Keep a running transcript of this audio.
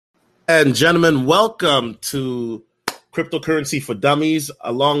And gentlemen, welcome to Cryptocurrency for Dummies,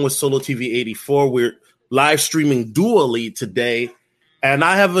 along with Solo TV 84. We're live streaming dually today, and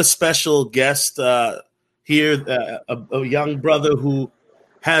I have a special guest here, a young brother who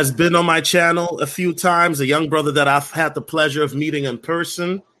has been on my channel a few times, a young brother that I've had the pleasure of meeting in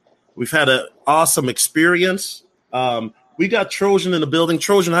person. We've had an awesome experience. We got Trojan in the building.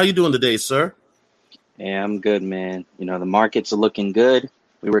 Trojan, how you doing today, sir? Yeah, I'm good, man. The markets are looking good.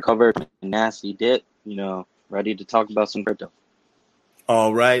 We recovered from a nasty dip, ready to talk about some crypto.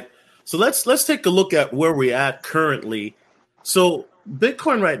 All right. So let's take a look at where we're at currently. So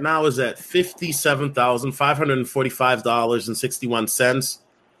Bitcoin right now is at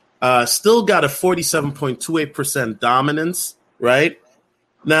 $57,545.61. Still got a 47.28% dominance, right?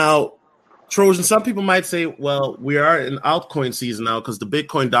 Now, Trojan, some people might say, well, we are in altcoin season now because the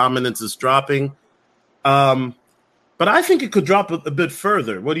Bitcoin dominance is dropping. But I think it could drop a bit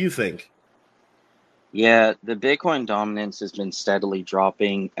further. What do you think? Yeah, the Bitcoin dominance has been steadily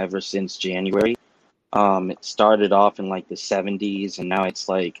dropping ever since January. It started off in like the 70s, and now it's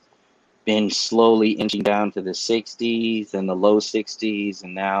like been slowly inching down to the 60s and the low 60s,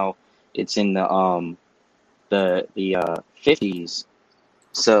 and now it's in the 50s.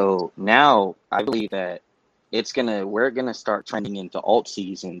 So now I believe that we're gonna start trending into alt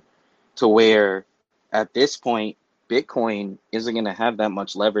season, to where at this point Bitcoin isn't going to have that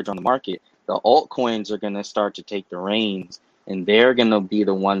much leverage on the market. The altcoins are going to start to take the reins, and they're going to be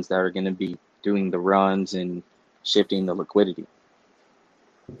the ones that are going to be doing the runs and shifting the liquidity.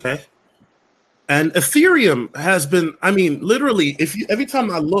 Okay. And Ethereum has been, literally, every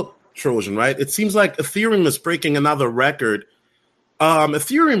time I look, Trojan, right, it seems like Ethereum is breaking another record.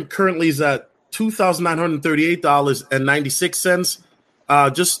 Ethereum currently is at $2,938.96.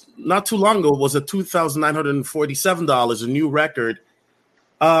 Just not too long ago was at $2,947, a new record.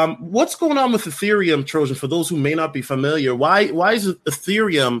 What's going on with Ethereum, Trojan? For those who may not be familiar, why is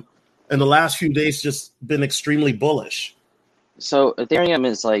Ethereum in the last few days just been extremely bullish? So Ethereum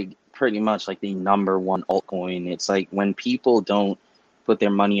is like pretty much like the number one altcoin. It's like when people don't put their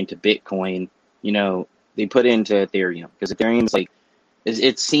money into Bitcoin, they put it into Ethereum, because Ethereum is like,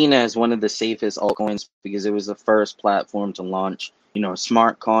 it's seen as one of the safest altcoins because it was the first platform to launch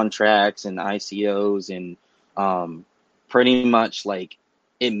smart contracts and ICOs, and pretty much like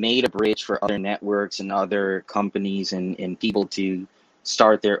it made a bridge for other networks and other companies and people to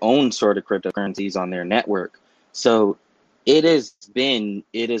start their own sort of cryptocurrencies on their network. So it has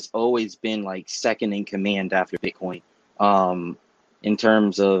always been like second in command after Bitcoin, in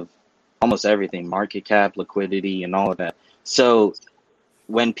terms of almost everything, market cap, liquidity, and all of that. So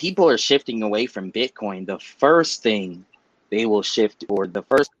when people are shifting away from Bitcoin, the first thing they will shift, or the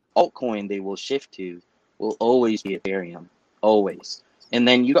first altcoin they will shift to, will always be Ethereum, always. And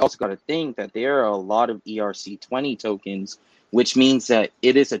then you also got to think that there are a lot of ERC20 tokens, which means that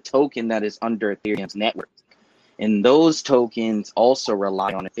it is a token that is under Ethereum's network. And those tokens also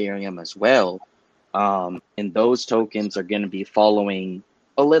rely on Ethereum as well. And those tokens are going to be following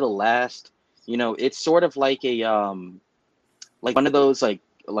a little last. It's sort of like a like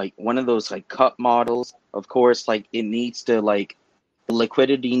one of those cup models. Of course, like it needs to, like, the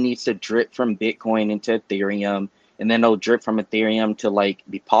liquidity needs to drip from Bitcoin into Ethereum, and then it'll drip from Ethereum to like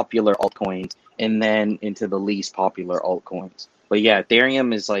the popular altcoins, and then into the least popular altcoins. But yeah,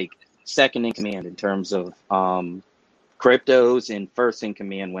 Ethereum is like second in command in terms of cryptos, and first in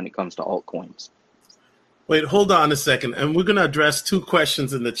command when it comes to altcoins. Wait, hold on a second, and we're going to address two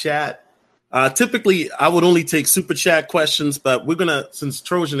questions in the chat. Typically, I would only take super chat questions, but we're gonna, since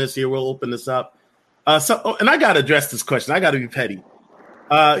Trojan is here, we'll open this up. And I gotta address this question. I gotta be petty.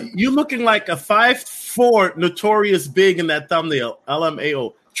 You looking like a 5'4" notorious big in that thumbnail.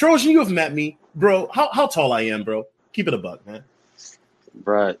 LMAO. Trojan, you have met me, bro. How tall I am, bro? Keep it a buck, man.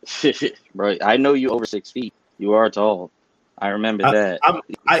 Bro, I know you over 6 feet. You are tall. I remember that.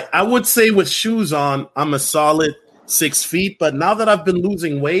 I would say with shoes on, I'm a solid 6 feet. But now that I've been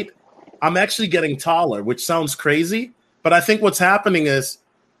losing weight, I'm actually getting taller, which sounds crazy. But I think what's happening is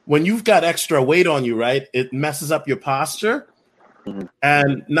when you've got extra weight on you, right, it messes up your posture. Mm-hmm.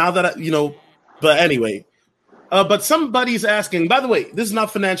 And now that, but anyway, but somebody's asking, by the way, this is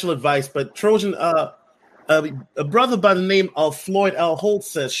not financial advice, but Trojan, a brother by the name of Floyd L. Holt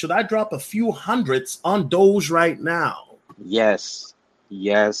says, should I drop a few hundreds on Doge right now? Yes,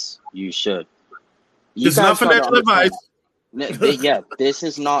 you should. This is not financial advice. Yeah, this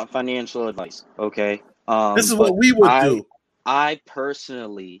is not financial advice, okay? This is what we would do. I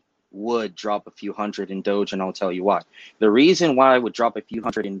personally would drop a few hundred in Doge, and I'll tell you why. The reason why I would drop a few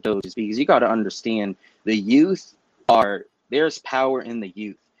hundred in Doge is because you got to understand, there's power in the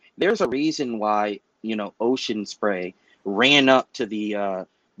youth. there's a reason why, Ocean Spray ran up to the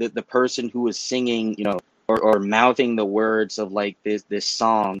person who was singing, or mouthing the words of like this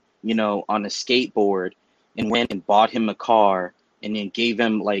song, on a skateboard, and went and bought him a car and then gave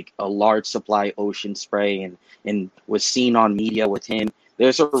him like a large supply Ocean Spray, and was seen on media with him.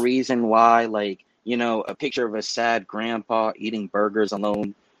 There's a reason why, like, a picture of a sad grandpa eating burgers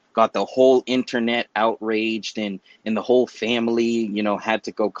alone got the whole internet outraged, and the whole family, had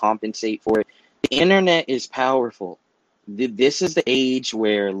to go compensate for it. The internet is powerful. This is the age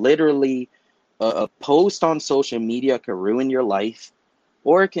where literally a post on social media can ruin your life,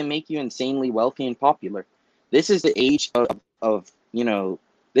 or it can make you insanely wealthy and popular. This is the age of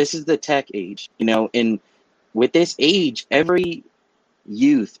this is the tech age, and with this age, every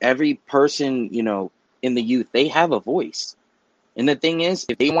youth, every person, in the youth, they have a voice. And the thing is,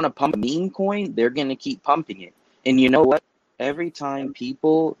 if they want to pump a meme coin, they're going to keep pumping it. And you know what? Every time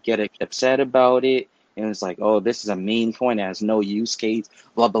people get upset about it, and it's like, oh, this is a meme coin, it has no use case,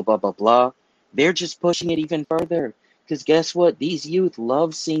 blah, blah, blah, blah, blah, they're just pushing it even further. Because guess what? These youth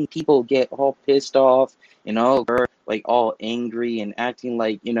love seeing people get all pissed off and like all angry and acting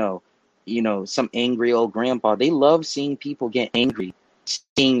like, some angry old grandpa. They love seeing people get angry,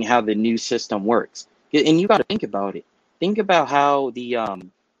 seeing how the new system works. And you got to think about it. Think about how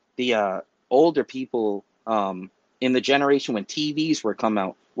the older people in the generation when TVs were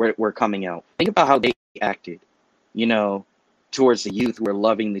coming out. Think about how they acted, towards the youth who are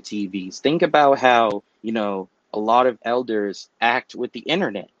loving the TVs. Think about how a lot of elders act with the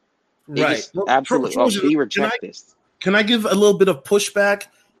internet. They Right. just absolutely we reject this. Can I give a little bit of pushback?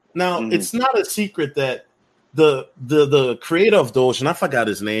 Now, it's not a secret that the creator of Doge, and I forgot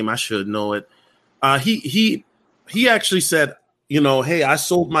his name, I should know it. He actually said, hey, I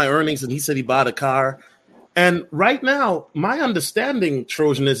sold my earnings, and he said he bought a car. And right now, my understanding,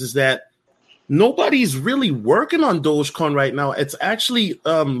 Trojan, is that nobody's really working on Dogecoin right now. It's actually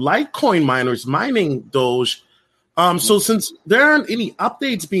Litecoin miners mining Doge. So since there aren't any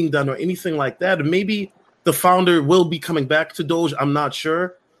updates being done or anything like that, and maybe the founder will be coming back to Doge, I'm not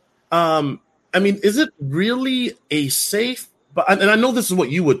sure. Is it really a safe, and I know this is what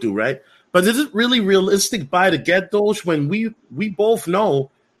you would do, right? But is it really realistic buy to get Doge when we both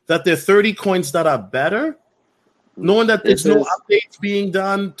know that there are 30 coins that are better, knowing that there's no updates being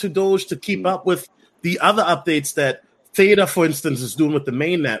done to Doge to keep up with the other updates that Theta, for instance, is doing with the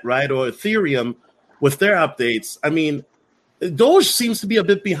mainnet, right? Or Ethereum with their updates. Doge seems to be a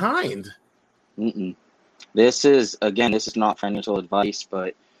bit behind. This is not financial advice,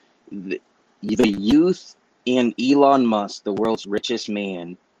 but the youth and Elon Musk, the world's richest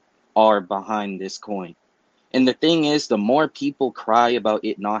man, are behind this coin. And the thing is, the more people cry about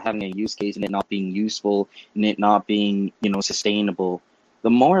it not having a use case and it not being useful and it not being, sustainable, the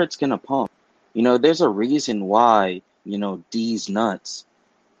more it's going to pump. There's a reason why, D's Nuts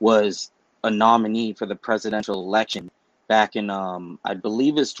was a nominee for the presidential election back in, I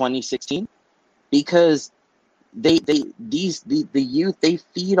believe it's 2016, because the youth, they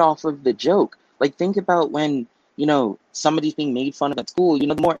feed off of the joke. Like, think about when, somebody's being made fun of at school,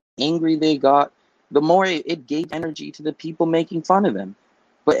 the more angry they got, the more it gave energy to the people making fun of them.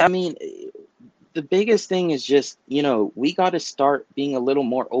 But the biggest thing is just, we got to start being a little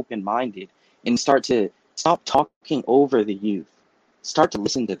more open-minded and start to stop talking over the youth. Start to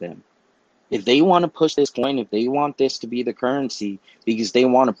listen to them. If they want to push this coin, if they want this to be the currency because they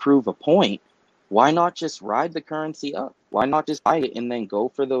want to prove a point, why not just ride the currency up? Why not just buy it and then go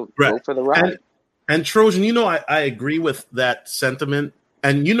for the ride? And Trojan, I agree with that sentiment.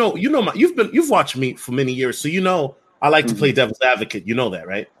 And you've watched me for many years, so I like to play devil's advocate. You know that,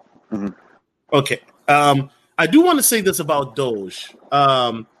 right? Okay. I do want to say this about Doge.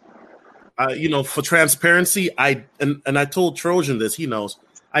 For transparency, I told Trojan this. He knows.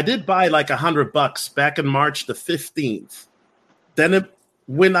 I did buy like $100 back in March the 15th. Then it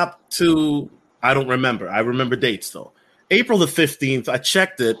went up to, I don't remember. I remember dates though. April the 15th, I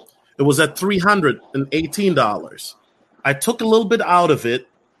checked it. It was at $318. I took a little bit out of it,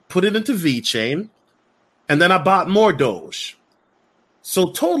 put it into VeChain, and then I bought more Doge.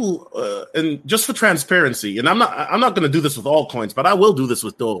 So total, and just for transparency, and I'm not going to do this with all coins, but I will do this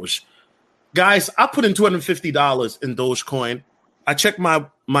with Doge. Guys, I put in $250 in Dogecoin. I checked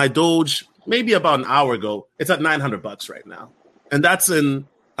my Doge maybe about an hour ago. It's at $900 right now, and that's in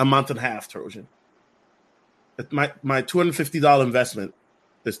a month and a half, Trojan. My $250 investment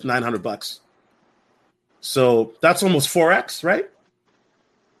is $900. So that's almost 4x, right?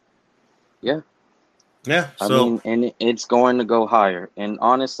 Yeah. So and it's going to go higher. And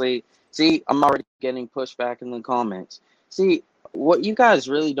honestly, see, I'm already getting pushback in the comments. See, what you guys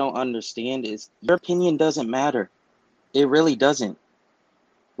really don't understand is your opinion doesn't matter. It really doesn't.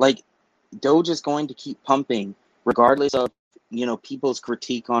 Like, Doge is going to keep pumping regardless of, people's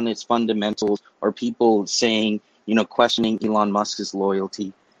critique on its fundamentals or people saying, questioning Elon Musk's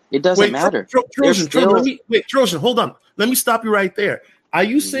loyalty. It doesn't Wait, matter. They're Trojan, still Trojan, hold on. Let me stop you right there. Are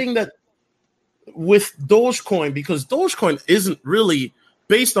you saying that with Dogecoin, because Dogecoin isn't really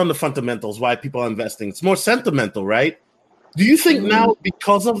based on the fundamentals why people are investing, it's more sentimental, right? Do you think now,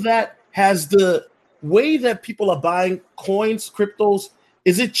 because of that, has the way that people are buying coins, cryptos,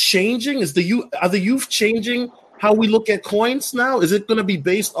 is it changing? Are the youth changing how we look at coins now? Is it going to be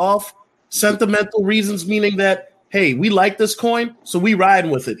based off sentimental reasons, meaning that, hey, we like this coin, so we ride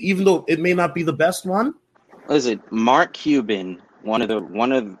with it, even though it may not be the best one? Listen, Mark Cuban, one of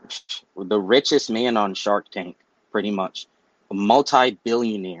the richest man on Shark Tank, pretty much, a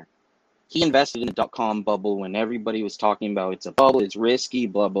multi-billionaire. He invested in the dot-com bubble when everybody was talking about it's a bubble, it's risky,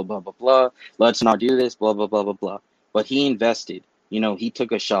 blah, blah, blah, blah, blah. Let's not do this, blah, blah, blah, blah, blah. But he invested. He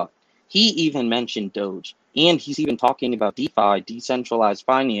took a shot. He even mentioned Doge. And he's even talking about DeFi, decentralized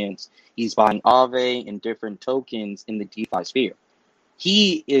finance. He's buying Aave and different tokens in the DeFi sphere.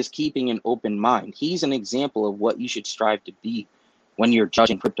 He is keeping an open mind. He's an example of what you should strive to be when you're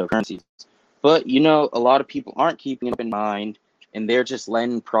judging cryptocurrencies. But, a lot of people aren't keeping an open mind, and they're just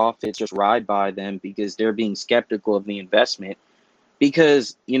letting profits just ride by them because they're being skeptical of the investment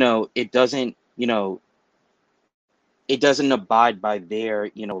because, it doesn't abide by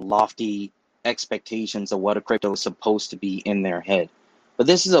their, lofty expectations of what a crypto is supposed to be in their head. But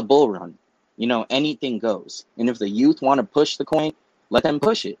this is a bull run. Anything goes. And if the youth want to push the coin, let them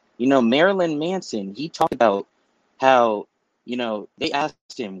push it. Marilyn Manson, he talked about how, they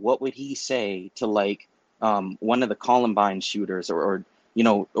asked him what would he say to one of the Columbine shooters or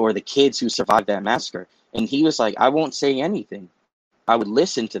the kids who survived that massacre. And he was like, I won't say anything. I would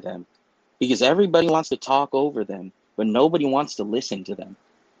listen to them because everybody wants to talk over them, but nobody wants to listen to them.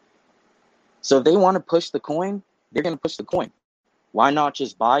 So if they want to push the coin, they're going to push the coin. Why not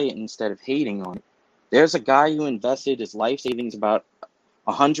just buy it instead of hating on it? There's a guy who invested his life savings, about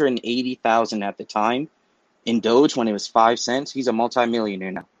 180,000 at the time, in Doge when it was 5 cents. He's a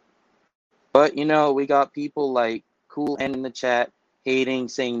multimillionaire now. But, we got people like Cool N in the chat hating,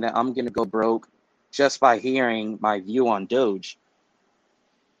 saying that I'm going to go broke just by hearing my view on Doge.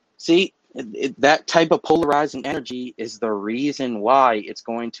 See, that type of polarizing energy is the reason why it's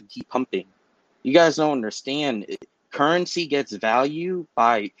going to keep pumping. You guys don't understand. Currency gets value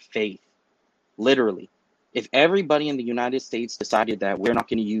by faith, literally. If everybody in the United States decided that we're not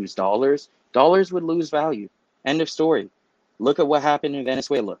going to use dollars, dollars would lose value. End of story. Look at what happened in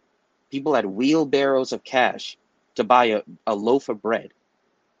Venezuela. People had wheelbarrows of cash to buy a loaf of bread.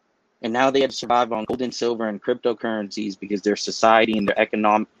 And now they had to survive on gold and silver and cryptocurrencies because their society and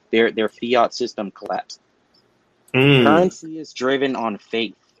their fiat system collapsed. Currency is driven on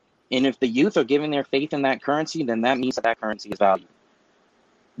faith. And if the youth are giving their faith in that currency, then that means that currency is valued.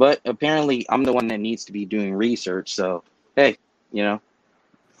 But apparently, I'm the one that needs to be doing research. So, hey, give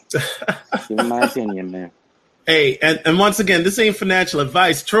me my opinion, man. Hey, and once again, this ain't financial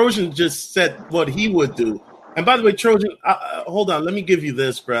advice. Trojan just said what he would do. And by the way, Trojan, hold on. Let me give you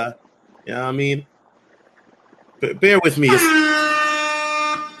this, bruh. You know what I mean? Bear with me.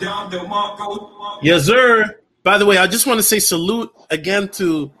 Yes, sir. By the way, I just want to say salute again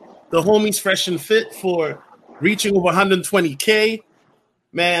to the homies Fresh and Fit for reaching over 120K.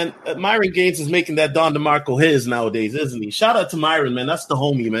 Man, Myron Gaines is making that Don DeMarco his nowadays, isn't he? Shout out to Myron, man. That's the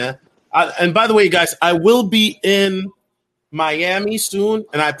homie, man. And by the way, guys, I will be in Miami soon,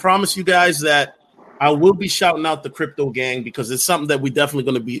 and I promise you guys that I will be shouting out the crypto gang because it's something that we're definitely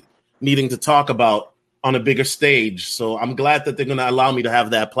going to be needing to talk about on a bigger stage. So I'm glad that they're going to allow me to have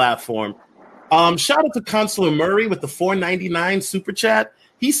that platform. Shout out to Consular Murray with the $4.99 super chat.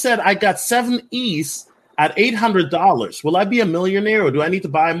 He said, I got 7 E's at $800. Will I be a millionaire or do I need to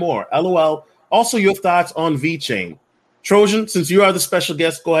buy more? LOL. Also, your thoughts on VeChain. Trojan, since you are the special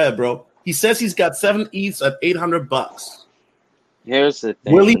guest, go ahead, bro. He says he's got 7 ETH at $800. Here's the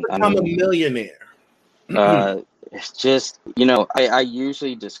thing. Will he become a millionaire? It's just, I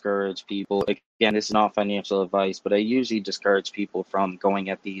usually discourage people. Again, this is not financial advice, but I usually discourage people from going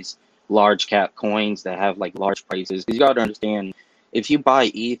at these large cap coins that have like large prices. Because you got to understand, if you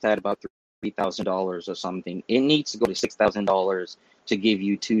buy ETH at about $3,000 or something, it needs to go to $6,000 to give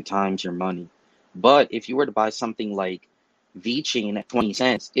you 2 times your money. But if you were to buy something like VeChain at 20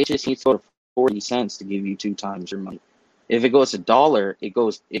 cents, it just needs to go to 40 cents to give you 2 times your money. If it goes to $1,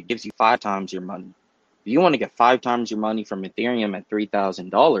 it gives you 5 times your money. If you want to get 5 times your money from Ethereum at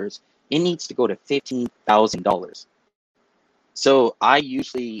 $3,000, it needs to go to $15,000. So I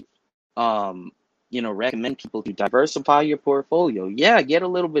usually, recommend people to diversify your portfolio. Yeah, get a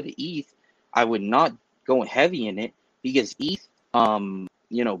little bit of ETH. I would not go heavy in it because ETH,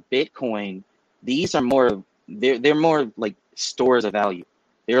 Bitcoin, these are more, they're more like stores of value.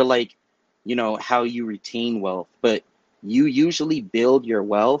 They're like, how you retain wealth, but you usually build your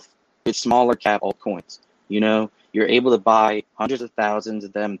wealth with smaller cap altcoins. You're able to buy hundreds of thousands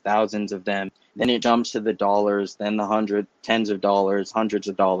of them, thousands of them. Then it jumps to the dollars, then the hundred, tens of dollars, hundreds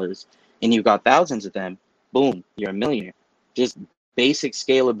of dollars, and you've got thousands of them. Boom, you're a millionaire. Just basic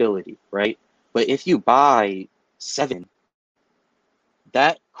scalability, right? But if you buy 7,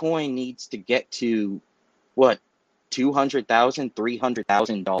 that coin needs to get to what, $200,000,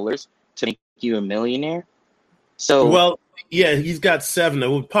 $300,000 to make you a millionaire. So Well, yeah, he's got 7. It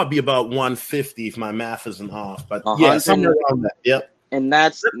would probably be about 150 if my math isn't off. But a yeah, somewhere hundred, around that. Yep. and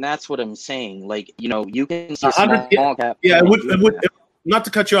that's what I'm saying. Like, you can see a 100. Yeah, small cap yeah, coin doing that. not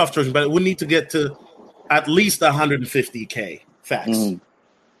to cut you off, Trojan, but it would need to get to at least 150K. Facts. And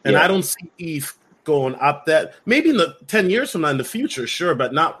Yeah. I don't see ETH going up that. Maybe in the 10 years from now in the future, sure,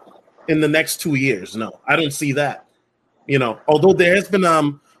 but not in the next 2 years. No, I don't see that. Although there has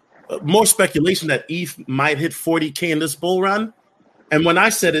been more speculation that ETH might hit 40K in this bull run. And when I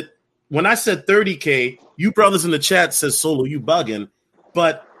said 30K, you brothers in the chat says Solo, you bugging.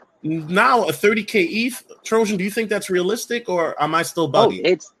 But now a 30K ETH, Trojan, do you think that's realistic or am I still Oh,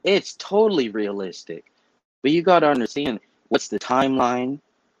 bugging? it's totally realistic. But you got to understand what's the timeline,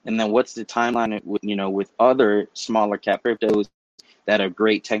 and then what's the timeline with other smaller cap cryptos that have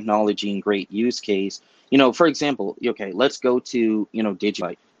great technology and great use case. For example, okay, let's go to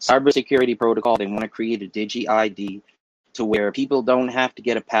DigiByte, cybersecurity protocol. They want to create a Digi ID to where people don't have to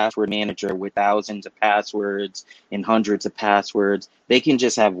get a password manager with thousands of passwords and hundreds of passwords. They can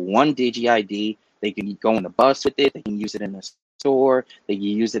just have one Digi ID. They can go on the bus with it. They can use it in the store. They can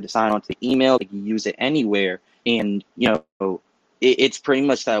use it to sign on to the email. They can use it anywhere. And, it's pretty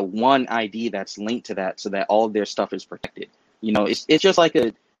much that one ID that's linked to that so that all of their stuff is protected. It's just like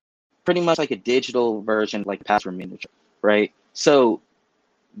pretty much like a digital version, like password manager, right? So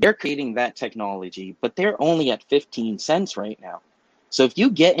they're creating that technology, but they're only at 15 cents right now. So if you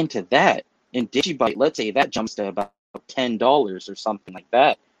get into that in DigiByte, let's say that jumps to about $10 or something like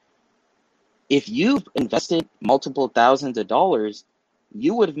that. If you've invested multiple thousands of dollars,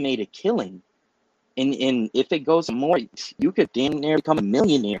 you would have made a killing. And if it goes more, you could damn near become a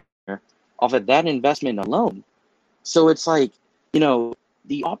millionaire off of that investment alone. So it's like,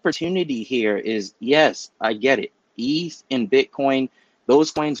 the opportunity here is, yes, I get it. ETH and Bitcoin,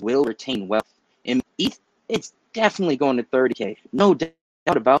 those coins will retain wealth. And ETH, it's definitely going to 30K. No doubt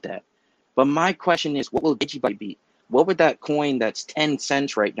about that. But my question is, what will DigiByte be? What would that coin that's 10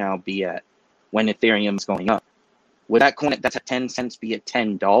 cents right now be at when Ethereum is going up? Would that coin that's at 10 cents be at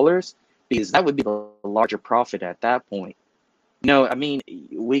 $10? Because that would be the larger profit at that point.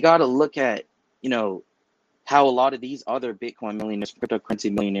 We got to look at, how a lot of these other Bitcoin millionaires,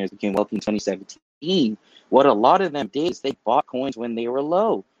 cryptocurrency millionaires became wealthy in 2017. What a lot of them did is they bought coins when they were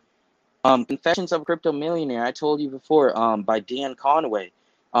low. Confessions of a Crypto Millionaire, I told you before, by Dan Conway.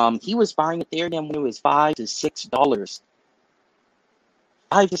 He was buying Ethereum when it was $5 to $6.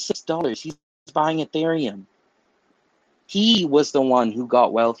 $5 to $6. He's buying Ethereum. He was the one who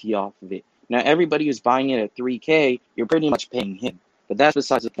got wealthy off of it. Now, everybody who's buying it at 3K, you're pretty much paying him. But that's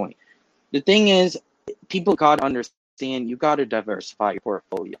besides the point. The thing is, people got to understand, you got to diversify your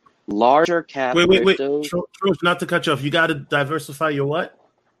portfolio. Larger cap Wait. cryptos, Not to cut you off. You got to diversify your what?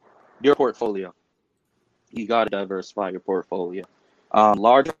 your portfolio. You got to diversify your portfolio.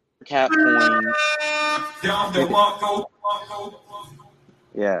 Larger cap coins.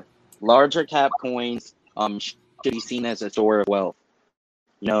 Yeah. Larger cap coins should be seen as a store of wealth.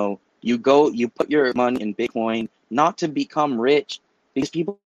 You put your money in Bitcoin not to become rich, because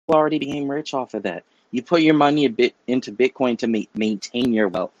people already became rich off of that. You put your money into Bitcoin to maintain your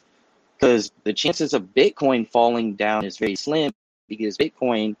wealth, because the chances of Bitcoin falling down is very slim, because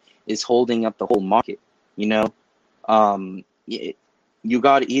Bitcoin is holding up the whole market. You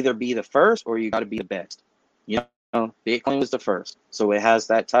got to either be the first or you got to be the best. Bitcoin was the first, so it has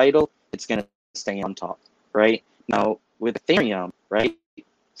that title. It's gonna stay on top, right? Now with Ethereum, right?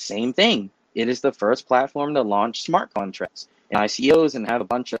 Same thing. It is the first platform to launch smart contracts and ICOs and have a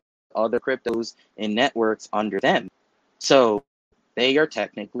bunch of other cryptos and networks under them. So they are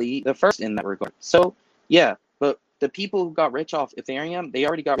technically the first in that regard. So yeah, but the people who got rich off Ethereum, they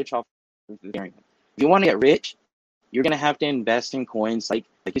already got rich off Ethereum. If you want to get rich, you're gonna have to invest in coins like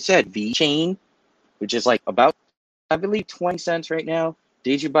you said, VeChain, which is like about, I believe, 20 cents right now.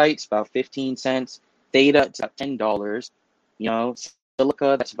 DigiByte's about 15 cents. Theta, it's about $10.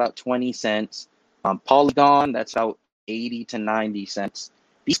 Silica, that's about 20 cents. Polygon, that's about 80 to 90 cents.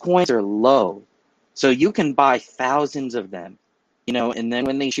 These coins are low. So you can buy thousands of them, and then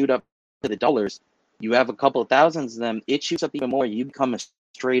when they shoot up to the dollars, you have a couple of thousands of them, it shoots up even more. You become a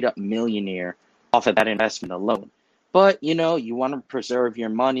straight up millionaire off of that investment alone. But, you want to preserve your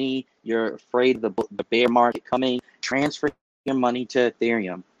money. You're afraid of the bear market coming. Transfer your money to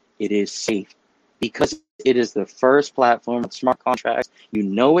Ethereum. It is safe because it is the first platform with smart contracts. You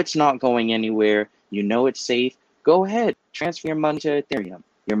know it's not going anywhere. You know it's safe. Go ahead. Transfer your money to Ethereum.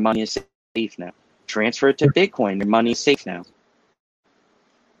 Your money is safe now. Transfer it to Bitcoin. Your money is safe now.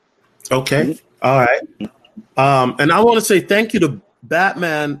 Okay. All right. And I want to say thank you to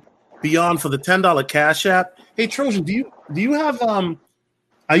Batman Beyond for the $10 Cash App. Hey Trojan, do you have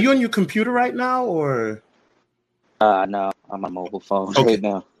are you on your computer right now or? No, I'm on mobile phone Okay. right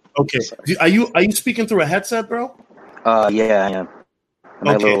now. Okay. Are you speaking through a headset, bro? Yeah, I am. Am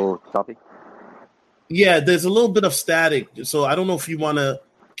I a little copy? Yeah, there's a little bit of static, so I don't know if you want to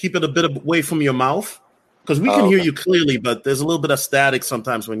keep it a bit away from your mouth because we can hear you clearly, but there's a little bit of static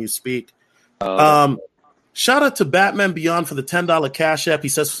sometimes when you speak. Shout out to Batman Beyond for the $10 Cash App. He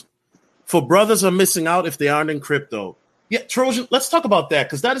says, "For brothers are missing out if they aren't in crypto." Yeah, Trojan, let's talk about that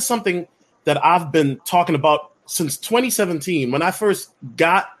because that is something that I've been talking about since 2017 when I first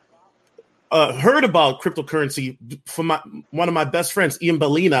heard about cryptocurrency from one of my best friends, Ian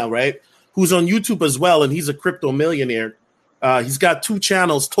Bellina, right? Who's on YouTube as well, and he's a crypto millionaire. He's got 2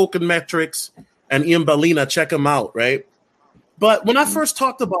 channels, Token Metrics and Ian Bellina. Check him out, right? But when I first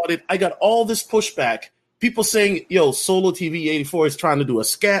talked about it, I got all this pushback. People saying, yo, Solo TV 84 is trying to do a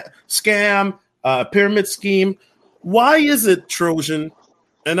scam, pyramid scheme. Why is it, Trojan?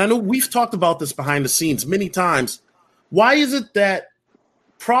 And I know we've talked about this behind the scenes many times. Why is it that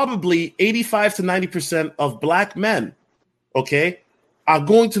probably 85 to 90% of black men, okay, are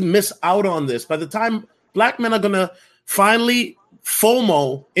going to miss out on this? By the time black men are going to finally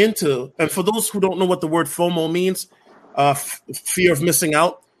FOMO into, and for those who don't know what the word FOMO means, fear of missing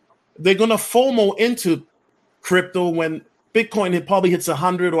out, they're going to FOMO into crypto when Bitcoin probably hits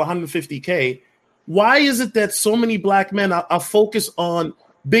 100 or 150K. Why is it that so many black men are focused on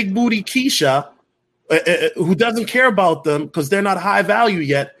big booty Keisha, who doesn't care about them because they're not high value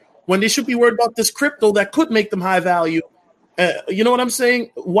yet, when they should be worried about this crypto that could make them high value? You know what I'm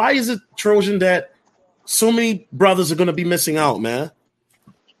saying? Why is it, Trojan, that so many brothers are going to be missing out, man?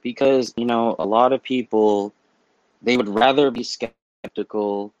 Because, a lot of people, they would rather be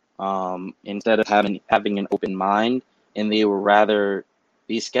skeptical instead of having an open mind, and they would rather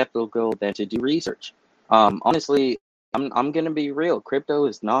be skeptical than to do research. Honestly, I'm gonna be real. Crypto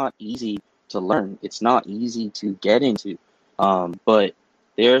is not easy to learn. It's not easy to get into. But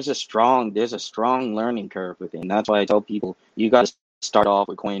there's a strong learning curve within. That's why I tell people you got to start off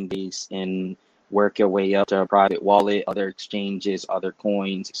with Coinbase and work your way up to a private wallet, other exchanges, other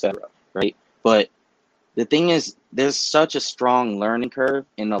coins, etc. Right? But the thing is, there's such a strong learning curve,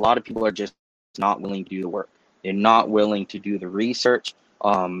 and a lot of people are just not willing to do the work. They're not willing to do the research,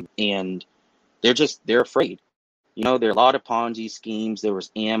 and they're afraid. There are a lot of Ponzi schemes. There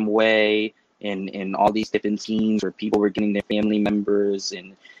was Amway and all these different schemes where people were getting their family members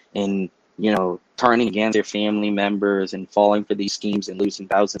and turning against their family members and falling for these schemes and losing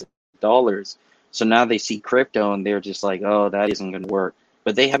thousands of dollars. So now they see crypto and they're just like, oh, that isn't going to work.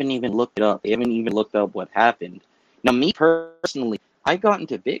 But they haven't even looked it up. They haven't even looked up what happened. Now, me personally, I got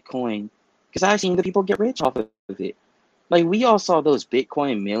into Bitcoin because I've seen the people get rich off of it. Like, we all saw those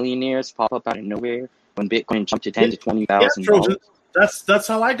Bitcoin millionaires pop up out of nowhere when Bitcoin jumped to $10,000 to $20,000. That's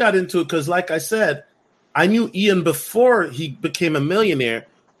how I got into it. Because, like I said, I knew Ian before he became a millionaire.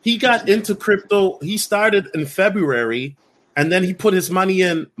 He got into crypto. He started in February, and then he put his money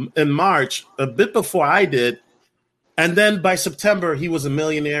in March, a bit before I did. And then by September, he was a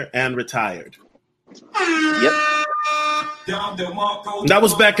millionaire and retired. Yep. That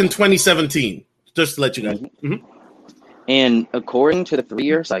was back in 2017, just to let you know. Mm-hmm. And according to the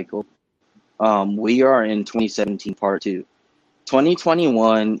 3-year cycle, we are in 2017 part 2.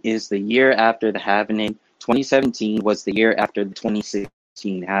 2021 is the year after the halvening. 2017 was the year after the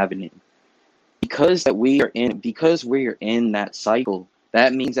 2016 halvening. Because we're in that cycle,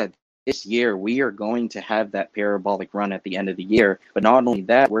 that means that this year we are going to have that parabolic run at the end of the year. But not only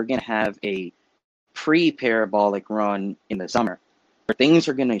that, we're going to have a pre-parabolic run in the summer where things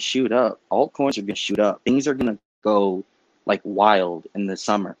are going to shoot up. Altcoins are going to shoot up. Things are going to go like wild in the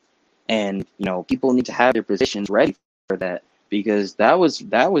summer. And, people need to have their positions ready for that, because that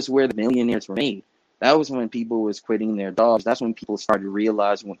was where the millionaires were made. That was when people was quitting their jobs. That's when people started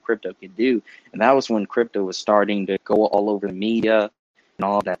realizing what crypto could do. And that was when crypto was starting to go all over the media and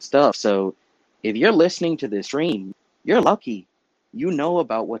all that stuff. So if you're listening to this stream, you're lucky. You know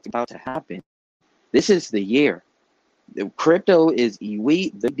about what's about to happen. This is the year. Crypto is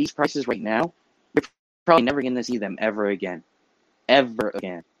these prices right now, you're probably never going to see them ever again. Ever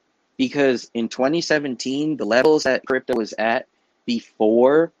again. Because in 2017, the levels that crypto was at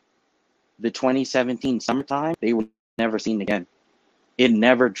before the 2017 summertime, they were never seen again. It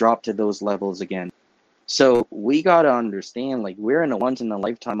never dropped to those levels again. So we got to understand, like, we're in a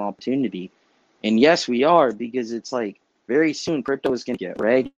once-in-a-lifetime opportunity. And yes, we are, because it's like very soon crypto is going to get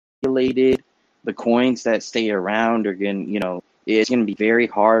regulated. The coins that stay around are going to, it's going to be very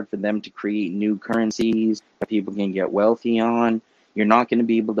hard for them to create new currencies that people can get wealthy on. You're not going to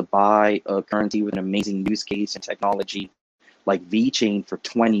be able to buy a currency with an amazing use case and technology like VeChain for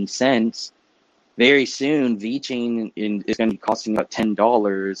 20 cents. Very soon, VeChain is going to be costing about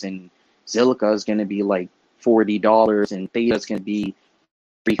 $10, and Zilliqa is going to be like $40, and Theta is going to be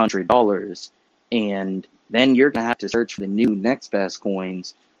 $300. And then you're going to have to search for the new next best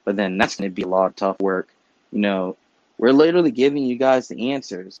coins, but then that's going to be a lot of tough work. We're literally giving you guys the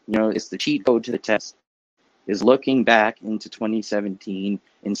answers. It's the cheat code to the test. Is looking back into 2017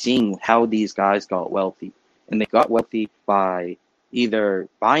 and seeing how these guys got wealthy. And they got wealthy by either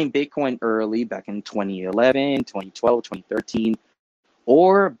buying Bitcoin early back in 2011, 2012, 2013,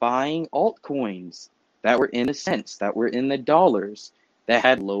 or buying altcoins that were in the cents, that were in the dollars, that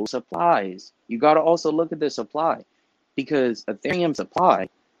had low supplies. You got to also look at the supply, because Ethereum supply,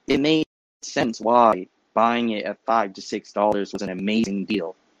 it made sense why buying it at $5 to $6 was an amazing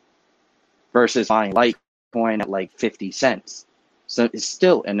deal versus buying Litecoin at like 50 cents. So it's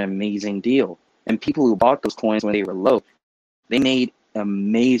still an amazing deal. And people who bought those coins when they were low, they made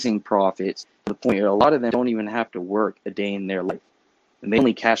amazing profits to the point where a lot of them don't even have to work a day in their life. And they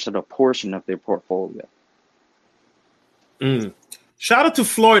only cashed out a portion of their portfolio. Shout out to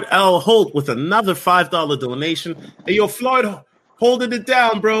Floyd L. Holt with another $5 donation. Hey, yo, Floyd, holding it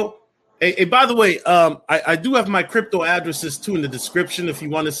down, bro. Hey, by the way, I do have my crypto addresses too in the description if you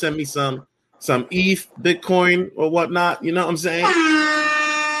want to send me some ETH, Bitcoin, or whatnot. You know what I'm saying?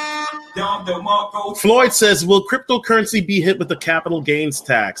 Floyd says, will cryptocurrency be hit with the capital gains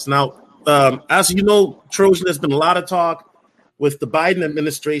tax? Now, as you know, Trojan, there's been a lot of talk with the Biden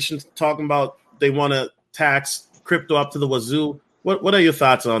administration talking about they want to tax crypto up to the wazoo. What are your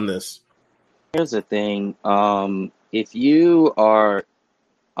thoughts on this? Here's the thing. If you have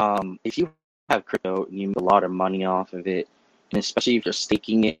crypto and you make a lot of money off of it, and especially if you're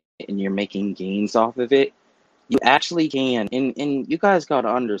staking it and you're making gains off of it, you actually can. And you guys got to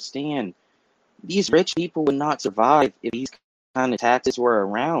understand, these rich people would not survive if these kind of taxes were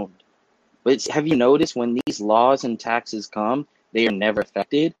around. But have you noticed when these laws and taxes come, they are never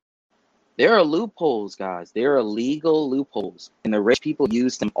affected? There are loopholes, guys. There are legal loopholes, and the rich people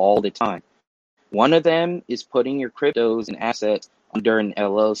use them all the time. One of them is putting your cryptos and assets under an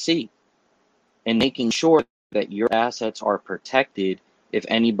LLC and making sure that your assets are protected if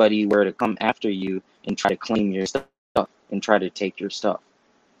anybody were to come after you and try to claim your stuff and try to take your stuff.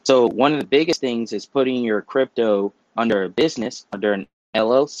 So one of the biggest things is putting your crypto under a business, under an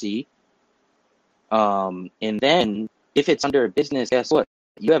LLC. And then if it's under a business, guess what?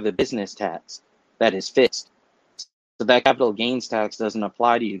 You have a business tax that is fixed. So that capital gains tax doesn't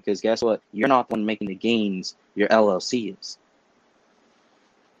apply to you because guess what? You're not the one making the gains. Your LLC is.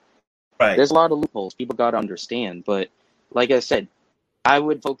 Right. There's a lot of loopholes people got to understand. But like I said, I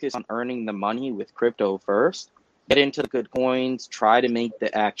would focus on earning the money with crypto first. Get into the good coins. Try to make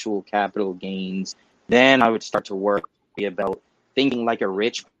the actual capital gains. Then I would start to worry about thinking like a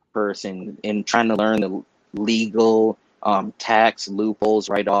rich person and trying to learn the legal tax loopholes,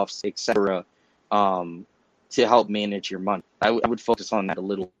 write-offs, etc. To help manage your money. I would focus on that a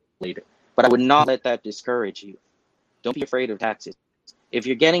little later. But I would not let that discourage you. Don't be afraid of taxes. If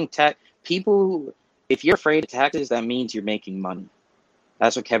you're getting if you're afraid of taxes, that means you're making money.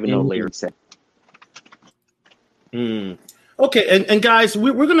 That's what Kevin O'Leary said. Okay, and guys,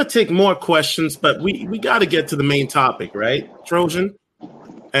 we're going to take more questions, but we got to get to the main topic, right, Trojan?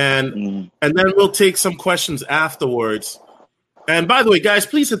 And then we'll take some questions afterwards. And by the way, guys,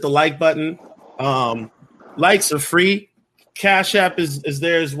 please hit the like button. Likes are free. Cash App is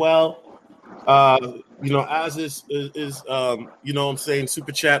there as well. As is what I'm saying,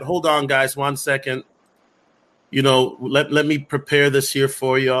 Super Chat. Hold on, guys, 1 second. Let me prepare this here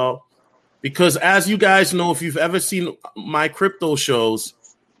for y'all. Because as you guys know, if you've ever seen my crypto shows,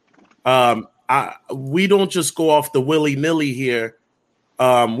 we don't just go off the willy-nilly here.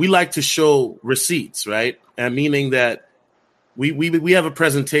 we like to show receipts, right? And meaning that we have a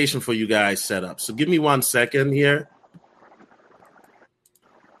presentation for you guys set up. So give me 1 second here.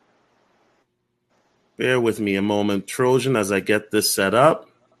 Bear with me a moment, Trojan, as I get this set up.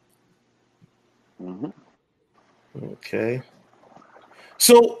 Mm-hmm. Okay.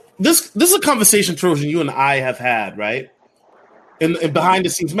 So this is a conversation, Trojan, you and I have had, right? In behind the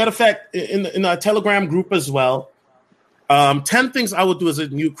scenes. Matter of fact, in our Telegram group as well. 10 things I would do as a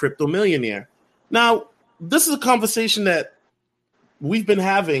new crypto millionaire. Now, this is a conversation that we've been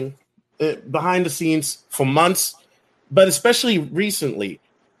having behind the scenes for months, but especially recently.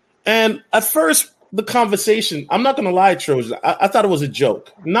 And at first, the conversation, I'm not going to lie, Trojan, I thought it was a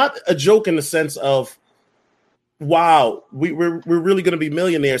joke. Not a joke in the sense of, wow, we're really going to be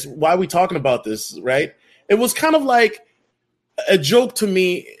millionaires. Why are we talking about this, right? It was kind of like a joke to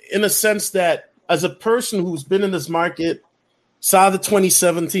me in a sense that as a person who's been in this market, saw the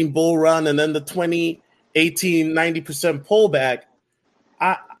 2017 bull run and then the 2018 90% pullback,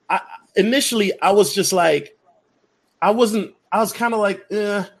 I initially I was just like, I was kind of like,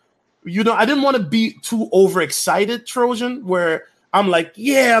 I didn't want to be too overexcited, Trojan, where I'm like,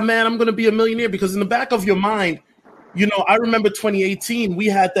 yeah, man, I'm going to be a millionaire, because in the back of your mind, I remember 2018, we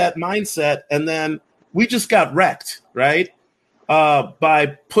had that mindset, and then we just got wrecked, right?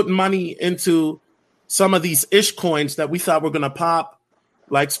 By putting money into some of these ish coins that we thought were going to pop,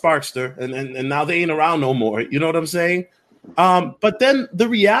 like Sparkster, and now they ain't around no more. You know what I'm saying? But then the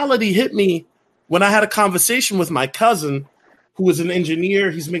reality hit me when I had a conversation with my cousin, who is an engineer.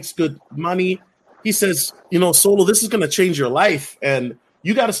 He's makes good money. He says, Solo, this is going to change your life, and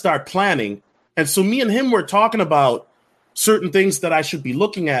you got to start planning. And so me and him were talking about certain things that I should be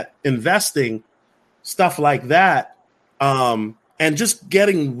looking at, investing, stuff like that, and just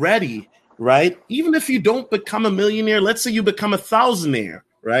getting ready, right? Even if you don't become a millionaire, let's say you become a thousandaire,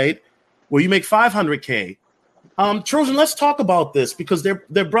 right? Where you make 500K. Trojan, let's talk about this, because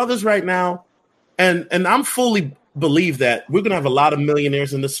they're brothers right now. And I'm fully believe that we're going to have a lot of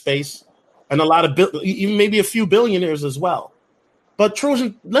millionaires in this space, and a lot of even maybe a few billionaires as well. But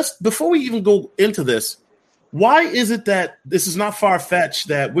Trojan, before we even go into this, why is it that this is not far-fetched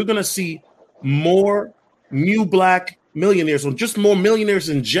that we're going to see more new black millionaires, or just more millionaires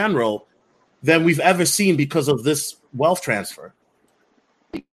in general, than we've ever seen because of this wealth transfer?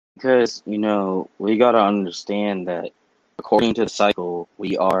 Because, we got to understand that according to the cycle,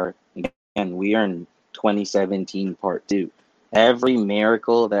 we are in 2017 part 2. Every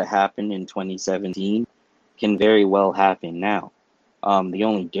miracle that happened in 2017 can very well happen now. The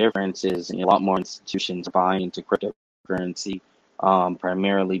only difference is a lot more institutions buying into cryptocurrency,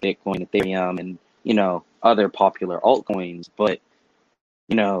 primarily Bitcoin, Ethereum, and, other popular altcoins. But,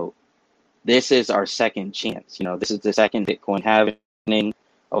 this is our second chance. This is the second Bitcoin halving.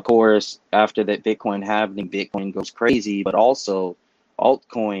 Of course, after that Bitcoin halving, Bitcoin goes crazy, but also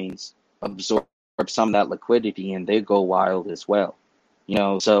altcoins absorb some of that liquidity and they go wild as well.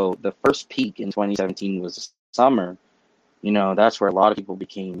 So the first peak in 2017 was the summer. That's where a lot of people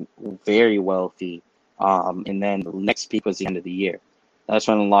became very wealthy. And then the next peak was the end of the year. That's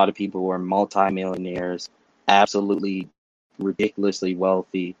when a lot of people were multimillionaires, absolutely ridiculously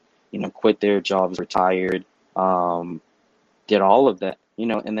wealthy, quit their jobs, retired, did all of that,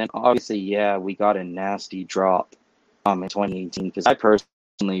 and then obviously, we got a nasty drop in 2018, because I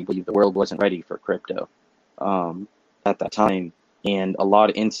personally believe the world wasn't ready for crypto at that time, and a lot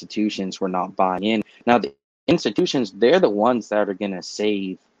of institutions were not buying in. Now, the institutions, they're the ones that are going to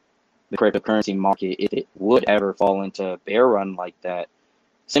save the cryptocurrency market if it would ever fall into a bear run like that,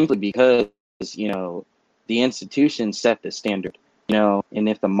 simply because, the institutions set the standard, and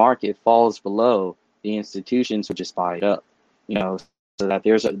if the market falls below, the institutions would just buy it up, so that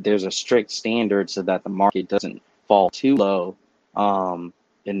there's a strict standard so that the market doesn't fall too low,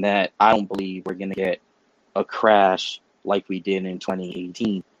 and that I don't believe we're going to get a crash like we did in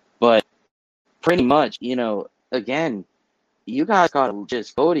 2018. But pretty much, again, you guys got to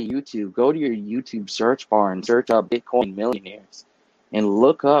just go to YouTube, go to your YouTube search bar and search up Bitcoin millionaires and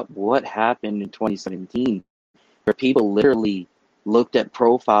look up what happened in 2017, where people literally looked at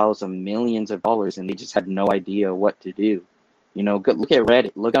profiles of millions of dollars and they just had no idea what to do. Look at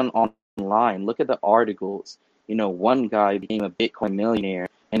Reddit, look online, look at the articles. One guy became a Bitcoin millionaire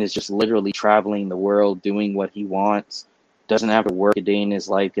and is just literally traveling the world, doing what he wants, doesn't have to work a day in his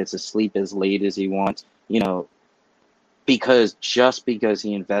life, gets to sleep as late as he wants, because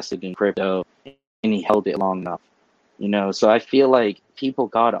he invested in crypto and he held it long enough. So I feel like people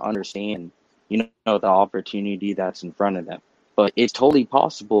got to understand, the opportunity that's in front of them. But it's totally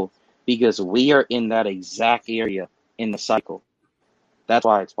possible, because we are in that exact area in the cycle That's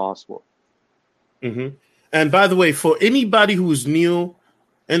why it's possible. Mm-hmm. And by the way, for anybody who's new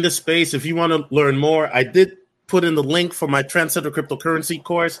in the space, if you want to learn more, I did put in the link for my Trendsetter Cryptocurrency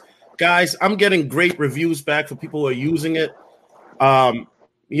course. Guys, I'm getting great reviews back for people who are using it.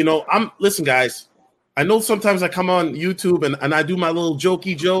 Listen, guys, I know sometimes I come on YouTube and I do my little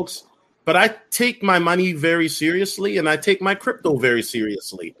jokey jokes, but I take my money very seriously and I take my crypto very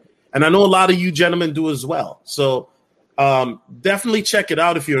seriously. And I know a lot of you gentlemen do as well. So definitely check it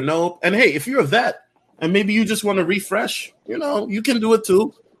out if you're a nope. And hey, if you're a vet and maybe you just want to refresh, you can do it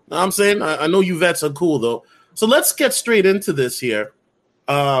too. Know what I'm saying? I know you vets are cool though. So let's get straight into this here.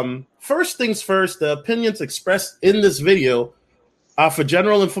 First things first, the opinions expressed in this video are for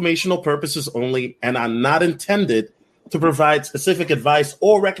general informational purposes only and are not intended to provide specific advice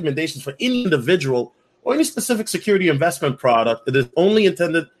or recommendations for any individual or any specific security investment product. It is only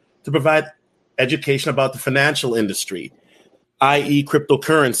intended to provide education about the financial industry, i.e.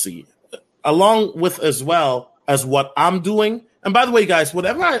 cryptocurrency, along with as well as what I'm doing. And by the way, guys,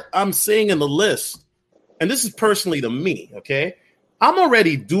 whatever I'm saying in the list, and this is personally to me, okay, I'm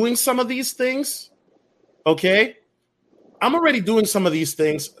already doing some of these things, okay? I'm already doing some of these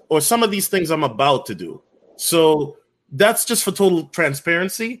things, or some of these things I'm about to do. So that's just for total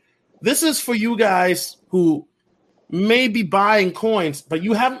transparency. This is for you guys who may be buying coins, but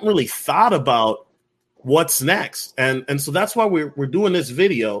you haven't really thought about what's next. And so that's why we're doing this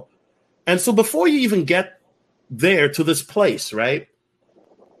video. And so before you even get there to this place, right?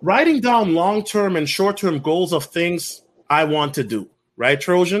 Writing down long-term and short-term goals of things I want to do, right,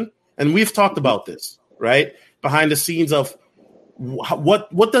 Trojan? And we've talked about this, right? Behind the scenes of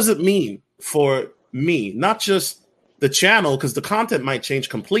what does it mean for me? Not just the channel, because the content might change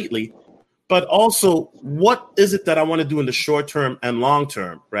completely, but also what is it that I want to do in the short term and long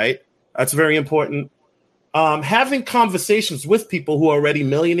term, right? That's very important. Having conversations with people who are already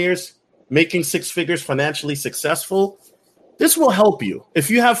millionaires, making six figures, financially successful, this will help you.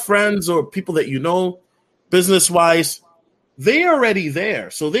 If you have friends or people that you know, business-wise, they're already there,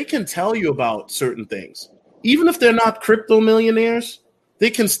 so they can tell you about certain things. Even if they're not crypto millionaires, they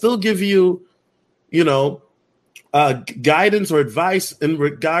can still give you, guidance or advice in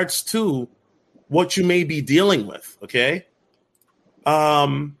regards to what you may be dealing with, okay?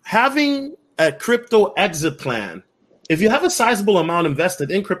 Having a crypto exit plan. If you have a sizable amount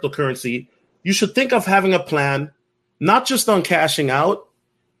invested in cryptocurrency, you should think of having a plan, not just on cashing out,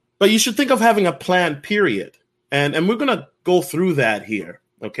 but you should think of having a plan, period. And we're going to go through that here,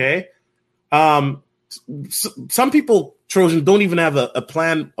 okay? Some people, Trojan, don't even have a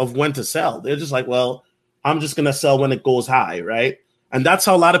plan of when to sell. They're just like, well, I'm just going to sell when it goes high, right? And that's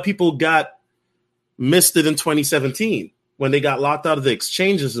how a lot of people missed it in 2017 when they got locked out of the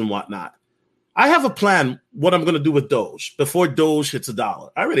exchanges and whatnot. I have a plan what I'm going to do with Doge before Doge hits $1.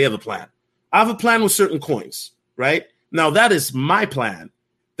 I already have a plan. I have a plan with certain coins, right? Now, that is my plan.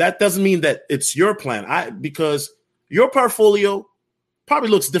 That doesn't mean that it's your plan. Because your portfolio probably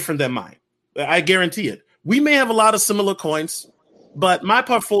looks different than mine. I guarantee it. We may have a lot of similar coins, but my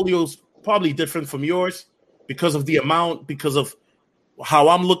portfolio is probably different from yours because of the amount, because of how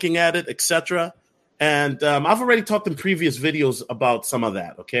I'm looking at it, etc. And I've already talked in previous videos about some of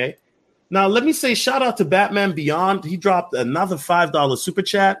that, okay? Now, let me say shout out to Batman Beyond. He dropped another $5 super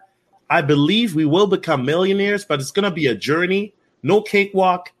chat. I believe we will become millionaires, but it's going to be a journey. No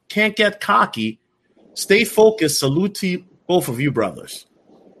cakewalk. Can't get cocky. Stay focused. Salute to both of you, brothers.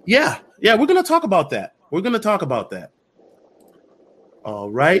 Yeah, we're going to talk about that. All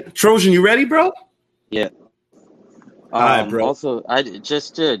right. Trojan, you ready, bro? Yeah. All right, bro. Also, I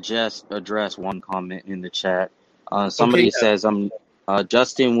just address one comment in the chat. Somebody says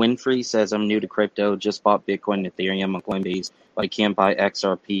Justin Winfrey says I'm new to crypto, just bought Bitcoin and Ethereum on Coinbase, but I can't buy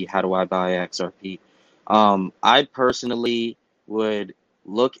XRP. How do I buy XRP? I personally would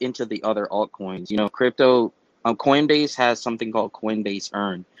look into the other altcoins. Crypto, Coinbase has something called Coinbase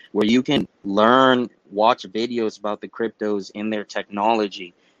Earn, where you can watch videos about the cryptos and their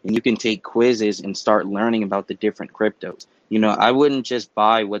technology, and you can take quizzes and start learning about the different cryptos. I wouldn't just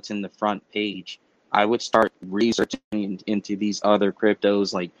buy what's in the front page. I would start researching into these other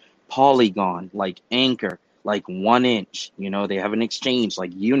cryptos like Polygon, like Anchor, like 1inch. They have an exchange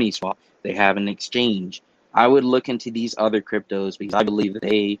like Uniswap. They have an exchange. I would look into these other cryptos because I believe that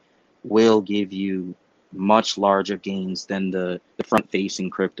they will give you much larger gains than the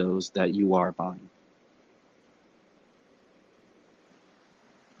front-facing cryptos that you are buying.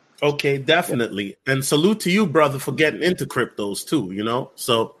 Okay, definitely. And salute to you, brother, for getting into cryptos too,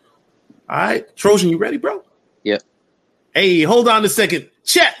 So, all right, Trojan, you ready, bro? Yeah. Hey, hold on a second.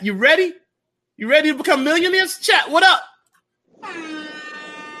 Chat, you ready? You ready to become millionaires? Chat, what up?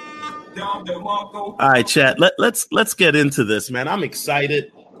 All right, chat. Let's get into this, man. I'm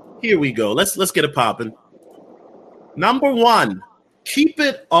excited. Here we go. Let's get it popping. Number one, keep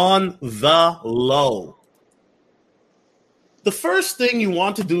it on the low. The first thing you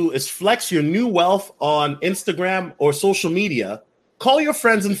want to do is flex your new wealth on Instagram or social media. Call your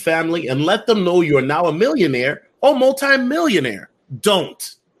friends and family and let them know you're now a millionaire or multi-millionaire.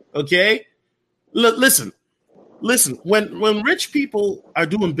 Don't. Okay? Listen. When rich people are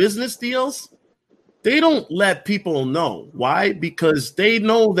doing business deals, they don't let people know. Why? Because they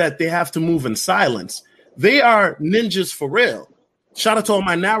know that they have to move in silence. They are ninjas for real. Shout out to all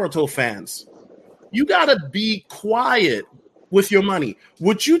my Naruto fans. You got to be quiet with your money.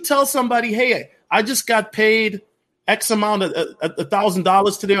 Would you tell somebody, hey, I just got paid X amount of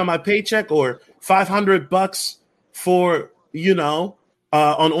 $1,000 today on my paycheck, or $500 for,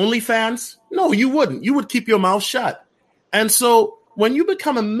 on OnlyFans? No, you wouldn't. You would keep your mouth shut. And so when you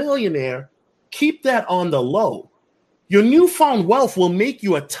become a millionaire, keep that on the low. Your newfound wealth will make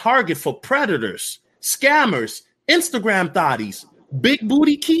you a target for predators, scammers, Instagram thotties, big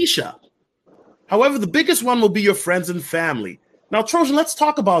booty Keisha. However, the biggest one will be your friends and family. Now, Trojan, let's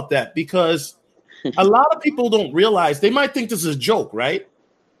talk about that, because a lot of people don't realize, they might think this is a joke, right?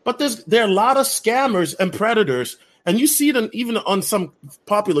 But there are a lot of scammers and predators, and you see them even on some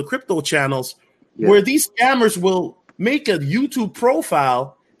popular crypto channels, where these scammers will make a YouTube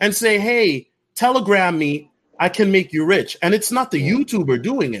profile and say, hey, telegram me, I can make you rich. And it's not the YouTuber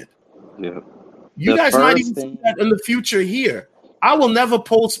doing it. Yeah. You guys might even see that in the future here. I will never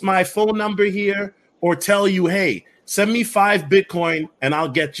post my phone number here or tell you, hey, send me 5 Bitcoin and I'll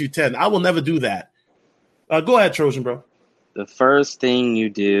get you 10. I will never do that. Go ahead, Trojan, bro. The first thing you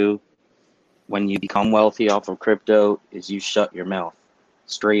do when you become wealthy off of crypto is you shut your mouth.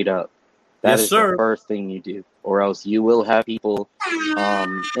 Straight up. That is the first thing you do. Or else you will have people.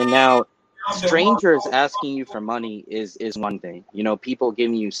 And now, strangers asking you for money is one thing. People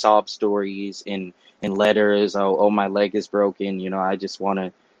giving you sob stories in letters. Oh, my leg is broken. I just want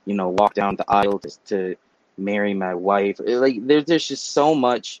to, walk down the aisle to marry my wife. Like, there's just so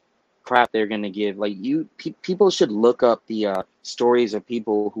much crap they're gonna give. Like, people should look up the stories of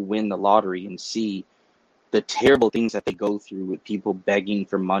people who win the lottery and see the terrible things that they go through with people begging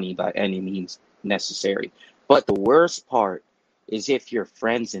for money by any means necessary. But the worst part is if your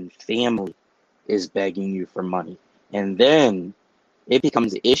friends and family is begging you for money, and then it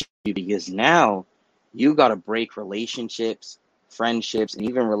becomes an issue, because now you got to break relationships, friendships, and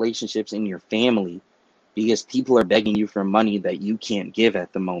even relationships in your family, because people are begging you for money that you can't give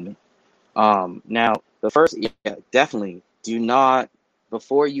at the moment. Now, the first, definitely do not,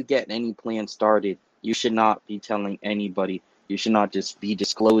 before you get any plan started, you should not be telling anybody. You should not just be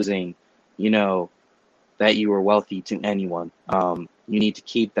disclosing, that you are wealthy to anyone. You need to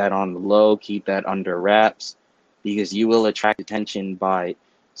keep that on the low, keep that under wraps, because you will attract attention by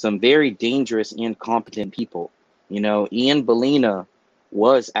some very dangerous and competent people. Ian Bellina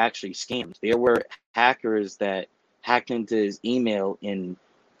was actually scammed. There were hackers that hacked into his email and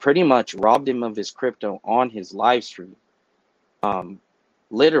pretty much robbed him of his crypto on his live stream.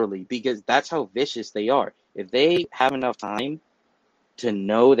 Literally, because that's how vicious they are. If they have enough time to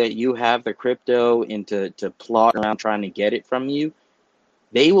know that you have the crypto and to plot around trying to get it from you,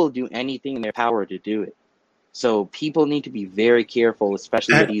 they will do anything in their power to do it. So people need to be very careful,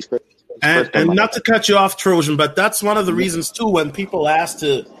 especially with these crypto. And not to cut you off, Trojan, but that's one of the reasons too, when people ask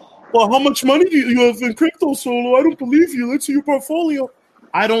well, how much money do you have in crypto, Solo? I don't believe you. Let's see your portfolio.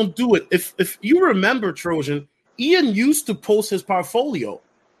 I don't do it. If you remember, Trojan, Ian used to post his portfolio.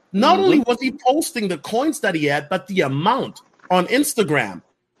 Not only was he posting the coins that he had, but the amount on Instagram.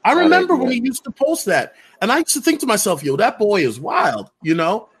 I remember when he used to post that. And I used to think to myself, yo, that boy is wild,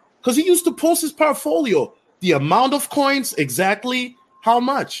 because he used to post his portfolio, the amount of coins, exactly how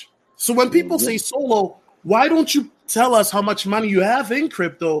much. So when people say, Solo, why don't you tell us how much money you have in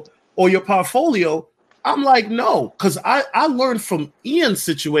crypto or your portfolio? I'm like, no, because I learned from Ian's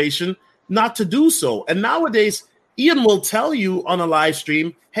situation not to do so. And nowadays, Ian will tell you on a live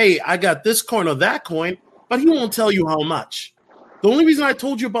stream, hey, I got this coin or that coin, but he won't tell you how much. The only reason I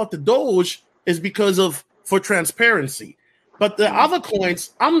told you about the Doge is because for transparency. But the other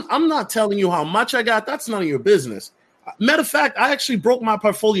coins, I'm not telling you how much I got. That's none of your business. Matter of fact, I actually broke my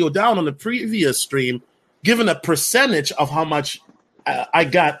portfolio down on the previous stream, given a percentage of how much I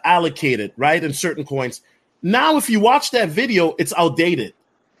got allocated, right, in certain coins. Now, if you watch that video, it's outdated,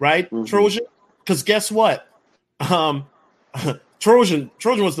 right, Trojan? Because guess what? Trojan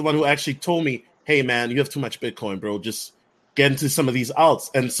was the one who actually told me, hey, man, you have too much Bitcoin, bro. Just get into some of these alts.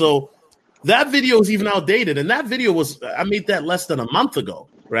 And so that video is even outdated. And that video I made that less than a month ago,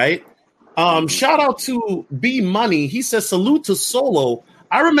 right? Shout out to B Money. He says, salute to Solo.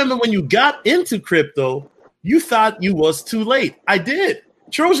 I remember when you got into crypto, you thought you was too late. I did.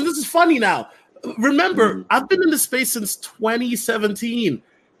 Trojan, this is funny now. Remember, I've been in the space since 2017.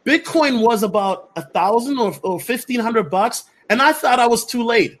 Bitcoin was about 1,000 or 1,500 bucks, and I thought I was too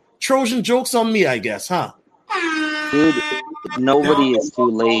late. Trojan, jokes on me, I guess, huh? Dude, nobody is too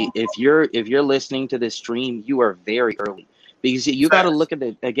late. If you're listening to this stream, you are very early, because you got to look at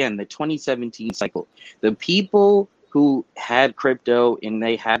the 2017 cycle. The people who had crypto and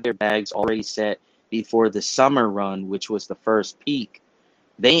they had their bags already set before the summer run, which was the first peak,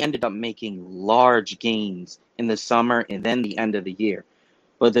 they ended up making large gains in the summer and then the end of the year.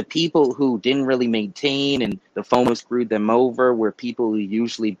 But the people who didn't really maintain and the FOMO screwed them over were people who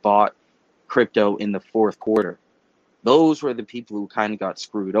usually bought crypto in the fourth quarter. Those were the people who kind of got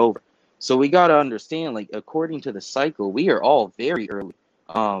screwed over. So we got to understand, like, according to the cycle, we are all very early.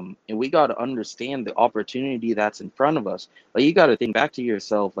 And we got to understand the opportunity that's in front of us. Like, you got to think back to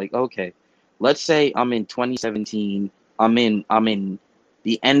yourself, like, okay, let's say I'm in 2017, I'm in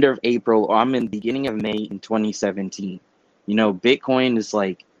the end of April, or I'm in the beginning of May in 2017. You know, Bitcoin is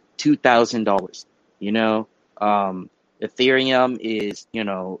like $2,000. You know, Ethereum is,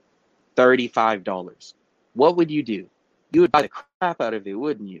 $35. What would you do? You would buy the crap out of it,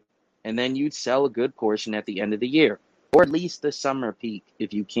 wouldn't you? And then you'd sell a good portion at the end of the year, or at least the summer peak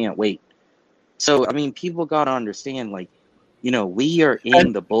if you can't wait. So, I mean, people got to understand, like, we are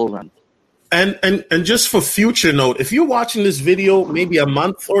in the bull run. And just for future note, if you're watching this video maybe a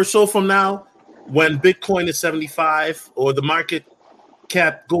month or so from now, when Bitcoin is 75 or the market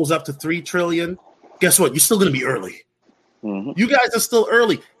cap goes up to 3 trillion, guess what? You're still going to be early. Mm-hmm. You guys are still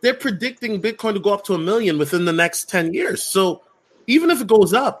early. They're predicting Bitcoin to go up to 1 million within the next 10 years. So even if it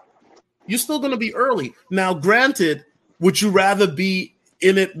goes up, you're still going to be early. Now, granted, would you rather be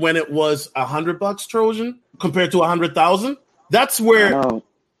in it when it was $100, Trojan, compared to 100,000? That's where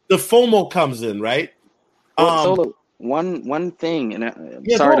the FOMO comes in, right? Well, so one thing, and I'm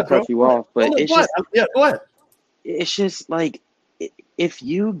sorry to cut you off, but it's just go ahead. It's just like, if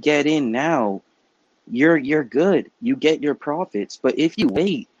you get in now, you're good. You get your profits. But if you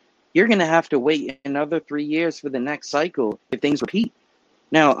wait, you're gonna have to wait another 3 years for the next cycle if things repeat.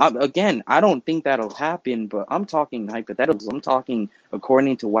 Now, again, I don't think that'll happen, but I'm talking hypotheticals. I'm talking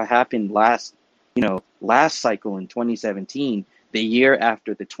according to what happened last cycle in 2017, the year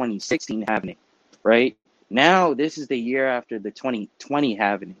after the 2016 happening, right? Now, this is the year after the 2020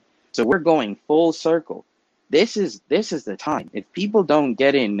 happening. So we're going full circle. This is the time. If people don't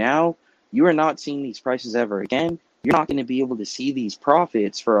get in now, you are not seeing these prices ever again. You're not going to be able to see these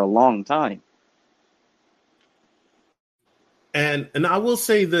profits for a long time. And I will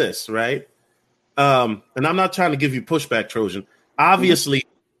say this, right? And I'm not trying to give you pushback, Trojan. Obviously,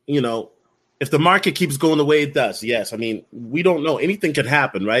 if the market keeps going the way it does, yes. I mean, we don't know. Anything could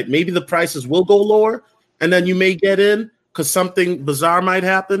happen, right? Maybe the prices will go lower, and then you may get in because something bizarre might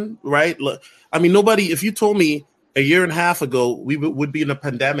happen, right? I mean, if you told me a year and a half ago we would be in a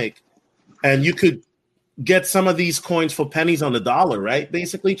pandemic and you could get some of these coins for pennies on the dollar, right?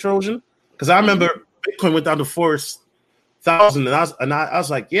 Basically, Trojan. Because I remember Bitcoin went down to 4,000, and I was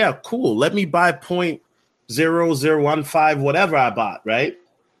like, yeah, cool. Let me buy 0.0015, whatever I bought, right?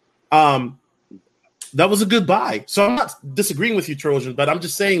 That was a good buy. So I'm not disagreeing with you, Trojan, but I'm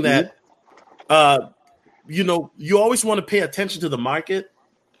just saying that, you always want to pay attention to the market.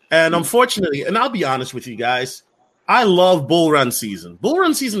 And unfortunately, and I'll be honest with you guys, I love bull run season. Bull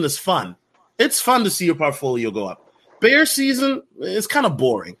run season is fun. It's fun to see your portfolio go up. Bear season is kind of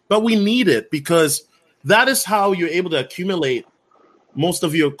boring, but we need it because that is how you're able to accumulate most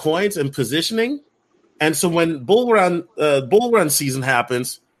of your coins and positioning. And so when bull run season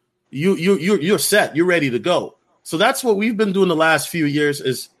happens, you're set. You're ready to go. So that's what we've been doing the last few years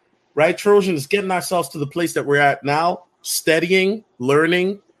is, right, Trojan, is getting ourselves to the place that we're at now, studying,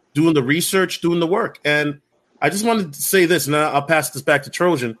 learning, doing the research, doing the work. And I just wanted to say this, and I'll pass this back to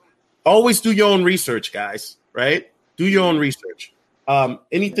Trojan. Always do your own research, guys, right? Do your own research.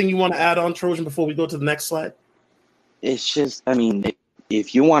 Anything you want to add on, Trojan, before we go to the next slide? It's just, I mean,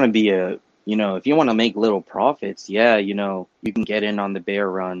 if you want to be if you want to make little profits, you can get in on the bear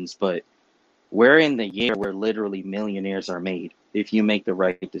runs, but we're in the year where literally millionaires are made. If you make the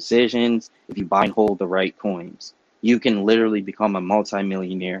right decisions, if you buy and hold the right coins, you can literally become a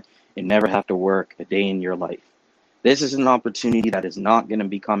multimillionaire and never have to work a day in your life. This is an opportunity that is not going to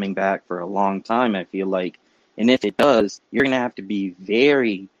be coming back for a long time, I feel like. And if it does, you're going to have to be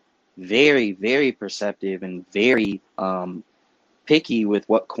very, very, very perceptive and very picky with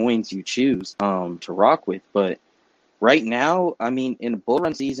what coins you choose to rock with. But Right now, I mean, in a bull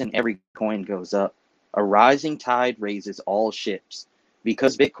run season, every coin goes up. A rising tide raises all ships.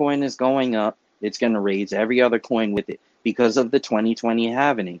 Because Bitcoin is going up, it's going to raise every other coin with it. Because of the 2020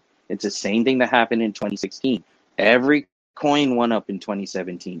 halving, it's the same thing that happened in 2016. Every coin went up in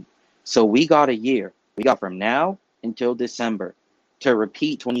 2017. So we got a year. We got from now until December to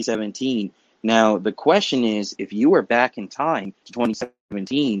repeat 2017. Now, the question is, if you were back in time to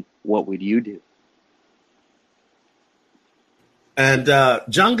 2017, what would you do? And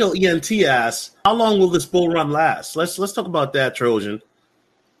Jungle ENT asks, how long will this bull run last? Let's talk about that, Trojan.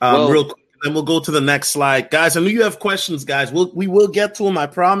 Well, Real quick, then we'll go to the next slide. Guys, I know you have questions, guys. We will get to them, I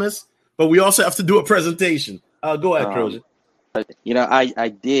promise. But we also have to do a presentation. Go ahead, Trojan. I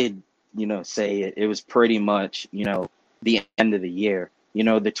did, say it. It was pretty much, the end of the year.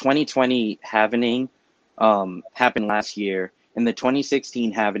 The 2020 halving happened last year, and the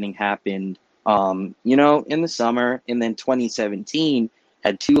 2016 halving happened, in the summer, and then 2017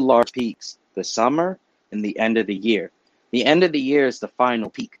 had two large peaks, the summer and the end of the year. The end of the year is the final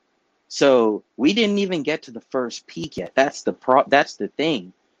peak. So we didn't even get to the first peak yet. That's the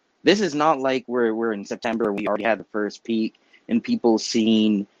thing. This is not like we're in September, we already had the first peak and people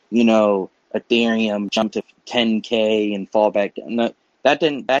seeing, Ethereum jump to 10K and fall back down. No, that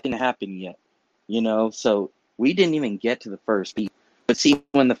didn't happen yet, so we didn't even get to the first peak. But see,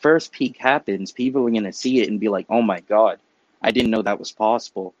 when the first peak happens, people are going to see it and be like, oh my God, I didn't know that was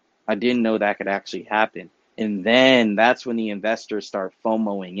possible. I didn't know that could actually happen. And then that's when the investors start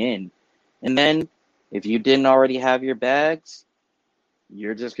FOMOing in. And then if you didn't already have your bags,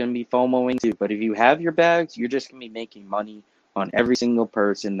 you're just going to be FOMOing too. But if you have your bags, you're just going to be making money on every single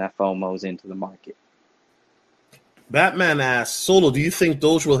person that FOMOs into the market. Batman asks, Solo, do you think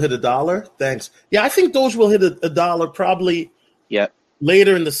Doge will hit $1? Thanks. Yeah, I think Doge will hit $1 probably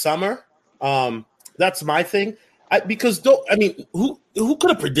later in the summer. That's my thing. Who could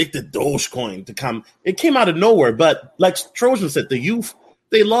have predicted Dogecoin to come? It came out of nowhere, but like Trojan said, the youth,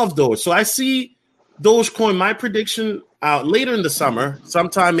 they love Doge. So I see Dogecoin, my prediction, later in the summer,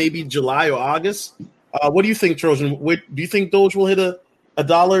 sometime maybe July or August. What do you think, Trojan? Do you think Doge will hit a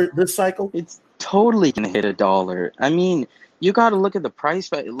dollar this cycle? It's totally going to hit $1. I mean, you got to look at the price.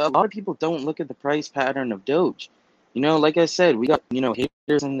 A lot of people don't look at the price pattern of Doge. Like I said, we got,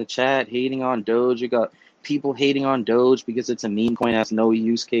 haters in the chat hating on Doge. You got people hating on Doge because it's a meme coin, has no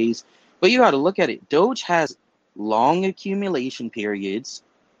use case. But you got to look at it. Doge has long accumulation periods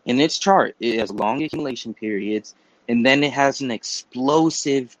in its chart. It has long accumulation periods, and then it has an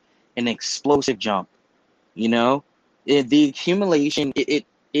explosive jump. The accumulation, it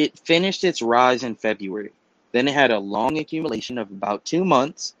finished its rise in February. Then it had a long accumulation of about 2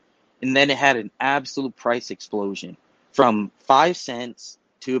 months, and then it had an absolute price explosion from 5 cents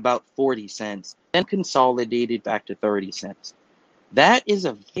to about 40 cents, then consolidated back to 30 cents. That is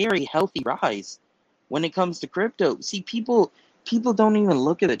a very healthy rise when it comes to crypto. See, people don't even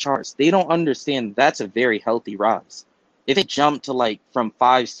look at the charts. They don't understand that's a very healthy rise. If it jumped to from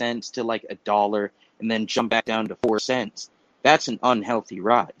 5 cents to $1 and then jump back down to 4 cents, that's an unhealthy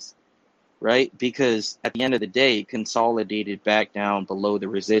rise, right? Because at the end of the day, it consolidated back down below the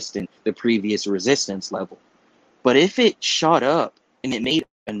previous resistance level. But if it shot up and it made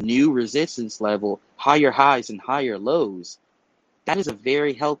a new resistance level, higher highs and higher lows, that is a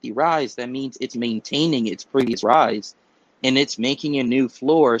very healthy rise. That means it's maintaining its previous rise and it's making a new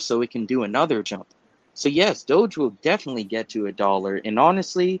floor so it can do another jump. So yes, Doge will definitely get to $1. And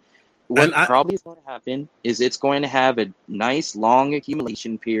honestly, what probably is going to happen is it's going to have a nice long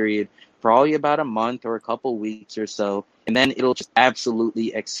accumulation period, probably about a month or a couple weeks or so, and then it'll just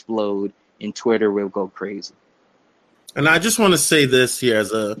absolutely explode and Twitter will go crazy. And I just want to say this here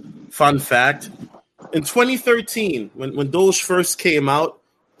as a fun fact. In 2013, when Doge first came out,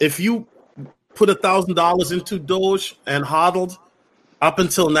 if you put $1,000 into Doge and hodled up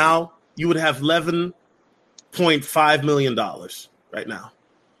until now, you would have $11.5 million right now.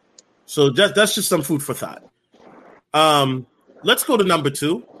 So that's just some food for thought. Let's go to number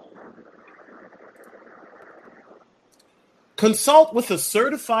 2. Consult with a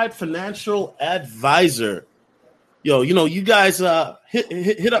certified financial advisor. Yo, you guys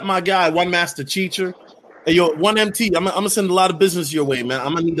hit up my guy, One Master Teacher. Hey, yo, 1MT, I'm gonna send a lot of business your way, man.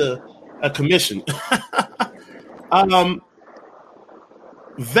 I'm gonna need a commission.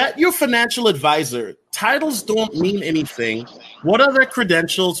 Vet your financial advisor. Titles don't mean anything. What are their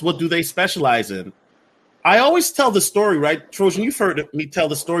credentials? What do they specialize in? I always tell the story, right? Trojan, you've heard me tell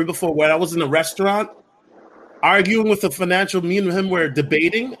the story before where I was in a restaurant arguing with a financial, me and him were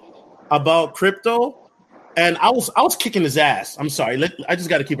debating about crypto, and I was kicking his ass. I'm sorry. I just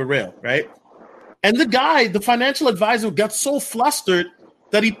got to keep it real, right? And the guy, the financial advisor, got so flustered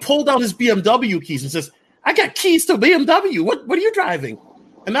that he pulled out his BMW keys and says, I got keys to a BMW. What are you driving?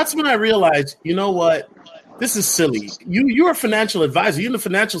 And that's when I realized, you know what? This is silly. You're a financial advisor. You're in the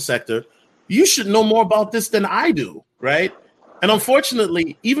financial sector. You should know more about this than I do, right? And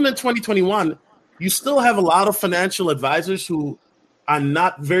unfortunately, even in 2021, you still have a lot of financial advisors who are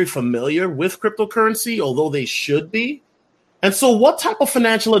not very familiar with cryptocurrency, although they should be. And so what type of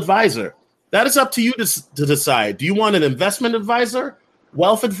financial advisor? That is up to you to decide. Do you want an investment advisor,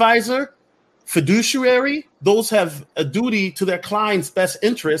 wealth advisor, fiduciary? Those have a duty to their client's best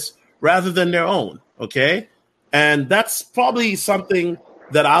interests rather than their own, okay? And that's probably something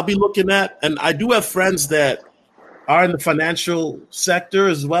that I'll be looking at. And I do have friends that are in the financial sector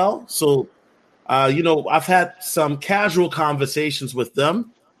as well. So, I've had some casual conversations with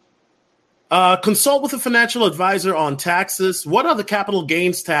them. Consult with a financial advisor on taxes. What are the capital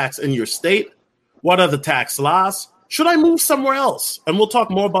gains tax in your state? What are the tax laws? Should I move somewhere else? And we'll talk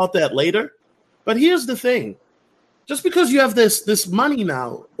more about that later. But here's the thing. Just because you have this money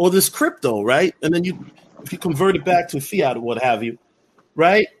now or this crypto, right? And then if you convert it back to fiat or what have you,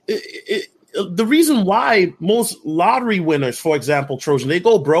 right? The reason why most lottery winners, for example, Trojan, they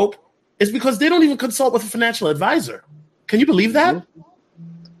go broke is because they don't even consult with a financial advisor. Can you believe that?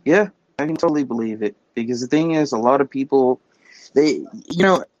 Yeah. I can totally believe it, because the thing is, a lot of people, and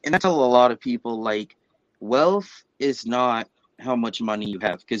I tell a lot of people, like, wealth is not how much money you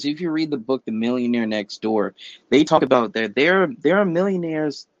have. Because if you read the book, The Millionaire Next Door, they talk about that there are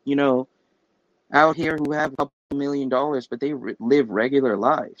millionaires, out here who have a couple $1 million, but they live regular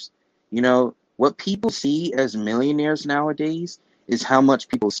lives. What people see as millionaires nowadays is how much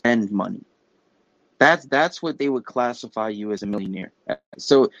people spend money. That's what they would classify you as a millionaire.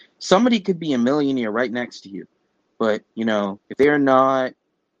 So somebody could be a millionaire right next to you, but if they're not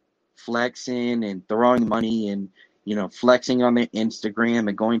flexing and throwing money and flexing on their Instagram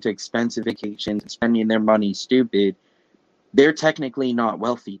and going to expensive vacations and spending their money stupid, they're technically not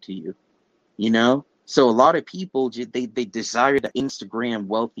wealthy to you. So a lot of people they desire the Instagram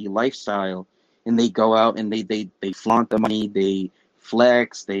wealthy lifestyle, and they go out and they flaunt the money, they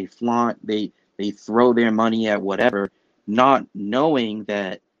flex, they flaunt, they throw their money at whatever, not knowing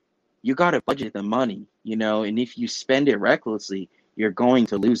that you got to budget the money, and if you spend it recklessly, you're going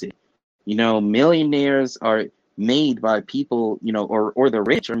to lose it. Millionaires are made by people, or the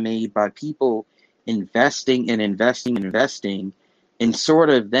rich are made by people investing and sort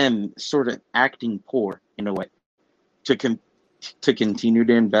of acting poor in a way to continue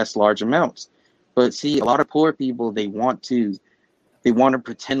to invest large amounts. But see, a lot of poor people, they want to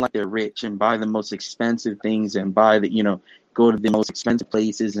pretend like they're rich and buy the most expensive things and go to the most expensive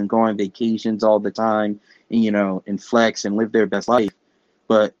places and go on vacations all the time and, and flex and live their best life.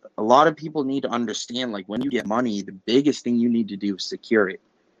 But a lot of people need to understand, like, when you get money, the biggest thing you need to do is secure it.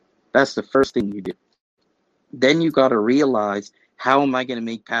 That's the first thing you do. Then you got to realize, how am I going to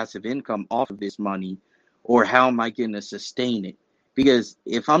make passive income off of this money, or how am I going to sustain it? Because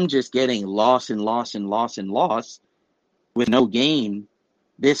if I'm just getting loss and loss and loss and loss with no gain,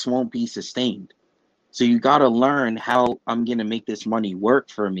 this won't be sustained. So you got to learn how I'm going to make this money work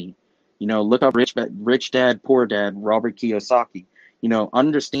for me. Look up Rich Dad, Poor Dad, Robert Kiyosaki.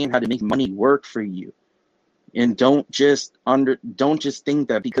 Understand how to make money work for you. And don't just think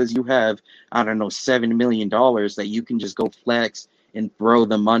that because you have, I don't know, $7 million that you can just go flex and throw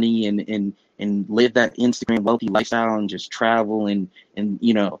the money and live that Instagram wealthy lifestyle and just travel and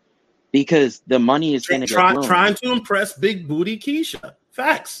because the money is going to get blown. Trying to impress big booty Keisha.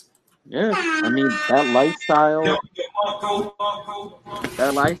 Facts. Yeah, I mean, that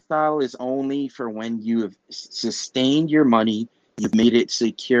lifestyle is only for when you have sustained your money, you've made it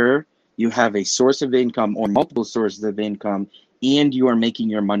secure, you have a source of income or multiple sources of income, and you are making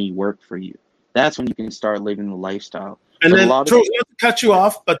your money work for you. That's when you can start living the lifestyle. And then, Trojan, not to cut you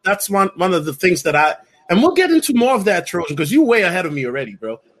off, but that's one of the things that and we'll get into more of that, Trojan, because you're way ahead of me already,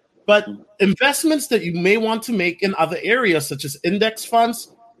 bro. But investments that you may want to make in other areas, such as index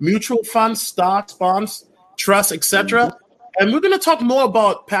funds, mutual funds, stocks, bonds, trusts, etc. And we're going to talk more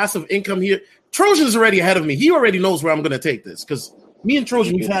about passive income here. Trojan's already ahead of me. He already knows where I'm going to take this because me and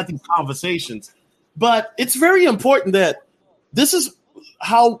Trojan, we've had these conversations. But it's very important that this is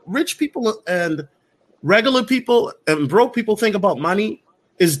how rich people and regular people and broke people think about money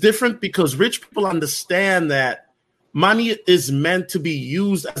is different, because rich people understand that money is meant to be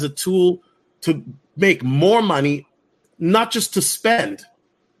used as a tool to make more money, not just to spend.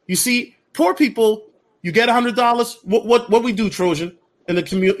 You see, poor people, you get $100. What we do, Trojan, in the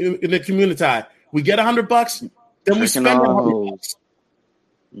community, we get $100, then we spend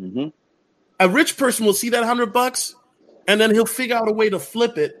 $100. A rich person will see that $100 and then he'll figure out a way to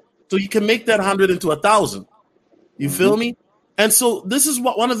flip it so you can make that 100 into 1,000. You feel me? And so this is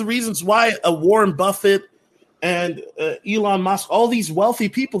one of the reasons why a Warren Buffett and Elon Musk, all these wealthy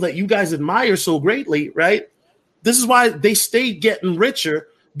people that you guys admire so greatly, right? This is why they stay getting richer,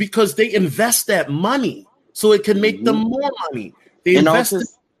 because they invest that money so it can make them more money. They invest it.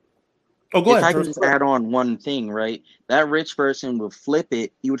 Oh, go ahead. If I can just add on one thing, right? That rich person would flip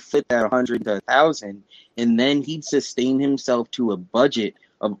it. He would flip that 100 to 1,000, and then he'd sustain himself to a budget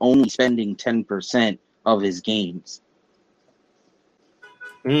of only spending 10% of his gains.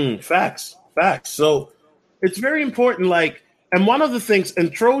 Facts. So it's very important. Like, and one of the things,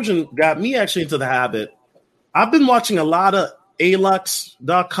 and Trojan got me actually into the habit. I've been watching a lot of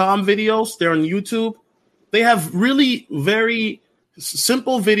alux.com videos. They're on YouTube. They have really very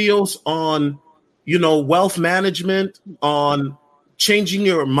simple videos on, wealth management, on changing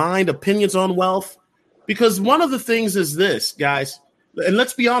your mind, opinions on wealth. Because one of the things is this, guys, and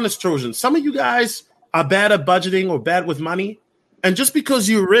let's be honest, Trojan, some of you guys are bad at budgeting or bad with money. And just because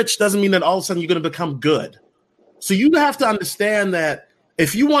you're rich doesn't mean that all of a sudden you're going to become good. So you have to understand that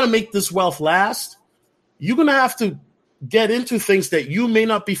if you want to make this wealth last, you're going to have to get into things that you may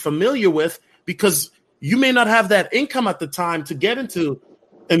not be familiar with, because you may not have that income at the time to get into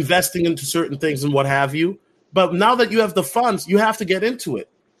investing into certain things and what have you. But now that you have the funds, you have to get into it.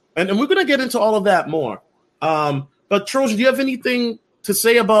 And we're going to get into all of that more. But Trojan, do you have anything to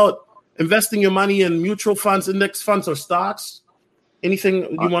say about investing your money in mutual funds, index funds, or stocks?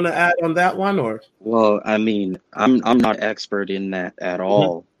 Anything you want to add on that one, or? Well, I mean, I'm not expert in that at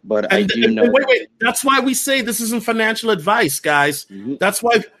all, but I do know. Wait. That's why we say this isn't financial advice, guys. That's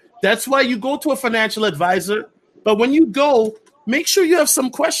why you go to a financial advisor. But when you go, make sure you have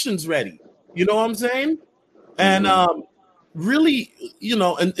some questions ready. You know what I'm saying? And really,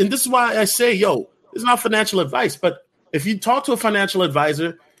 and this is why I say, it's not financial advice. But if you talk to a financial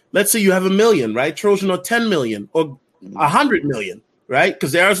advisor, let's say you have $1 million, right, Trojan, or 10 million, or 100 million. Right?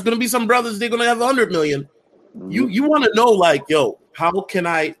 Because there's going to be some brothers, they're going to have 100 million. You want to know, like, how can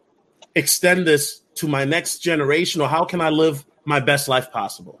I extend this to my next generation, or how can I live my best life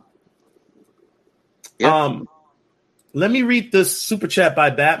possible? Yep. Let me read this super chat by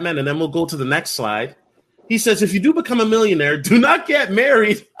Batman, and then we'll go to the next slide. He says, if you do become a millionaire, do not get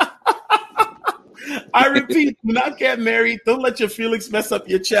married. I repeat, do not get married. Don't let your feelings mess up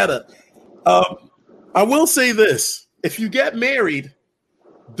your cheddar. I will say this. If you get married,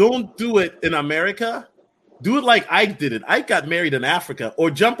 don't do it in America. Do it like Ike did it. Ike got married in Africa,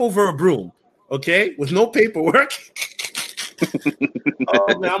 or jump over a broom, okay, with no paperwork.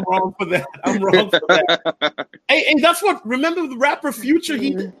 Oh, man, I'm wrong for that. Hey, that's what, remember the rapper Future?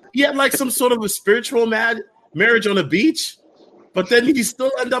 He had like some sort of a spiritual marriage on a beach, but then he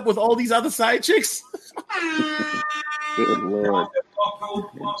still end up with all these other side chicks. Good Lord.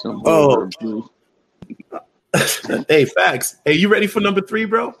 Oh. Hey, facts. Hey, you ready for number 3,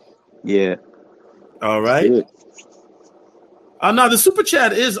 bro? Yeah. All right. Now the super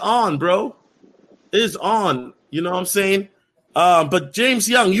chat is on, bro. Is on. You know what I'm saying? But James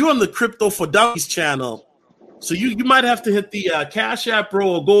Young, you're on the Crypto for Dummies channel, so you might have to hit the Cash App, bro,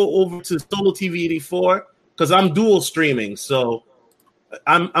 or go over to Solo TV 84, because I'm dual streaming. So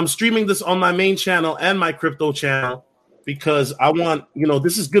I'm streaming this on my main channel and my crypto channel, because I want,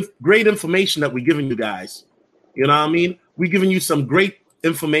 this is great information that we're giving you guys. You know what I mean? We're giving you some great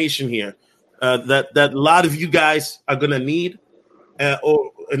information here that a lot of you guys are going to need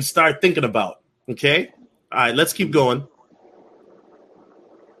and start thinking about. Okay? All right, let's keep going.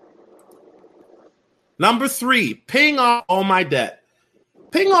 Number 3, paying off all my debt.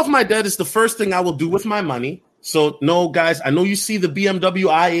 Paying off my debt is the first thing I will do with my money. So, no, guys, I know you see the BMW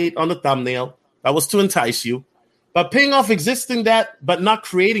i8 on the thumbnail. That was to entice you. But paying off existing debt, but not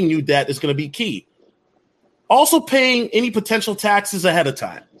creating new debt, is going to be key. Also, paying any potential taxes ahead of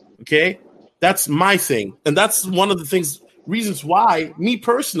time, okay? That's my thing. And that's one of the reasons why, me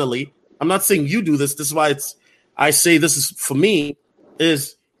personally, I'm not saying you do this. This is why I say this is for me,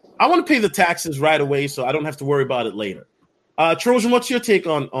 is I want to pay the taxes right away so I don't have to worry about it later. Trojan, what's your take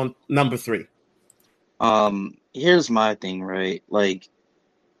on number 3? Here's my thing, right? Like,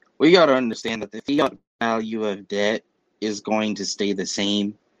 we got to understand that the fiat value of debt is going to stay the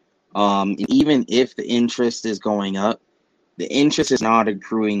same. And even if the interest is going up, the interest is not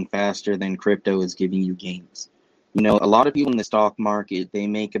accruing faster than crypto is giving you gains. A lot of people in the stock market,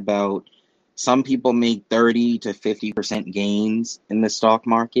 some people make 30 to 50% gains in the stock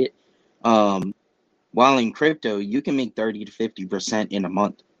market. While in crypto, you can make 30 to 50% in a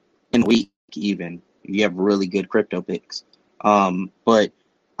month, in a week even, if you have really good crypto picks. But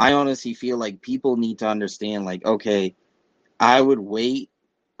I honestly feel like people need to understand, like, okay, I would wait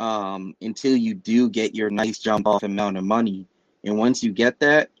until you do get your nice jump off amount of money. And once you get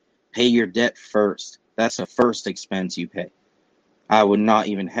that, pay your debt first. That's the first expense you pay. I would not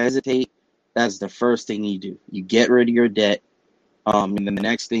even hesitate. That's the first thing you do. You get rid of your debt. And then the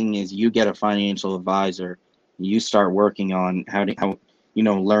next thing is you get a financial advisor. You start working on how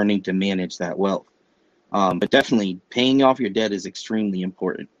learning to manage that wealth. But definitely paying off your debt is extremely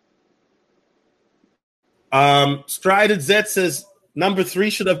important. Strided Z says number 3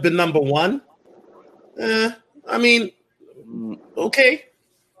 should have been number 1. I mean, okay.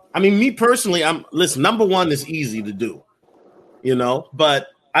 I mean, me personally, listen, number 1 is easy to do, but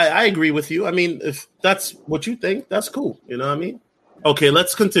I agree with you. I mean, if that's what you think, that's cool. You know what I mean? Okay,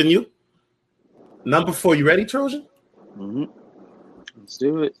 let's continue. Number 4, you ready, Trojan? Mm-hmm. Let's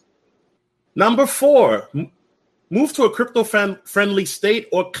do it. Number 4, move to a crypto-friendly state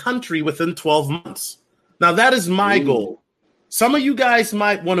or country within 12 months. Now, that is my goal. Some of you guys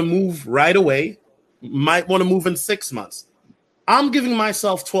might want to move right away, might want to move in 6 months. I'm giving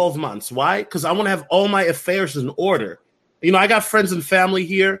myself 12 months. Why? Because I want to have all my affairs in order. I got friends and family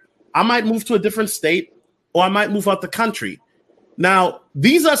here. I might move to a different state, or I might move out the country. Now,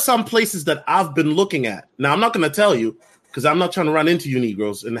 these are some places that I've been looking at. Now, I'm not going to tell you because I'm not trying to run into you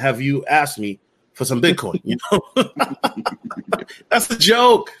Negroes and have you ask me for some Bitcoin. That's a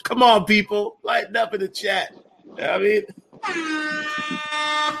joke. Come on, people. Lighten up in the chat. You know what I mean?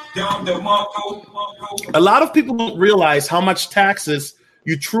 A lot of people don't realize how much taxes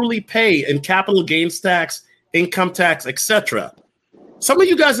you truly pay in capital gains tax, income tax, etc. Some of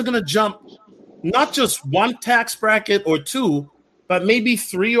you guys are going to jump not just one tax bracket or 2, but maybe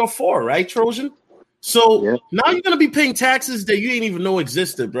 3 or 4, right, Trojan? So now you're going to be paying taxes that you didn't even know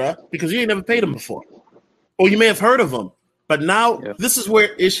existed, bruh, because you ain't never paid them before. Or you may have heard of them. But now this is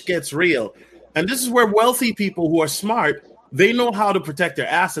where ish gets real. And this is where wealthy people who are smart, they know how to protect their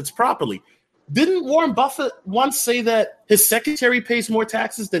assets properly. Didn't Warren Buffett once say that his secretary pays more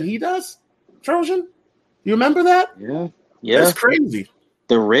taxes than he does, Trojan? You remember that? Yeah. That's crazy.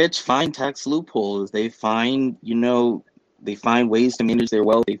 The rich find tax loopholes. They find, ways to manage their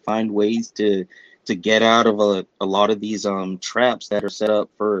wealth. They find ways to get out of a lot of these traps that are set up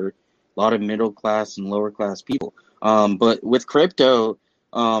for a lot of middle class and lower class people. But with crypto,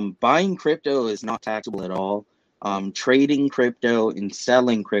 buying crypto is not taxable at all. Trading crypto and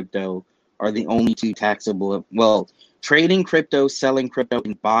selling crypto are the only 2 taxable. Well, trading crypto, selling crypto,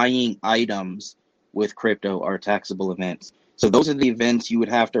 and buying items with crypto are taxable events. So those are the events you would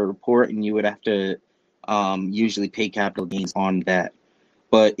have to report, and you would have to usually pay capital gains on that.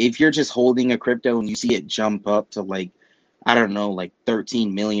 But if you're just holding a crypto and you see it jump up to like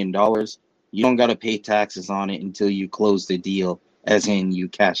 $13 million, you don't got to pay taxes on it until you close the deal, as in you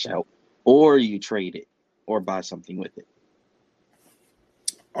cash out or you trade it or buy something with it.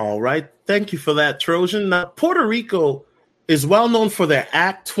 All right. Thank you for that, Trojan. Now, Puerto Rico is well known for their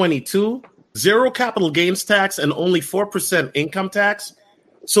Act 22, 0 capital gains tax, and only 4% income tax.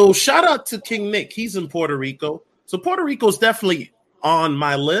 So shout out to King Nick. He's in Puerto Rico. So Puerto Rico is definitely on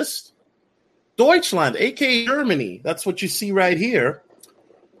my list. Deutschland, aka Germany, that's what you see right here.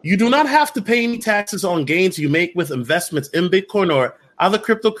 You do not have to pay any taxes on gains you make with investments in Bitcoin or other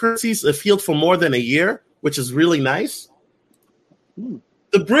cryptocurrencies if held for more than a year, which is really nice.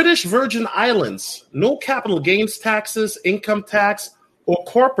 The British Virgin Islands, no capital gains taxes, income tax, or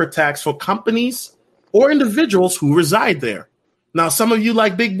corporate tax for companies or individuals who reside there. Now, some of you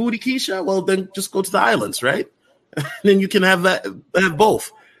like Big Booty Keisha, well, then just go to the islands, right? Then you can have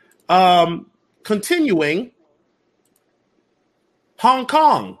both. Continuing, Hong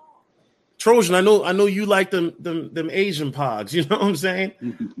Kong. Trojan, I know you like them Asian pods, you know what I'm saying?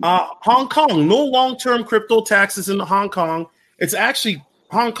 Hong Kong, no long-term crypto taxes in Hong Kong. It's actually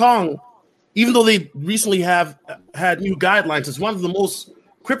Hong Kong, even though they recently have had new guidelines, it's one of the most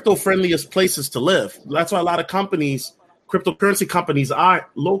crypto-friendliest places to live. That's why a lot of companies, cryptocurrency companies, are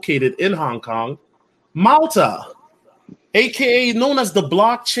located in Hong Kong. Malta, aka known as the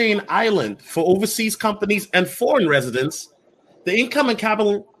blockchain island for overseas companies and foreign residents, the income and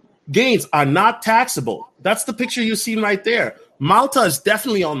capital gains are not taxable. That's the picture you've seen right there. Malta is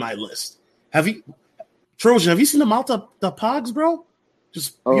definitely on my list. Trojan, have you seen the Pogs, bro?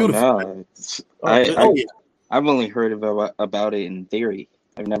 Just beautiful. No. I've only heard about it in theory.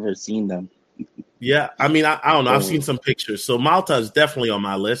 I've never seen them. Yeah, I mean, I don't know. I've seen some pictures. So Malta is definitely on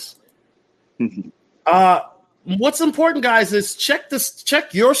my list. What's important, guys, is check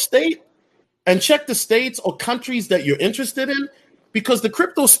your state and check the states or countries that you're interested in, because the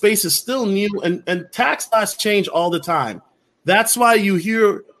crypto space is still new and tax laws change all the time. That's why you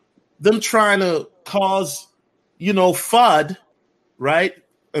hear them trying to cause, FUD, right?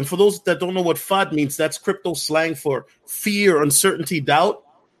 And for those that don't know what FUD means, that's crypto slang for fear, uncertainty, doubt,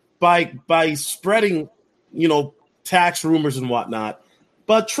 by spreading, tax rumors and whatnot.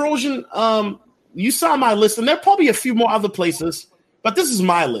 But Trojan, you saw my list, and there are probably a few more other places, but this is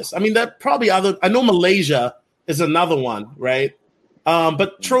my list. I mean, there are probably other. I know Malaysia is another one, right?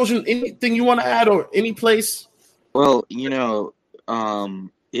 But Trojan, anything you want to add or any place? Well,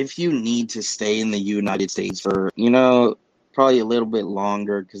 if you need to stay in the United States for, probably a little bit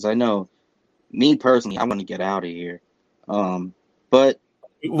longer, because I know me personally, I want to get out of here. But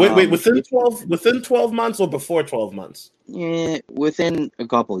wait, within 12 months or before 12 months? Yeah, within a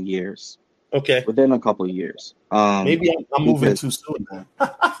couple of years. Okay. Within a couple of years. Maybe I'm moving too soon now.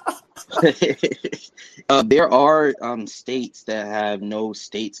 There are states that have no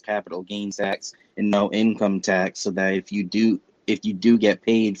states capital gains tax and no income tax, so that if you do get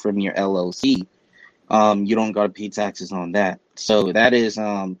paid from your LLC, you don't got to pay taxes on that. So that is,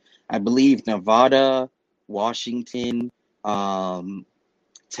 I believe, Nevada, Washington,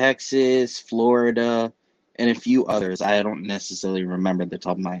 Texas, Florida, and a few others. I don't necessarily remember the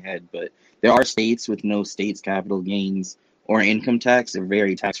top of my head, but there are states with no states capital gains or income tax. They're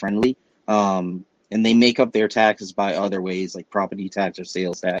very tax friendly. And they make up their taxes by other ways, like property tax or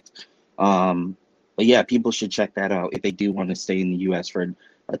sales tax. But yeah, people should check that out if they do want to stay in the U.S. for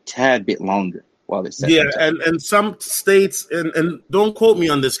a tad bit longer while they're setting tax. and some states, and don't quote me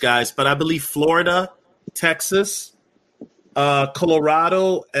on this, guys, but I believe Florida, Texas,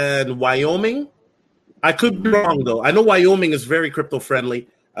 Colorado, and Wyoming. I could be wrong, though. I know Wyoming is very crypto friendly.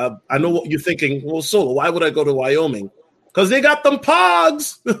 I know what you're thinking. Well, Solo, why would I go to Wyoming? Because they got them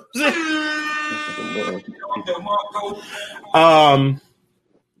pogs.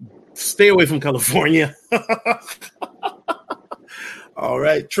 Stay away from California. All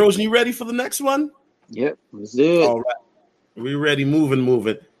right. Trojan, you ready for the next one? Yep, let's do it. All right. We ready? Move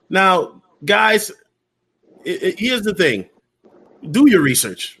it. Now, guys, here's the thing. Do your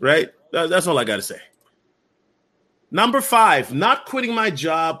research, right? That's all I got to say. Number 5, not quitting my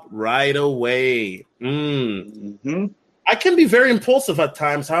job right away. Mm-hmm. I can be very impulsive at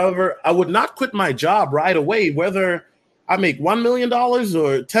times. However, I would not quit my job right away, whether I make $1 million or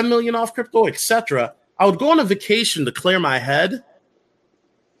 $10 million off crypto, etc. I would go on a vacation to clear my head.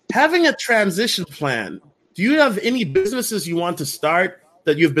 Having a transition plan. Do you have any businesses you want to start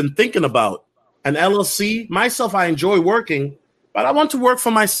that you've been thinking about? An LLC? Myself, I enjoy working, but I want to work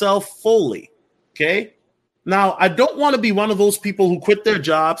for myself fully. Okay? Now, I don't want to be one of those people who quit their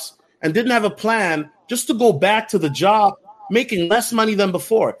jobs and didn't have a plan just to go back to the job making less money than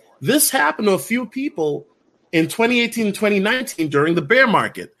before. This happened to a few people in 2018 and 2019 during the bear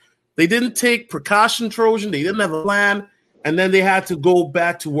market. They didn't take precaution, Trojan. They didn't have a plan. And then they had to go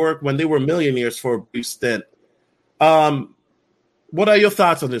back to work when they were millionaires for a brief stint. What are your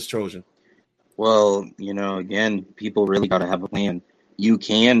thoughts on this, Trojan? Well, again, people really got to have a plan. You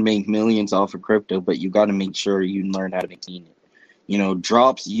can make millions off of crypto, but you got to make sure you learn how to maintain it.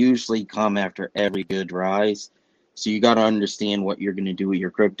 Drops usually come after every good rise. So you got to understand what you're going to do with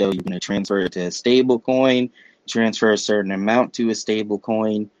your crypto. You're going to transfer it to a stable coin, transfer a certain amount to a stable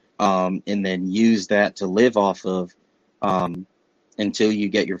coin, and then use that to live off of until you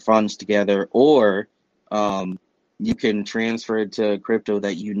get your funds together. Or you can transfer it to crypto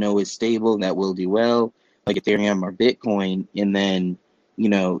that is stable, that will do well, like Ethereum or Bitcoin, and then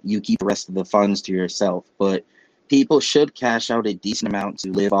you keep the rest of the funds to yourself. But people should cash out a decent amount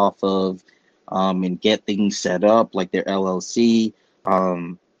to live off of and get things set up, like their LLC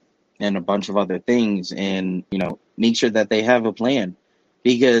and a bunch of other things, and make sure that they have a plan.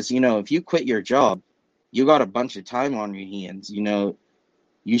 Because if you quit your job, you got a bunch of time on your hands.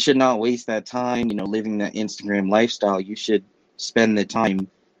 You should not waste that time living that Instagram lifestyle. You should spend the time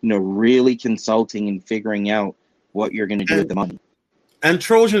really consulting and figuring out what you're going to do with the money. And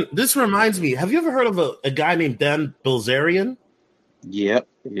Trojan, this reminds me, have you ever heard of a guy named Dan Bilzerian? Yep.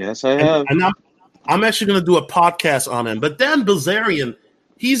 Yes, I have. And I'm actually going to do a podcast on him. But Dan Bilzerian,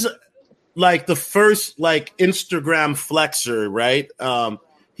 he's like the first Instagram flexer, right?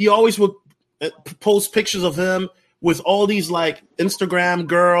 He always would post pictures of him with all these Instagram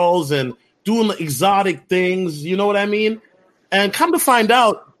girls and doing exotic things. You know what I mean? And come to find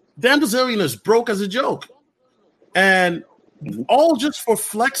out, Dan Bilzerian is broke as a joke. And all just for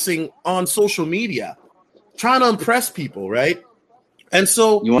flexing on social media, trying to impress people, right? And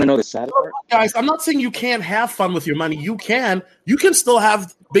so, you want to know the sad part? Guys, I'm not saying you can't have fun with your money. You can still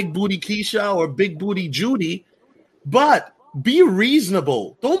have big booty Keisha or big booty Judy, but be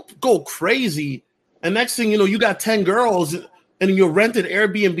reasonable. Don't go crazy. And next thing you know, you got 10 girls in your rented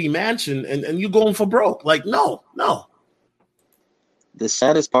Airbnb mansion and you're going for broke. Like, no. The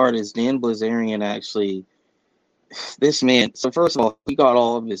saddest part is Dan Blazarian actually, this man, so first of all, he got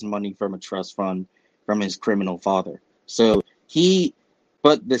all of his money from a trust fund from his criminal father.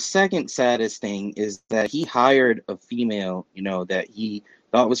 But the second saddest thing is that he hired a female, that he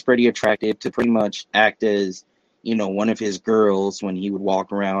thought was pretty attractive to pretty much act as, one of his girls when he would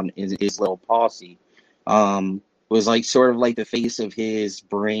walk around in his little posse. Was like sort of like the face of his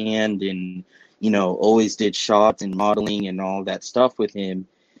brand and, always did shots and modeling and all that stuff with him.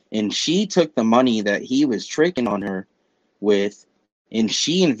 And she took the money that he was tricking on her with, and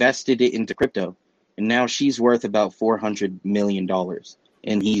she invested it into crypto. And now she's worth about $400 million.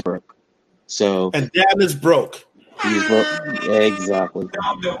 And he's broke. And Dan is broke. He's broke. Exactly.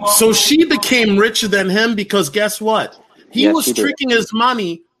 So she became richer than him because guess what? He was tricking his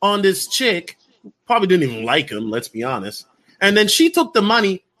money on this chick. Probably didn't even like him, let's be honest. And then she took the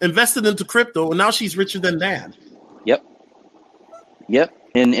money, invested into crypto, and now she's richer than Dan. Yep.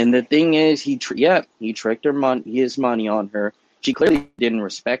 And the thing is, he tricked his money on her. She clearly didn't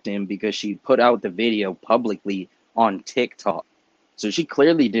respect him because she put out the video publicly on TikTok. So she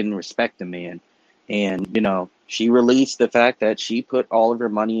clearly didn't respect the man. And, she released the fact that she put all of her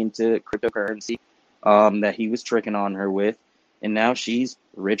money into cryptocurrency that he was tricking on her with. And now she's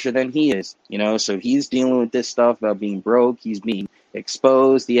richer than he is, So he's dealing with this stuff about being broke. He's being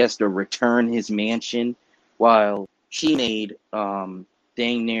exposed. He has to return his mansion while she made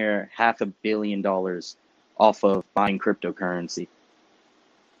dang near $500 million off of buying cryptocurrency.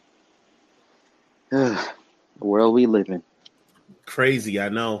 The world we live in. Crazy, I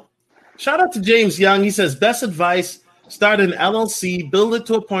know. Shout out to James Young. He says, best advice, start an LLC, build it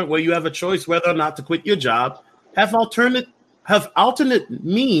to a point where you have a choice whether or not to quit your job, have alternate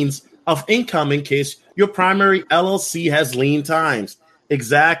means of income in case your primary LLC has lean times.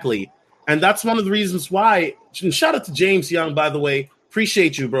 Exactly. And that's one of the reasons why, and shout out to James Young, by the way.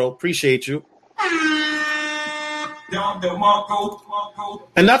 Appreciate you, bro. Appreciate you.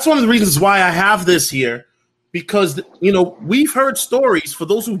 And that's one of the reasons why I have this here. Because, we've heard stories, for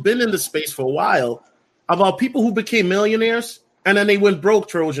those who've been in the space for a while, about people who became millionaires and then they went broke,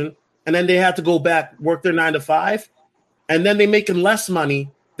 Trojan, and then they had to go back, work their 9 to 5, and then they're making less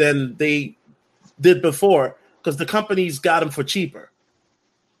money than they did before because the companies got them for cheaper.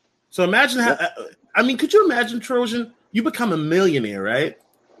 So imagine could you imagine, Trojan, you become a millionaire, right?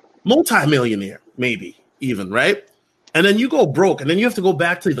 Multi-millionaire, maybe even, right? And then you go broke and then you have to go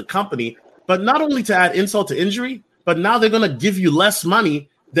back to the company. But not only to add insult to injury, but now they're going to give you less money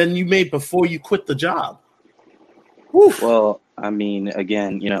than you made before you quit the job. Oof. Well,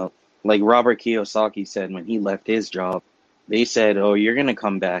 again, like Robert Kiyosaki said when he left his job, they said, oh, you're going to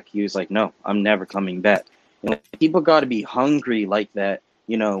come back. He was like, no, I'm never coming back. And people got to be hungry like that,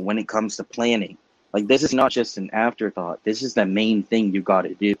 when it comes to planning. Like, this is not just an afterthought. This is the main thing you got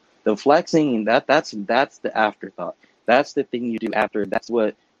to do. The flexing, that's the afterthought. That's the thing you do after. That's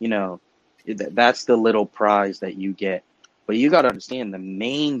what, that's the little prize that you get. But you got to understand the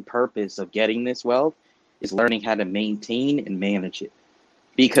main purpose of getting this wealth is learning how to maintain and manage it.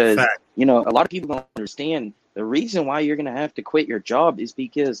 Because, a lot of people don't understand the reason why you're going to have to quit your job is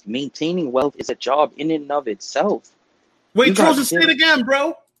because maintaining wealth is a job in and of itself. Wait, Trojan, say it again,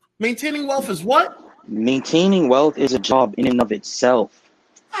 bro. Maintaining wealth is what? Maintaining wealth is a job in and of itself.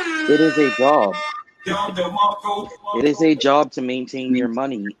 It is a job. It is a job to maintain your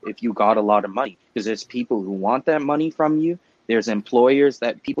money if you got a lot of money, because there's people who want that money from you. There's employers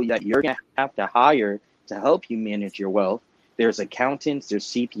people that you're going to have to hire to help you manage your wealth. There's accountants, there's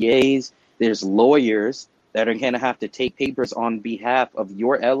CPAs, there's lawyers that are going to have to take papers on behalf of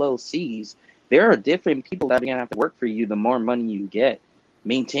your LLCs. There are different people that are going to have to work for you the more money you get.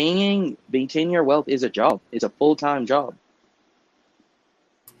 Maintaining your wealth is a job. It's a full-time job.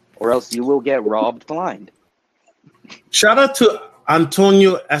 Or else you will get robbed blind. Shout out to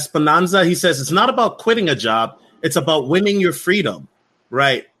Antonio Esperanza. He says, it's not about quitting a job. It's about winning your freedom.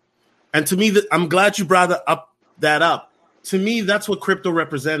 Right. And to me, I'm glad you brought that up. To me, that's what crypto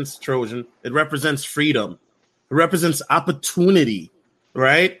represents, Trojan. It represents freedom. It represents opportunity.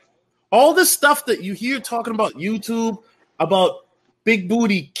 Right. All this stuff that you hear talking about YouTube, about big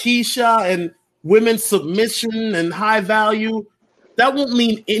booty Keisha and women's submission and high value, that won't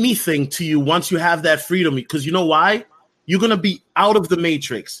mean anything to you once you have that freedom, because you know why? You're going to be out of the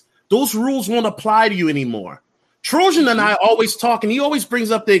matrix. Those rules won't apply to you anymore. Trojan and I always talk, and he always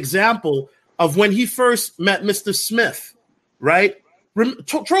brings up the example of when he first met Mr. Smith, right?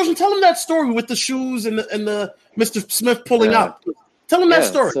 Trojan, tell him that story with the shoes and the Mr. Smith pulling up. Tell him that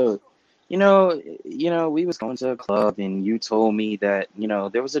story. we was going to a club and you told me that,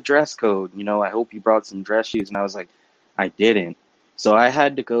 there was a dress code. I hope you brought some dress shoes. And I was like, I didn't. So I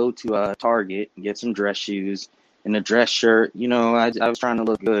had to go to Target and get some dress shoes and a dress shirt. I was trying to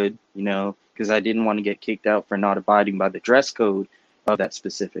look good, because I didn't want to get kicked out for not abiding by the dress code of that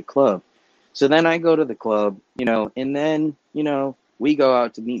specific club. So then I go to the club, and then, we go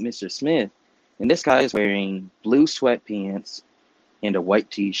out to meet Mr. Smith. And this guy is wearing blue sweatpants and a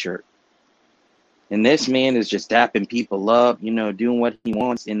white t-shirt. And this man is just dapping people up, doing what he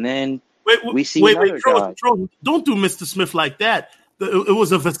wants. And then we see another guy. Don't do Mr. Smith like that. It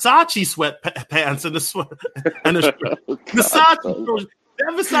was a Versace sweatpants and a shirt. Versace.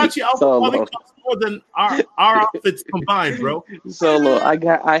 That Versace outfit probably costs more than our outfits combined, bro. Solo,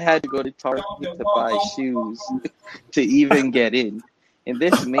 I had to go to Target to buy shoes to even get in. And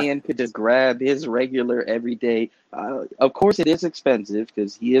this man could just grab his regular everyday. Of course, it is expensive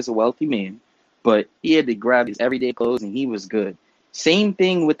because he is a wealthy man, but he had to grab his everyday clothes and he was good. Same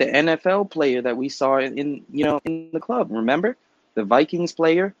thing with the NFL player that we saw in the club. Remember the Vikings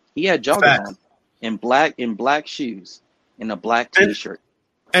player? He had joggers on in black shoes and a black t-shirt.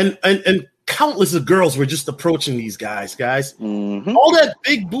 And countless of girls were just approaching these guys. Mm-hmm. All that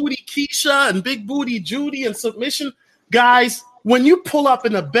big booty Keisha and big booty Judy and submission guys. When you pull up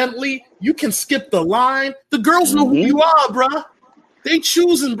in a Bentley, you can skip the line. The girls know who you are, bruh. They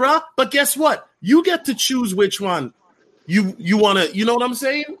choosing, bruh. But guess what? You get to choose which one you want to, you know what I'm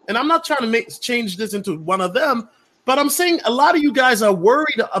saying? And I'm not trying to change this into one of them, but I'm saying a lot of you guys are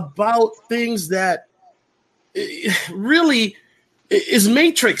worried about things that really is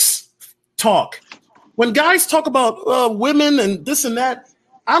Matrix talk. When guys talk about women and this and that,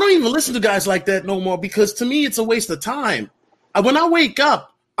 I don't even listen to guys like that no more because to me, it's a waste of time. When I wake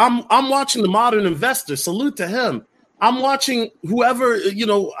up, I'm watching the Modern Investor. Salute to him. I'm watching whoever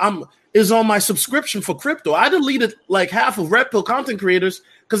is on my subscription for crypto. I deleted like half of Red Pill content creators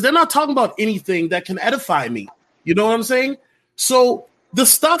because they're not talking about anything that can edify me. You know what I'm saying? So the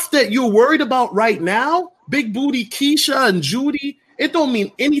stuff that you're worried about right now, big booty Keisha and Judy, it don't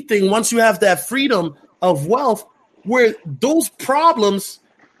mean anything once you have that freedom of wealth where those problems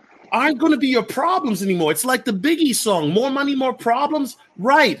aren't going to be your problems anymore. It's like the Biggie song, more money, more problems.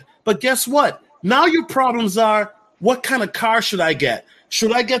 Right. But guess what? Now your problems are, what kind of car should I get?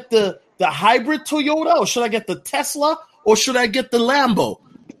 Should I get the hybrid Toyota or should I get the Tesla or should I get the Lambo?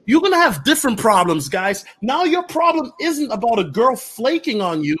 You're going to have different problems, guys. Now your problem isn't about a girl flaking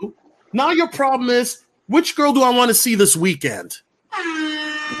on you. Now your problem is, which girl do I want to see this weekend?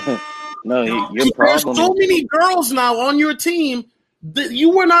 No, your problem. There's so many girls now on your team that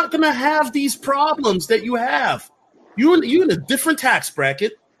you were not going to have these problems that you have. You're in a different tax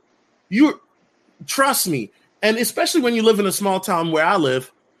bracket. Trust me. And especially when you live in a small town where I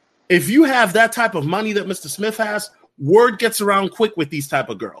live, if you have that type of money that Mr. Smith has, word gets around quick with these type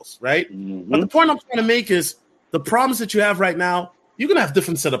of girls, right? Mm-hmm. But the point I'm trying to make is the problems that you have right now, you're going to have a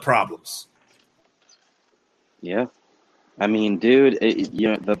different set of problems. Yeah. I mean, dude,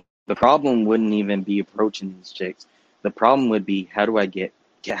 the problem wouldn't even be approaching these chicks. The problem would be, how do I get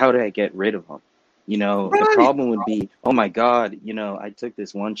rid of them? Right. The problem would be, oh my God, I took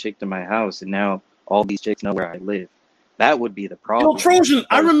this one chick to my house and now all these chicks know where I live. That would be the problem. Trojan,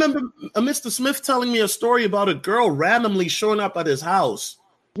 I remember Mr. Smith telling me a story about a girl randomly showing up at his house.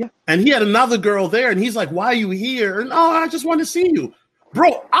 Yeah. And he had another girl there and he's like, why are you here? And I just want to see you.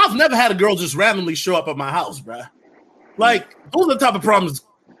 Bro, I've never had a girl just randomly show up at my house, bro. Like, those are the type of problems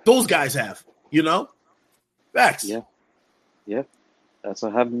those guys have, Facts. Yeah. Yeah. That's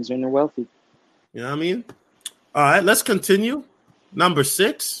what happens when they're wealthy. You know what I mean? All right, let's continue. Number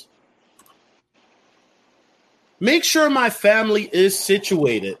 6. Make sure my family is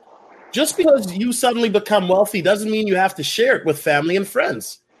situated. Just because you suddenly become wealthy doesn't mean you have to share it with family and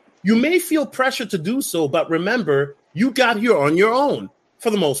friends. You may feel pressure to do so, but remember, you got here on your own for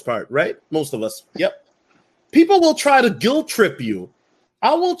the most part, right? Most of us. Yep. People will try to guilt trip you.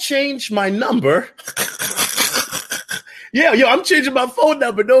 I will change my number. I'm changing my phone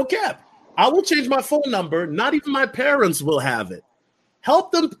number, no cap. I will change my phone number. Not even my parents will have it.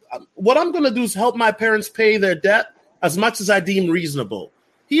 Help them. What I'm going to do is help my parents pay their debt as much as I deem reasonable.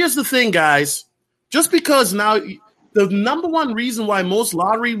 Here's the thing, guys. Just because now the number one reason why most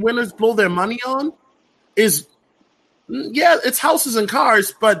lottery winners blow their money on is, it's houses and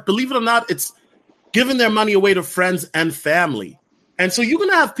cars, but believe it or not, it's giving their money away to friends and family. And so you're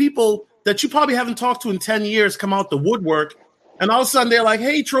going to have people that you probably haven't talked to in 10 years come out the woodwork, and all of a sudden they're like,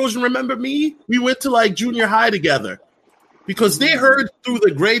 hey, Trojan, remember me? We went to like junior high together. Because they heard through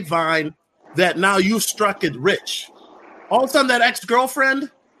the grapevine that now you struck it rich. All of a sudden that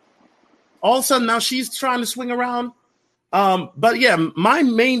ex-girlfriend, all of a sudden now she's trying to swing around. But yeah, my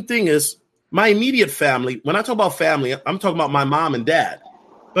main thing is my immediate family. When I talk about family, I'm talking about my mom and dad.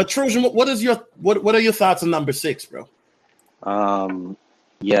 But Trojan, what are your thoughts on number 6, bro?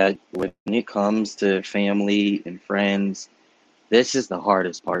 Yeah, when it comes to family and friends, this is the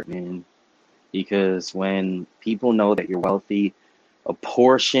hardest part, man. Because when people know that you're wealthy, a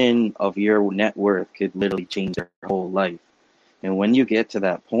portion of your net worth could literally change their whole life. And when you get to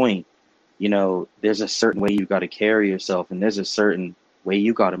that point, there's a certain way you got to carry yourself, and there's a certain way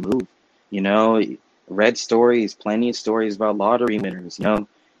you got to move. Read stories, plenty of stories about lottery winners,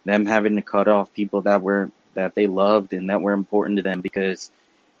 them having to cut off people that they loved and that were important to them because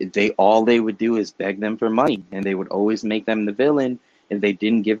all they would do is beg them for money, and they would always make them the villain. If they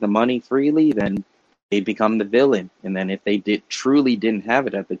didn't give the money freely, then they'd become the villain. And then if they truly didn't have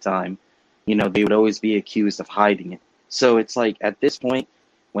it at the time, they would always be accused of hiding it. So it's like at this point,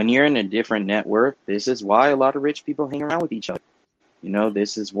 when you're in a different network, this is why a lot of rich people hang around with each other.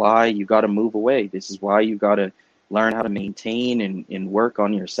 This is why you got to move away. This is why you got to learn how to maintain and work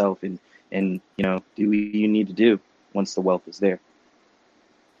on yourself and do what you need to do once the wealth is there.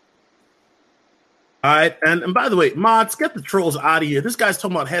 All right, and by the way, mods, get the trolls out of here. This guy's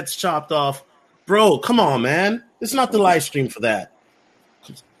talking about heads chopped off. Bro, come on, man. It's not the live stream for that.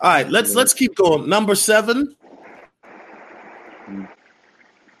 All right, let's keep going. Number 7.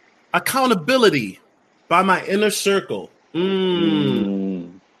 Accountability by my inner circle. I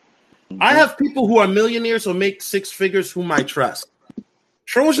have people who are millionaires or make 6 figures whom I trust.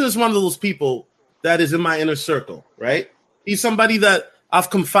 Trojan is one of those people that is in my inner circle, right? He's somebody that I've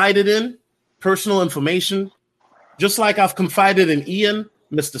confided in personal information, just like I've confided in Ian,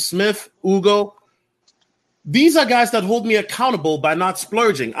 Mr. Smith, Ugo. These are guys that hold me accountable by not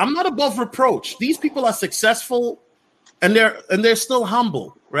splurging. I'm not above reproach. These people are successful and they're still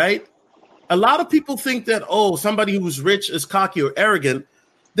humble, right? A lot of people think that, somebody who's rich is cocky or arrogant.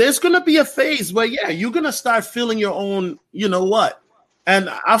 There's going to be a phase where, you're going to start feeling your own, you know what? And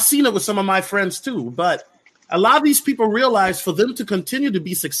I've seen it with some of my friends too. But a lot of these people realize for them to continue to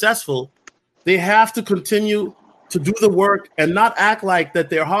be successful, they have to continue to do the work and not act like that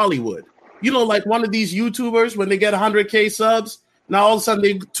they're Hollywood. Like one of these YouTubers, when they get 100K subs, now all of a sudden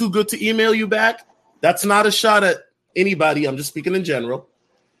they're too good to email you back. That's not a shot at anybody. I'm just speaking in general.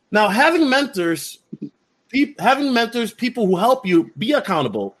 Now, having mentors, people who help you be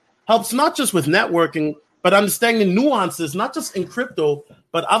accountable, helps not just with networking, but understanding nuances, not just in crypto,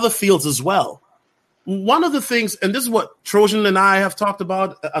 but other fields as well. One of the things, and this is what Trojan and I have talked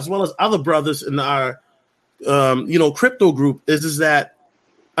about, as well as other brothers in our, crypto group, is that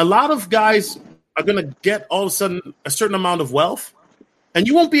a lot of guys are going to get all of a sudden a certain amount of wealth, and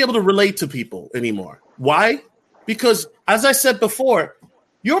you won't be able to relate to people anymore. Why? Because, as I said before,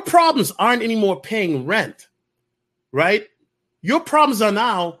 your problems aren't anymore paying rent, right? Your problems are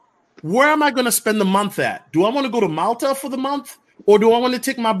now, where am I going to spend the month at? Do I want to go to Malta for the month? Or do I want to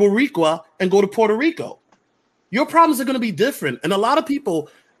take my Boricua and go to Puerto Rico? Your problems are going to be different. And a lot of people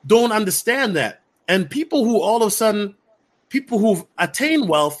don't understand that. And people who've attained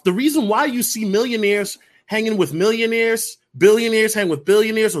wealth, the reason why you see millionaires hanging with millionaires, billionaires hang with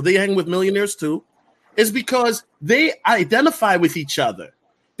billionaires, or they hang with millionaires too, is because they identify with each other.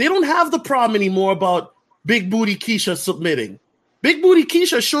 They don't have the problem anymore about Big Booty Keisha submitting. Big Booty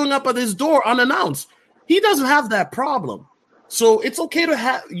Keisha showing up at his door unannounced. He doesn't have that problem. So it's okay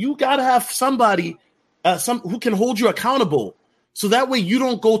you got to have somebody who can hold you accountable. So that way you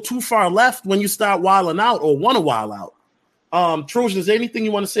don't go too far left when you start wilding out or want to wild out. Trojan, is there anything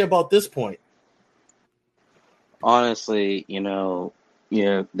you want to say about this point? Honestly,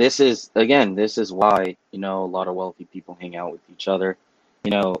 this is why, a lot of wealthy people hang out with each other,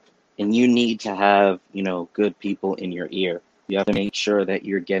 and you need to have, good people in your ear. You have to make sure that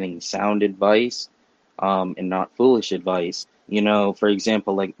you're getting sound advice, and not foolish advice. For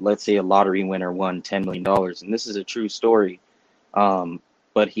example, like let's say a lottery winner won $10 million, and this is a true story.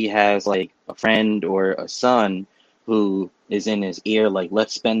 But he has like a friend or a son who is in his ear, like,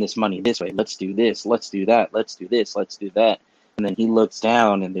 let's spend this money this way. Let's do this. Let's do that. Let's do this. Let's do that. And then he looks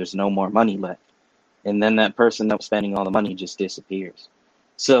down and there's no more money left. And then that person that was spending all the money just disappears.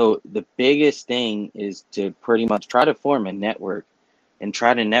 So the biggest thing is to pretty much try to form a network and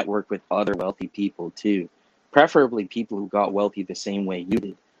try to network with other wealthy people too. Preferably people who got wealthy the same way you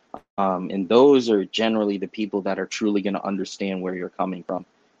did. And those are generally the people that are truly going to understand where you're coming from.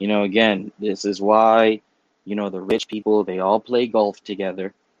 Again, this is why, the rich people, they all play golf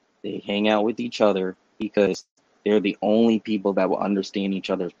together. They hang out with each other because they're the only people that will understand each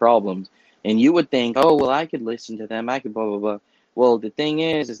other's problems. And you would think, oh, well, I could listen to them. I could blah, blah, blah. Well, the thing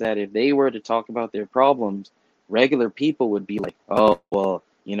is that if they were to talk about their problems, regular people would be like, oh, well,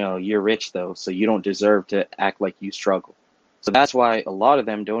 you're rich though, so you don't deserve to act like you struggle. So that's why a lot of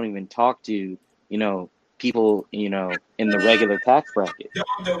them don't even talk to, people, in the regular tax bracket,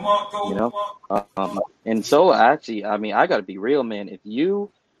 you know? And so actually, I mean, I gotta be real, man. If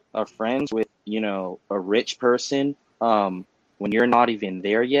you are friends with, a rich person, when you're not even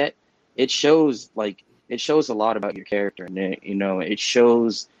there yet, it shows a lot about your character, and it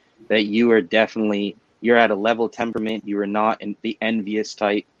shows that you're at a level temperament. You are not the envious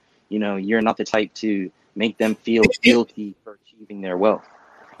type. You're not the type to make them feel guilty for achieving their wealth.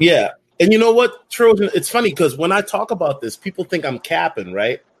 Yeah. And you know what, Trojan? It's funny because when I talk about this, people think I'm capping,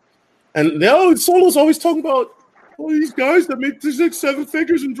 right? And Solo's always talking about these guys that make 6-7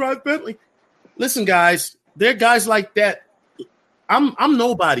 figures and drive Bentley. Listen, guys, there are guys like that. I'm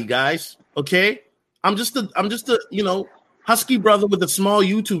nobody, guys. Okay, I'm just a husky brother with a small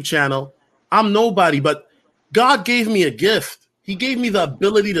YouTube channel. I'm nobody, but God gave me a gift. He gave me the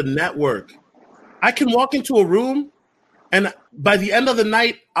ability to network. I can walk into a room, and by the end of the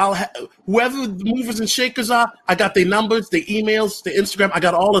night, whoever the movers and shakers are, I got their numbers, their emails, their Instagram. I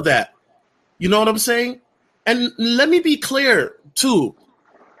got all of that. You know what I'm saying? And let me be clear, too.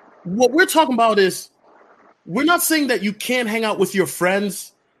 What we're talking about is we're not saying that you can't hang out with your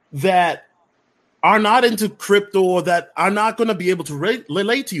friends that are not into crypto or that are not going to be able to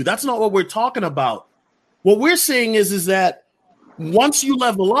relate to you. That's not what we're talking about. What we're saying is that once you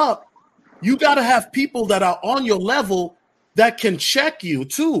level up, you got to have people that are on your level that can check you,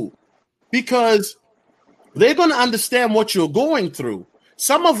 too, because they're going to understand what you're going through.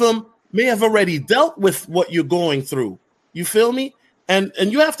 Some of them may have already dealt with what you're going through. You feel me? And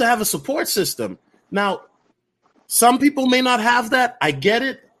you have to have a support system. Now, some people may not have that. I get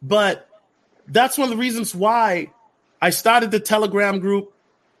it. But that's one of the reasons why I started the Telegram group.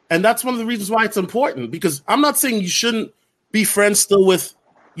 And that's one of the reasons why it's important. Because I'm not saying you shouldn't be friends still with,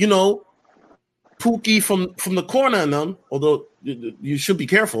 Pookie from the corner in them, although you should be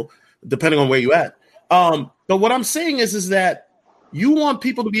careful depending on where you're at. But what I'm saying is that you want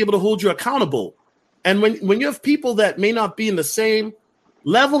people to be able to hold you accountable. And when you have people that may not be in the same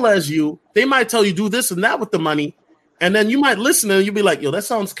level as you, they might tell you do this and that with the money. And then you might listen and you'll be like, yo, that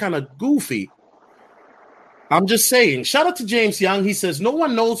sounds kind of goofy. I'm just saying. Shout out to James Young. He says, no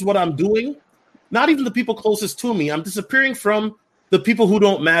one knows what I'm doing. Not even the people closest to me. I'm disappearing from the people who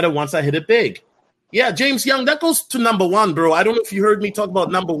don't matter once I hit it big. Yeah, James Young, that goes to number one, bro. I don't know if you heard me talk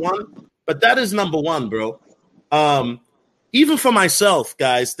about number one, but that is number one, bro. Even for myself,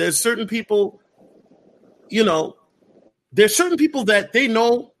 guys, there's certain people, there's certain people that they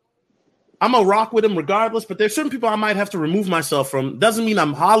know I'm going to rock with them regardless, but there's certain people I might have to remove myself from. Doesn't mean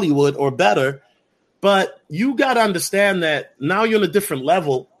I'm Hollywood or better, but you got to understand that now you're on a different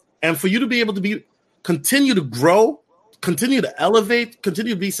level. And for you to be able to continue to grow, continue to elevate,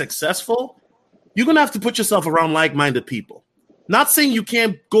 continue to be successful, you're going to have to put yourself around like-minded people. Not saying you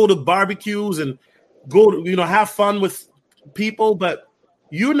can't go to barbecues and go to, have fun with people, but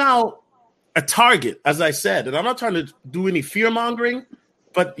you're now a target, as I said. And I'm not trying to do any fear-mongering,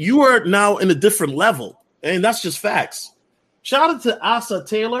 but you are now in a different level. And that's just facts. Shout out to Asa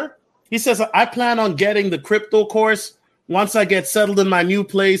Taylor. He says, I plan on getting the crypto course once I get settled in my new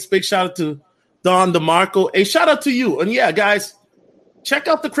place. Big shout out to Don DeMarco. Hey, shout out to you. And yeah, guys, check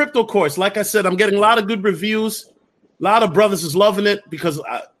out the crypto course. Like I said, I'm getting a lot of good reviews. A lot of brothers is loving it because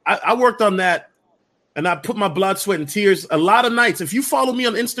I worked on that and I put my blood, sweat, and tears a lot of nights. If you follow me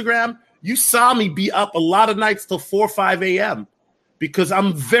on Instagram, you saw me be up a lot of nights till 4 or 5 a.m. because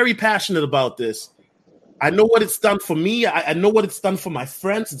I'm very passionate about this. I know what it's done for me. I know what it's done for my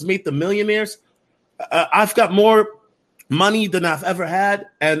friends. It's made them millionaires. I've got more money than I've ever had,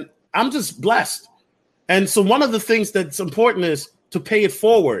 and I'm just blessed. And so one of the things that's important is to pay it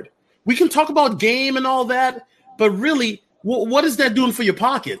forward. We can talk about game and all that, but really, what is that doing for your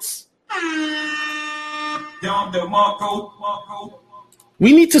pockets?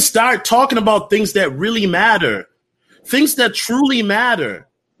 We need to start talking about things that really matter, things that truly matter.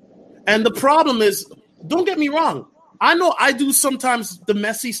 And the problem is, don't get me wrong. I know I do sometimes the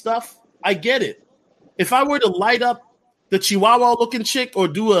messy stuff. I get it. If I were to light up the Chihuahua looking chick or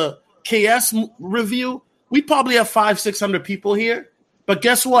do a KS review, we'd probably have 500-600 people here. But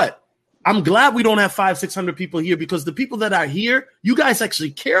guess what? I'm glad we don't have 500-600 people here because the people that are here, you guys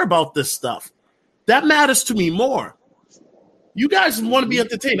actually care about this stuff. That matters to me more. You guys want to be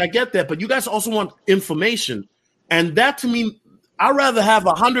entertained. I get that. But you guys also want information. And that to me, I'd rather have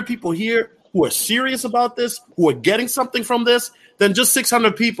 100 people here who are serious about this, who are getting something from this, than just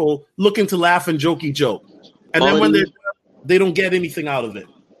 600 people looking to laugh and jokey joke. And then when they're they don't get anything out of it.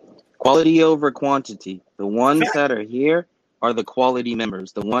 Quality over quantity. The ones Fact. that are here are the quality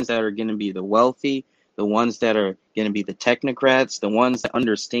members. The ones that are going to be the wealthy, the ones that are going to be the technocrats, the ones that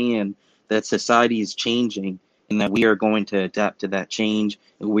understand that society is changing and that we are going to adapt to that change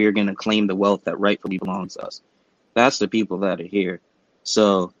and we are going to claim the wealth that rightfully belongs to us. That's the people that are here.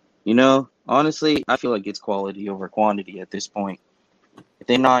 So, honestly, I feel like it's quality over quantity at this point. If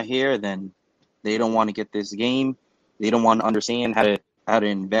they're not here, then they don't want to get this game. They don't want to understand how to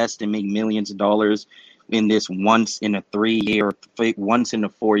invest and make millions of dollars in this once in a 3-year, once in a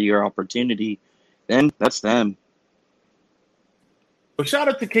 4-year opportunity. Then that's them. But shout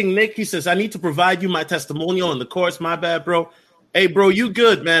out to King Nick. He says, I need to provide you my testimonial in the course. My bad, bro. Hey, bro, you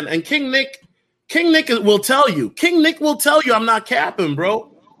good, man. And King Nick will tell you. King Nick will tell you I'm not capping,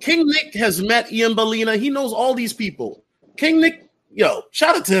 bro. King Nick has met Ian Bellina. He knows all these people. King Nick, yo,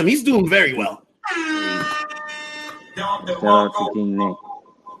 shout out to him. He's doing very well. Shout out to King Nick.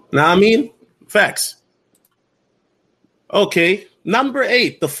 Now, I mean, facts. Okay, number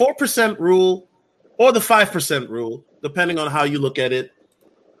 8, the 4% rule or the 5% rule, depending on how you look at it.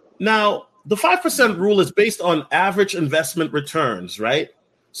 Now, the 5% rule is based on average investment returns, right?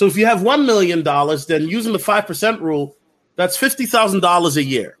 So if you have $1 million, then using the 5% rule, that's $50,000 a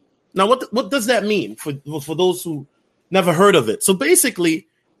year. Now, what does that mean for those who never heard of it? So basically,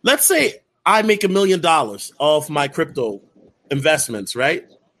 let's say I make $1 million off my crypto investments, right?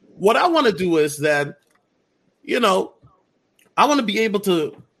 What I want to do is that, I want to be able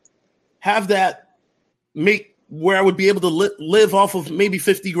to have that make where I would be able to live off of maybe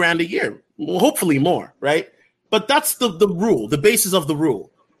 50 grand a year, well, hopefully more, right? But that's the rule, the basis of the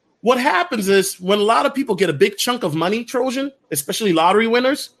rule. What happens is when a lot of people get a big chunk of money, Trojan, especially lottery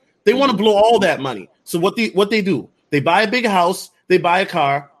winners, they want to blow all that money. So what they do, they buy a big house, they buy a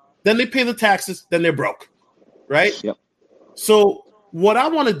car, then they pay the taxes, then they're broke, right? Yep. So what I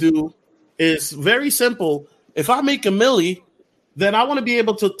want to do is very simple. If I make $1 million, then I want to be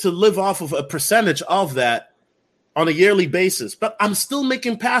able to live off of a percentage of that on a yearly basis. But I'm still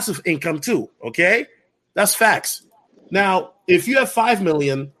making passive income too, okay? That's facts. Now, if you have $5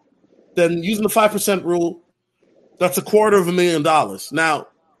 million, then using the 5% rule, that's $250,000. Now,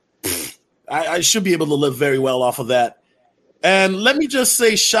 I should be able to live very well off of that. And let me just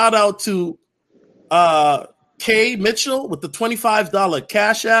say shout out to Kay Mitchell with the $25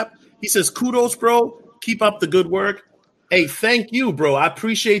 Cash App. He says, kudos, bro. Keep up the good work. Hey, thank you, bro. I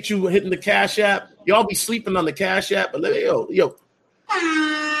appreciate you hitting the Cash App. Y'all be sleeping on the Cash App, but yo.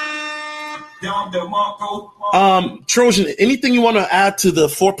 Trojan, anything you want to add to the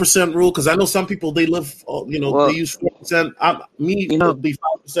 4% rule? Because I know some people they live, they use 4%. It'd be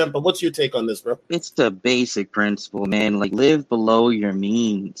 5%. But what's your take on this, bro? It's the basic principle, man. Like, live below your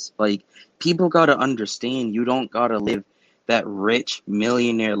means. Like, people gotta understand you don't gotta live that rich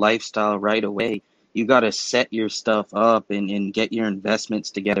millionaire lifestyle right away. You got to set your stuff up and get your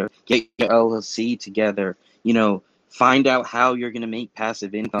investments together, get your LLC together, find out how you're going to make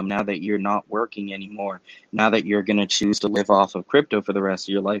passive income now that you're not working anymore, now that you're going to choose to live off of crypto for the rest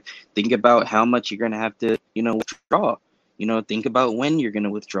of your life. Think about how much you're going to have to, withdraw. Think about when you're going to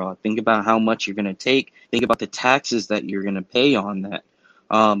withdraw. Think about how much you're going to take. Think about the taxes that you're going to pay on that.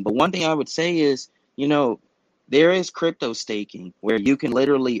 But one thing I would say is, there is crypto staking where you can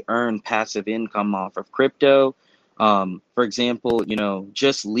literally earn passive income off of crypto. For example,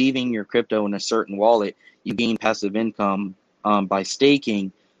 just leaving your crypto in a certain wallet, you gain passive income by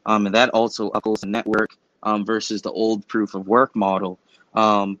staking. And that also upholds the network versus the old proof of work model.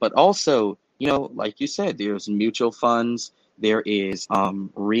 But also, like you said, there's mutual funds, there is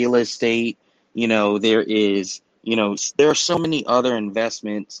real estate, there are so many other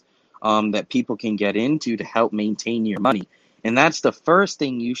investments that people can get into to help maintain your money. And that's the first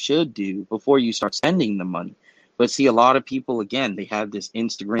thing you should do before you start spending the money. But see, a lot of people, again, they have this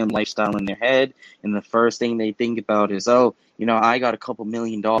Instagram lifestyle in their head. And the first thing they think about is, I got a couple $1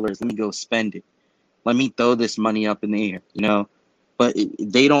 million. Let me go spend it. Let me throw this money up in the air, But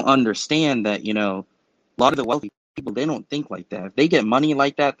they don't understand that, a lot of the wealthy people, they don't think like that. If they get money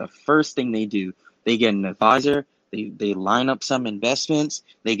like that, the first thing they do, they get an advisor. They line up some investments.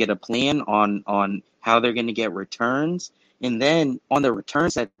 They get a plan on how they're going to get returns. And then on the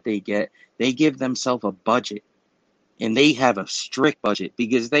returns that they get, they give themselves a budget. And they have a strict budget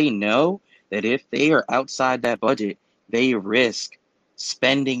because they know that if they are outside that budget, they risk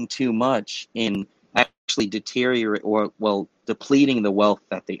spending too much and actually depleting the wealth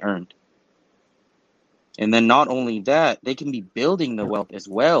that they earned. And then not only that, they can be building the wealth as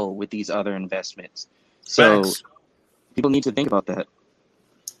well with these other investments. So people need to think about that.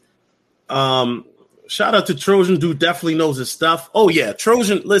 Shout out to Trojan, dude. Definitely knows his stuff. Oh yeah,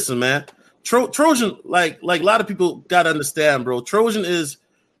 Trojan. Listen, man. Trojan, like a lot of people gotta understand, bro. Trojan is,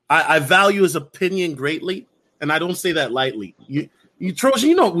 I value his opinion greatly, and I don't say that lightly. You Trojan,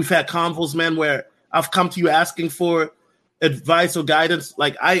 you know we've had convos, man, where I've come to you asking for advice or guidance.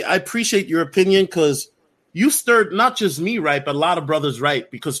 Like I appreciate your opinion because you stirred not just me right, but a lot of brothers right.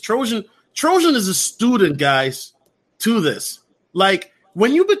 Because Trojan is a student, guys, to this. Like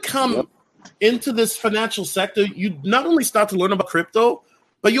when you become into this financial sector, you not only start to learn about crypto,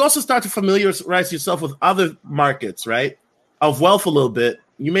 but you also start to familiarize yourself with other markets, right? Of wealth a little bit.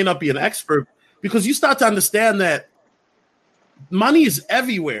 You may not be an expert because you start to understand that money is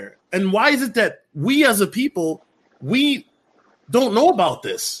everywhere. And why is it that we as a people, we don't know about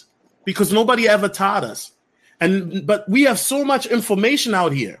this? Because nobody ever taught us. But we have so much information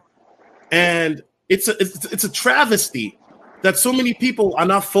out here. And it's a travesty that so many people are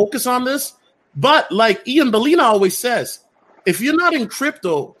not focused on this. But like Ian Bellina always says, if you're not in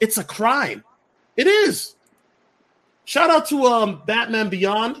crypto, it's a crime. It is. Shout out to Batman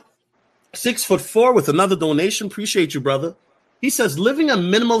Beyond, 6'4" with another donation. Appreciate you, brother. He says, living a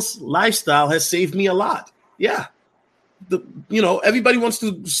minimalist lifestyle has saved me a lot. Yeah. Everybody wants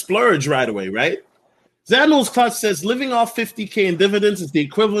to splurge right away, right? Xandel's Clutch says, living off $50K in dividends is the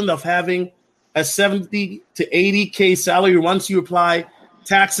equivalent of having a 70 to 80K salary once you apply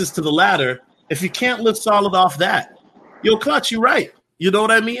taxes to the latter. If you can't live solid off that. Yo, Clutch, you're right. You know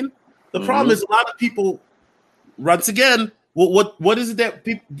what I mean? The problem is a lot of people, once again, what is it that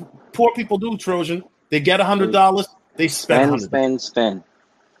poor people do, Trojan? They get $100, they spend $100. Spend.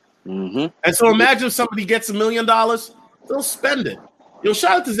 Mm-hmm. And so imagine if somebody gets $1 million, they'll spend it. Yo,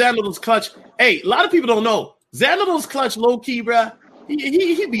 shout out to Xander's Clutch. Hey, a lot of people don't know. Xander's Clutch, low key, bruh.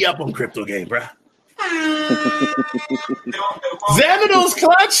 He be up on crypto game, bruh. Xander's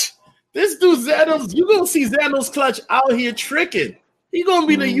Clutch. This dude Xander's, you gonna see Xander's Clutch out here tricking. He gonna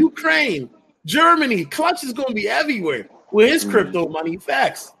be in the Ukraine, Germany. Clutch is gonna be everywhere with his crypto money.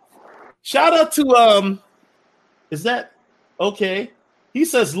 Facts. Shout out to is that okay? He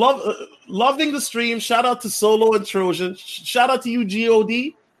says loving the stream. Shout out to Solo and Trojan. Shout out to you,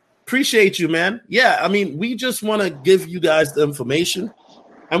 God. Appreciate you, man. Yeah, I mean, we just want to give you guys the information,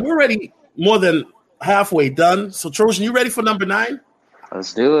 and we're already more than halfway done. So, Trojan, you ready for number 9?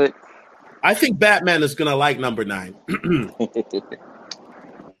 Let's do it. I think Batman is gonna like number 9.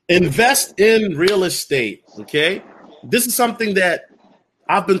 Invest in real estate. Okay, this is something that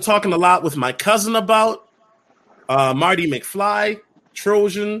I've been talking a lot with my cousin about. Marty McFly,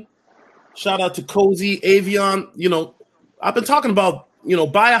 Trojan. Shout out to Cozy, Avion. I've been talking about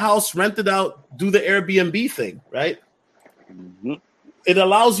buy a house, rent it out, do the Airbnb thing, right? Mm-hmm. It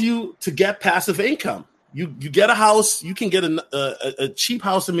allows you to get passive income. You get a house, you can get a cheap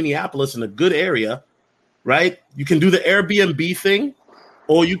house in Minneapolis in a good area, right? You can do the Airbnb thing,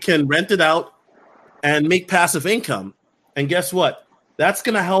 or you can rent it out and make passive income. And guess what? That's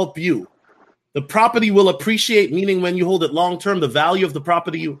going to help you. The property will appreciate, meaning when you hold it long term, the value of the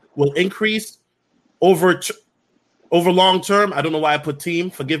property will increase over long term. I don't know why I put team.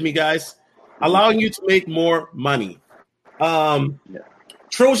 Forgive me, guys. Allowing you to make more money.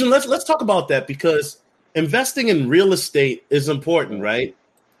 Trojan, let's talk about that because investing in real estate is important, right?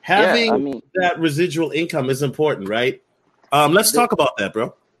 Having that residual income is important, right? Let's talk about that,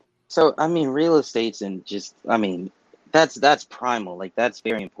 bro. So, real estate's that's primal. Like, that's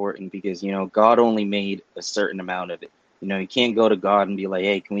very important because, God only made a certain amount of it. You can't go to God and be like,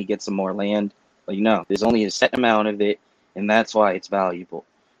 hey, can we get some more land? Like, no, there's only a set amount of it, and that's why it's valuable.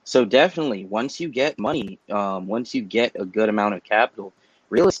 So definitely, once you get money, once you get a good amount of capital,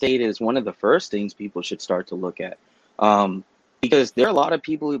 real estate is one of the first things people should start to look at. Because there are a lot of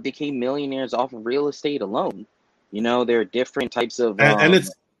people who became millionaires off of real estate alone. There are different types of... and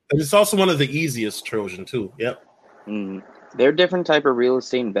it's also one of the easiest, Trojan, too. Yep. There are different type of real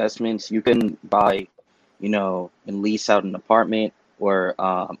estate investments. You can buy, and lease out an apartment, or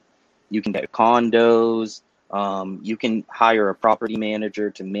you can get condos. You can hire a property manager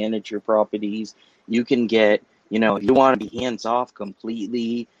to manage your properties. You can get, if you want to be hands off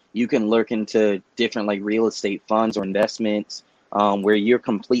completely, you can look into different like real estate funds or investments where you're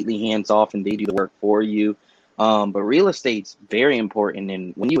completely hands off and they do the work for you. But real estate's very important.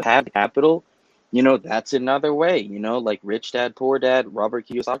 And when you have capital, that's another way, like Rich Dad, Poor Dad, Robert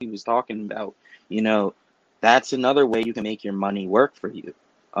Kiyosaki was talking about, that's another way you can make your money work for you.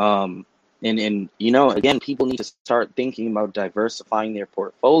 And again, people need to start thinking about diversifying their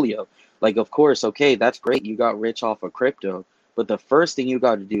portfolio. Like, of course, okay, that's great. You got rich off of crypto. But the first thing you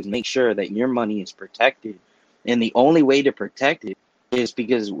got to do is make sure that your money is protected. And the only way to protect it is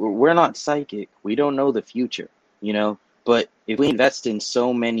because we're not psychic. We don't know the future, you know. But if we invest in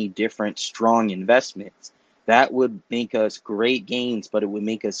so many different strong investments, that would make us great gains, but it would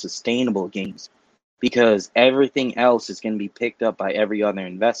make us sustainable gains because everything else is going to be picked up by every other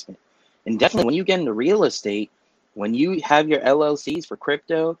investment. And definitely when you get into real estate, when you have your LLCs for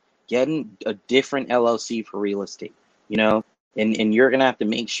crypto, getting a different LLC for real estate, you know, and you're going to have to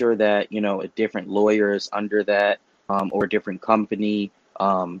make sure that, you know, a different lawyer is under that, or a different company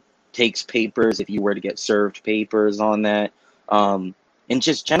takes papers if you were to get served papers on that. And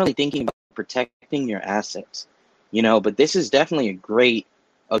just generally thinking about protecting your assets, you know, but this is definitely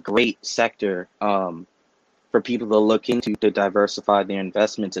a great sector for people to look into to diversify their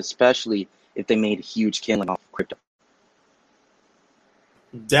investments, especially if they made a huge killing off of crypto.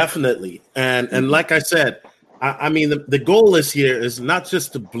 Definitely. And like I said, I mean, the goal is here is not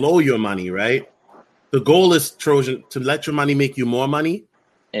just to blow your money, right? The goal is, Trojan, to let your money make you more money.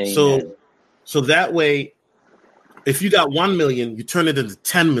 Amen. So that way, if you got 1 million, you turn it into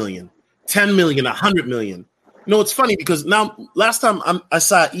 10 million, 10 million, 100 million. You know, it's funny because now, last time I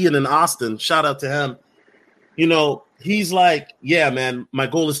saw Ian in Austin, shout out to him. You know, he's like, yeah, man, my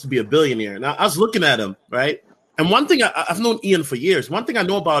goal is to be a billionaire. Now, I was looking at him, right? And one thing I've known Ian for years. One thing I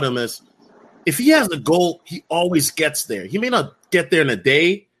know about him is if he has a goal, he always gets there. He may not get there in a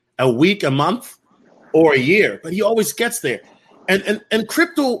day, a week, a month, or a year, but he always gets there. And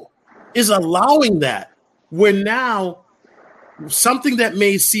crypto is allowing that, where now something that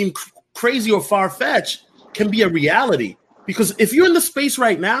may seem crazy or far-fetched can be a reality. Because if you're in the space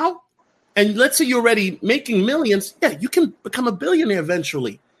right now, and let's say you're already making millions, yeah, you can become a billionaire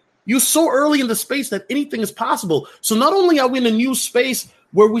eventually. You're so early in the space that anything is possible. So not only are we in a new space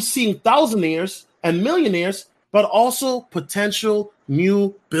where we're seeing thousandaires and millionaires, but also potential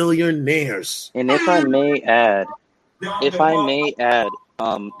new billionaires. And there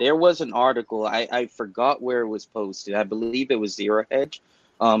was an article, I forgot where it was posted. I believe it was Zero Hedge.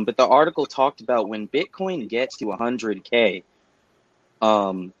 But the article talked about when Bitcoin gets to 100K,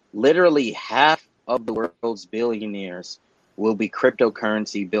 literally half of the world's billionaires will be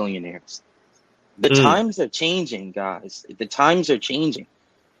cryptocurrency billionaires. The times are changing, guys. The times are changing.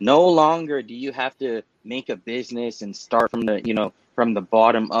 No longer do you have to make a business and start from the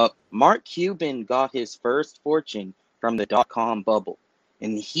bottom up. Mark Cuban got his first fortune from the dot-com bubble.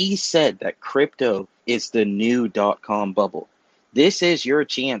 And he said that crypto is the new dot-com bubble. This is your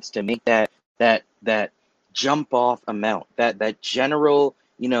chance to make that jump off amount, that general,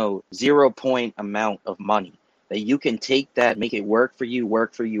 0 point amount of money that you can take that, make it work for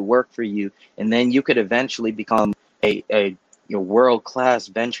you, and then you could eventually become a world-class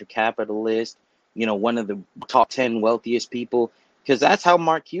venture capitalist, one of the top 10 wealthiest people, because that's how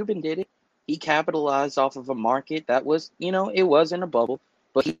Mark Cuban did it. He capitalized off of a market that was, it was in a bubble,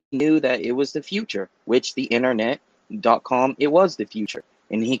 but he knew that it was the future, which the internet.com, it was the future,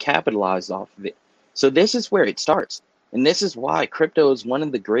 and he capitalized off of it. So this is where it starts. And this is why crypto is one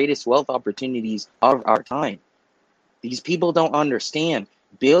of the greatest wealth opportunities of our time. These people don't understand.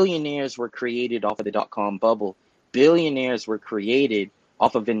 Billionaires were created off of the dot-com bubble. Billionaires were created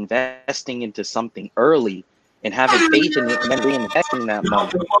off of investing into something early and having faith in it and then reinvesting that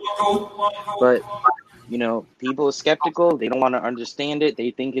money. But, people are skeptical. They don't want to understand it.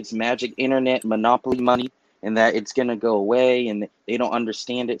 They think it's magic internet monopoly money and that it's going to go away, and they don't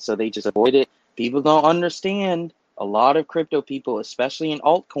understand it, so they just avoid it. People don't understand. A lot of crypto people, especially in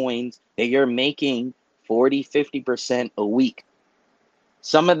altcoins, they are making 40, 50% a week.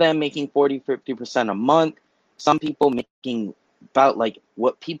 Some of them making 40, 50% a month. Some people making about like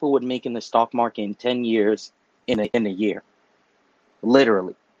what people would make in the stock market in 10 years in a year.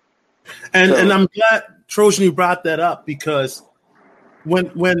 Literally. And I'm glad, Trojan, you brought that up, because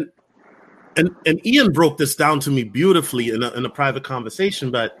when Ian broke this down to me beautifully in a private conversation,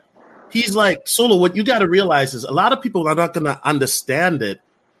 but he's like, Solo, what you got to realize is a lot of people are not going to understand it,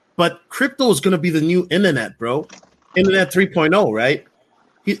 but crypto is going to be the new internet, bro. Internet 3.0, right?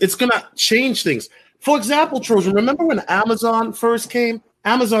 It's going to change things. For example, Trojan, remember when Amazon first came?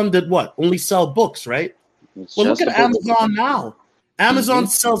 Amazon did what? Only sell books, right? Well, look at Amazon now. Amazon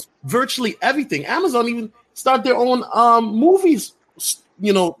sells virtually everything. Amazon even started their own movies,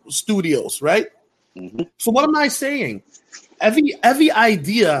 studios, right? So what am I saying? Every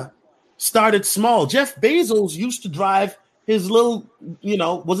idea started small. Jeff Bezos used to drive his little,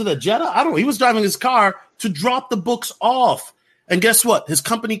 was it a Jetta? I don't know. He was driving his car to drop the books off. And guess what? His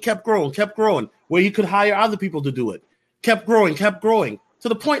company kept growing, where he could hire other people to do it. Kept growing, to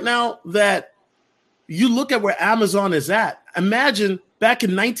the point now that you look at where Amazon is at. Imagine back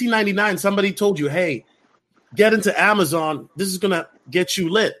in 1999, somebody told you, hey, get into Amazon. This is going to get you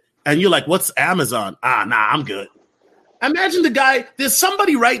lit. And you're like, what's Amazon? Nah, I'm good. Imagine the guy, there's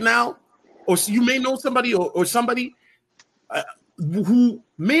somebody right now, or you may know somebody or somebody who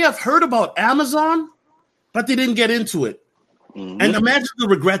may have heard about Amazon, but they didn't get into it. Mm-hmm. And imagine the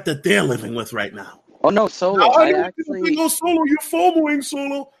regret that they're living with right now. Oh, no, Solo. Now, I actually... Oh, Solo, you're FOMOing,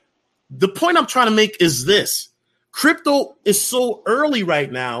 Solo. The point I'm trying to make is this. Crypto is so early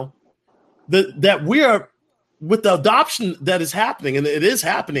right now that we are, with the adoption that is happening, and it is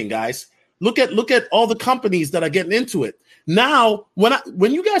happening, guys. Look at all the companies that are getting into it. Now,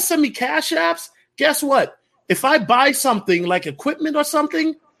 when you guys send me cash apps, guess what? If I buy something like equipment or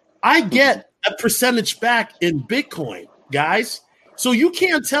something, I get a percentage back in Bitcoin, guys. So you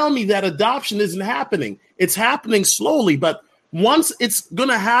can't tell me that adoption isn't happening. It's happening slowly, but once it's going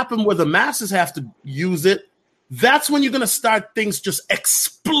to happen where the masses have to use it, that's when you're going to start things just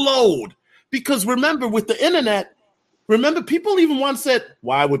explode. Because remember, with the internet, people even once said,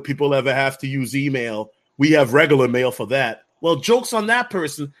 why would people ever have to use email? We have regular mail for that. Well, joke's on that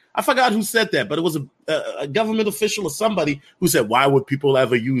person. I forgot who said that, but it was a government official or somebody who said, why would people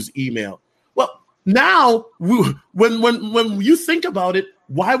ever use email? Well, now, when you think about it,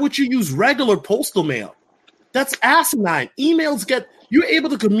 why would you use regular postal mail? That's asinine. You're able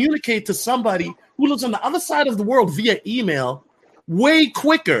to communicate to somebody who lives on the other side of the world via email way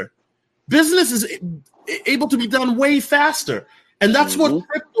quicker. Business is able to be done way faster. And that's what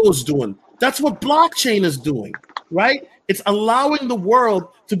crypto is doing. That's what blockchain is doing, right? It's allowing the world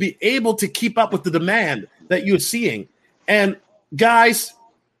to be able to keep up with the demand that you're seeing. And guys,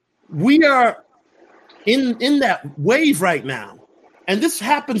 we are in that wave right now. And this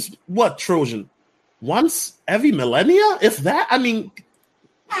happens, what, Trojan? Once every millennia? If that, I mean.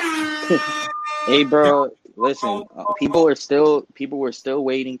 Hey, bro, listen, people were still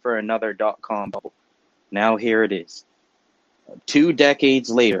waiting for another .com bubble. Now here it is. 2 decades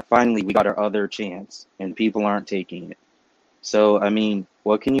later, finally, we got our other chance, and people aren't taking it. So, I mean,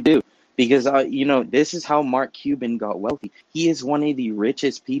 what can you do? Because, this is how Mark Cuban got wealthy. He is one of the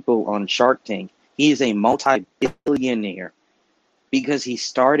richest people on Shark Tank. He is a multi-billionaire because he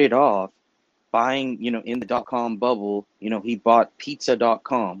started off buying, in the .com bubble. He bought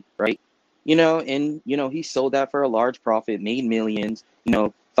pizza.com, right? And, he sold that for a large profit, made millions,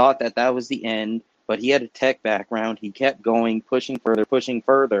 thought that was the end. But he had a tech background. He kept going, pushing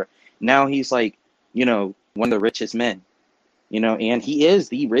further. Now he's like, one of the richest men, and he is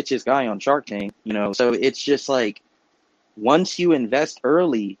the richest guy on Shark Tank, So it's just like, once you invest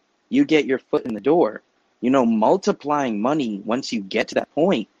early, you get your foot in the door, multiplying money once you get to that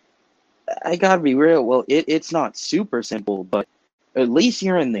point. I gotta be real. Well, it's not super simple, but at least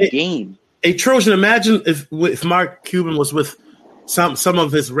you're in the game. Hey, Trojan, imagine if Mark Cuban was with some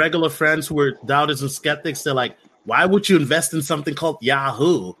of his regular friends who were doubters and skeptics. They're like, why would you invest in something called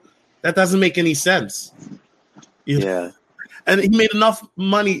Yahoo? That doesn't make any sense. Yeah. And he made enough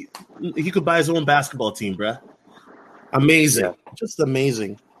money, he could buy his own basketball team, bruh. Amazing. Yeah. Just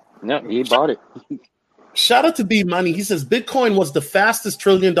amazing. No, he bought it. Shout out to B Money. He says Bitcoin was the fastest $1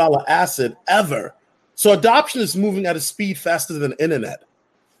 trillion asset ever. So adoption is moving at a speed faster than the internet.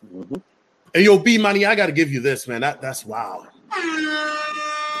 Mm-hmm. And yo, B Money, I got to give you this, man. That's wow.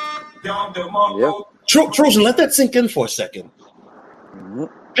 Yeah. Trojan, let that sink in for a second. Mm-hmm.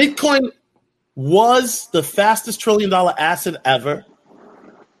 Bitcoin was the fastest $1 trillion asset ever.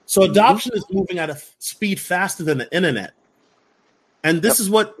 So adoption is moving at a speed faster than the internet. And this is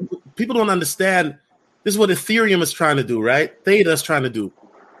what people don't understand. This is what Ethereum is trying to do, right? Theta is trying to do.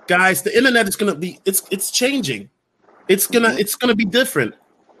 Guys, the internet is going to be, it's changing. It's gonna be different.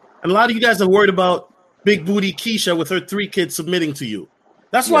 And a lot of you guys are worried about Big Booty Keisha with her 3 kids submitting to you.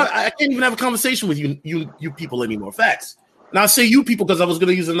 That's why I can't even have a conversation with you people anymore. Facts. And I'll say you people because I was going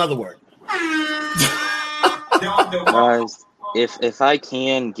to use another word. Guys, if I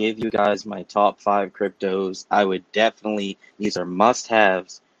can give you guys my top 5 cryptos, I would definitely, these are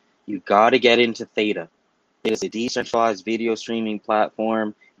must-haves. You got to get into Theta. It is a decentralized video streaming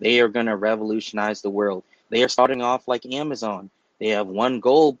platform. They are going to revolutionize the world. They are starting off like Amazon. They have one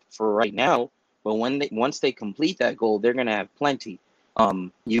goal for right now, but once they complete that goal, they're going to have plenty.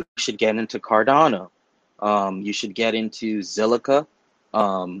 You should get into Cardano. You should get into Zilliqa.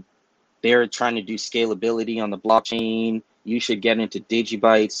 They're trying to do scalability on the blockchain. You should get into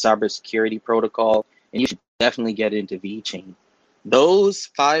Digibyte, cybersecurity protocol, and you should definitely get into VeChain. Those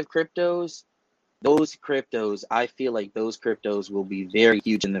 5 cryptos, I feel like those cryptos will be very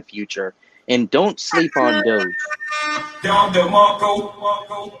huge in the future. And don't sleep on Doge.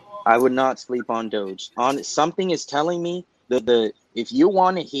 I would not sleep on Doge. Something is telling me that if you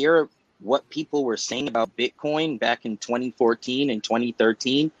want to hear what people were saying about Bitcoin back in 2014 and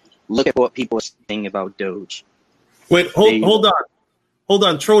 2013, look at what people are saying about Doge. Wait, hold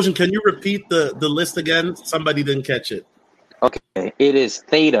on, Trojan. Can you repeat the list again? Somebody didn't catch it. Okay, it is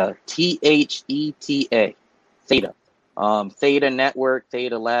Theta, Theta, Theta. Theta Network,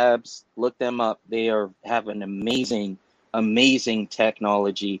 Theta Labs. Look them up. They have an amazing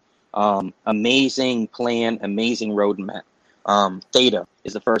technology, amazing plan, amazing roadmap. Theta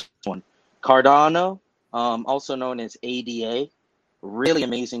is the first one. Cardano, also known as ADA, really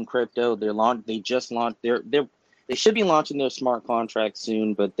amazing crypto. They just launched. They should be launching their smart contract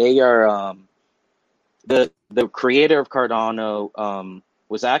soon, but they are the creator of Cardano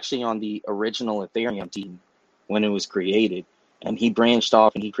was actually on the original Ethereum team when it was created, and he branched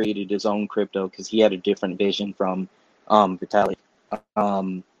off and he created his own crypto because he had a different vision from Vitalik.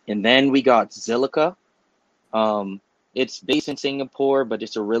 And then we got Zilliqa. It's based in Singapore, but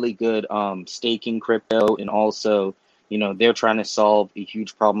it's a really good staking crypto, and also, they're trying to solve a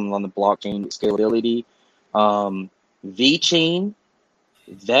huge problem on the blockchain scalability. VeChain,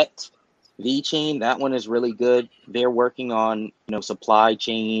 VeChain, that one is really good. They're working on, supply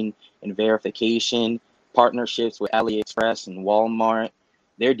chain and verification, partnerships with AliExpress and Walmart.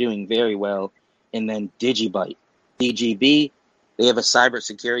 They're doing very well. And then DigiByte, DGB, they have a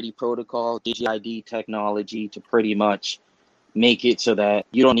cybersecurity protocol, DigiID technology to pretty much make it so that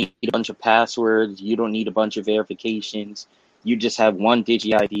you don't need a bunch of passwords, you don't need a bunch of verifications. You just have one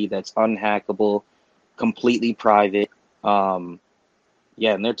DigiID that's unhackable, completely private.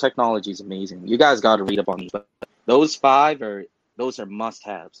 Yeah, and their technology is amazing. You guys got to read up on these. But those are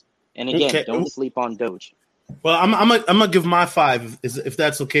must-haves. And again, Don't sleep on Doge. Well, I'm gonna give my 5 if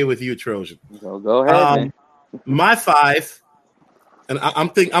that's okay with you, Trojan. Go ahead, man. My 5, and I'm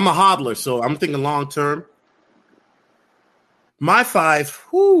a hodler, so I'm thinking long term. My 5,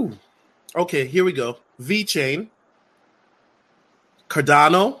 okay, here we go. VeChain,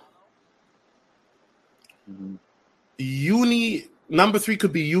 Cardano, Uni. Number 3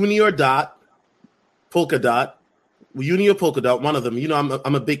 could be Uni or Dot, Polkadot, Uni or Polkadot, one of them.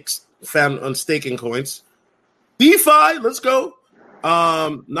 I'm a big fan on staking coins. DeFi, let's go.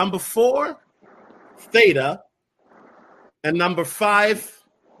 Number 4, Theta, and number 5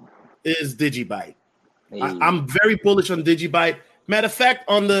 is DigiByte. Hey. I'm very bullish on DigiByte. Matter of fact,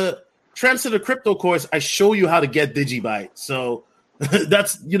 on the Trends to the Crypto course, I show you how to get DigiByte. So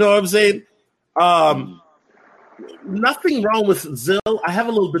that's, what I'm saying? Nothing wrong with Zill. I have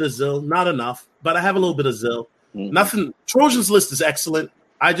a little bit of Zill, not enough, but I have a little bit of Zill. Mm-hmm. Nothing. Trojan's list is excellent.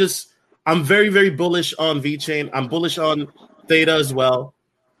 I'm very, very bullish on VeChain. I'm bullish on Theta as well.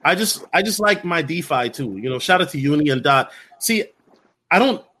 I just like my DeFi too. Shout out to Uni and Dot. See,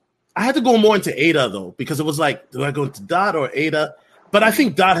 I had to go more into ADA though, because it was like, do I go into Dot or ADA? But I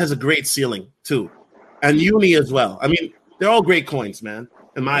think Dot has a great ceiling too, and Uni as well. I mean, they're all great coins, man.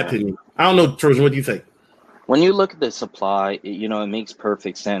 In my opinion. I don't know, Trojan. What do you think? When you look at the supply, it makes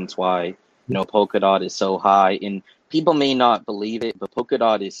perfect sense why, Polkadot is so high. And people may not believe it, but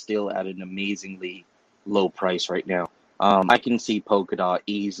Polkadot is still at an amazingly low price right now. I can see Polkadot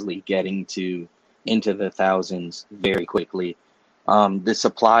easily getting into the thousands very quickly. The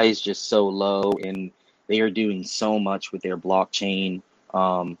supply is just so low, and they are doing so much with their blockchain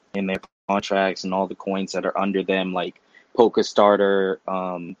and their contracts and all the coins that are under them, like Polka Starter,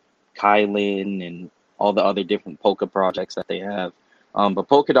 Kylin, and all the other different Polka projects that they have. But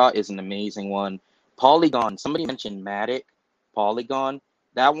Polkadot is an amazing one. Polygon, somebody mentioned Matic, Polygon.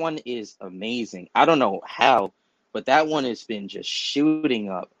 That one is amazing. I don't know how, but that one has been just shooting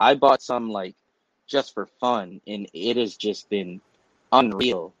up. I bought some just for fun, and it has just been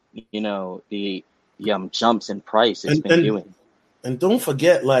unreal. The jumps in price it's been doing. And don't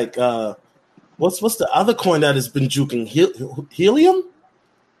forget, what's the other coin that has been juking? Helium?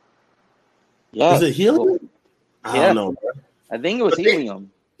 Yeah. Is it Helium? I don't know. Bro. I think it was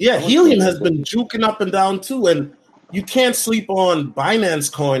Helium. Helium has been juking up and down too, and you can't sleep on Binance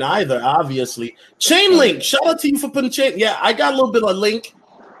Coin either, obviously. Chainlink, shout out to you for putting Chain. Yeah, I got a little bit of Link.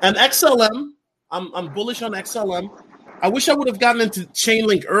 And XLM, I'm bullish on XLM. I wish I would have gotten into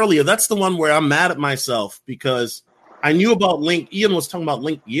Chainlink earlier. That's the one where I'm mad at myself because I knew about Link. Ian was talking about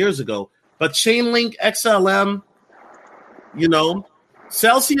Link years ago. But Chainlink, XLM,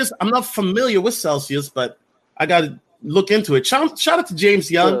 Celsius, I'm not familiar with Celsius, but I got to look into it. Shout out to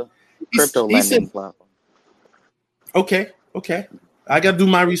James Young. Crypto lending platform. Okay. I got to do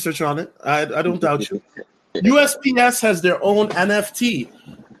my research on it. I don't doubt you. USPS has their own NFT.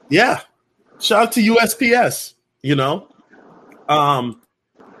 Yeah. Shout out to USPS,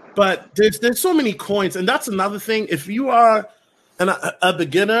 But there's so many coins, and that's another thing. If you are a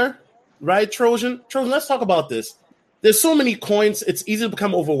beginner, right, Trojan? Trojan, let's talk about this. There's so many coins, it's easy to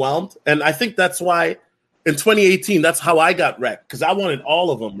become overwhelmed. And I think that's why in 2018, that's how I got wrecked, because I wanted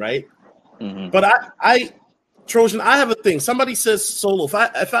all of them, right? Mm-hmm. But Trojan, I have a thing. Somebody says, Solo, if I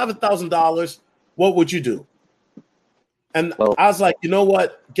have $1,000, what would you do? And Well, I was like, you know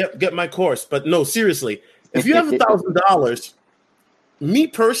what? Get my course. But no, seriously, if you have $1,000, me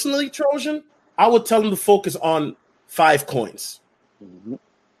personally, Trojan, I would tell them to focus on 5 coins mhm.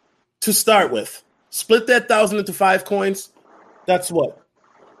 to start with. Split that 1,000 into 5 coins. That's what?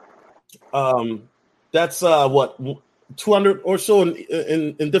 Um, that's what 200 or so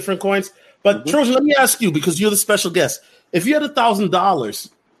in different coins. But Mhm. Trojan, let me ask you, because you're the special guest. If you had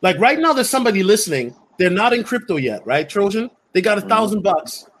 $1,000, like right now, there's somebody listening. They're not in crypto yet, right, Trojan? They got Mhm.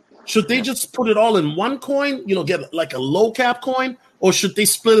 $1,000. Should they Yeah. just put it all in one coin? Get like a low cap coin, or should they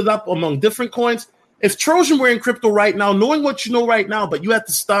split it up among different coins? If Trojan were in crypto right now, knowing what you know right now, but you had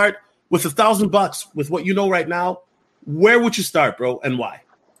to start with $1,000 with what you know right now, where would you start, bro, and why?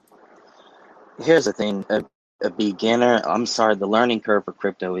 Here's the thing: a beginner. I'm sorry, the learning curve for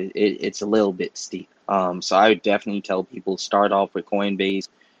crypto it's a little bit steep. So I would definitely tell people start off with Coinbase,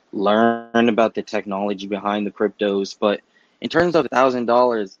 learn about the technology behind the cryptos. But in terms of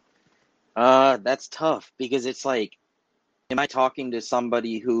 $1,000, that's tough because it's like, am I talking to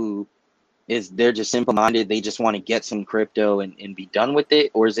somebody who they're just simple minded, they just want to get some crypto and be done with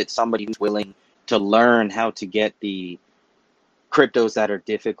it, or is it somebody who's willing to learn how to get the cryptos that are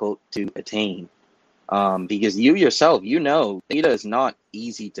difficult to attain? Because you yourself, data is not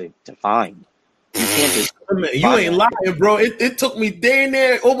easy to find. You can't just You find ain't that. lying, bro. It took me day and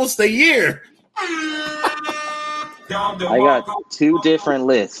there almost a year. I got two different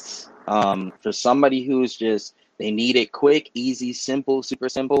lists. For somebody who's just, they need it quick, easy, simple, super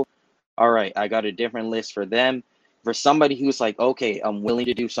simple. All right, I got a different list for them. For somebody who's like, okay, I'm willing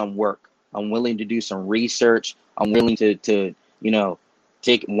to do some work. I'm willing to do some research. I'm willing to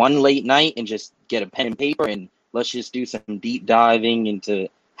take one late night and just get a pen and paper and let's just do some deep diving into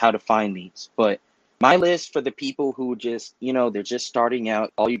how to find these. But my list for the people who just, they're just starting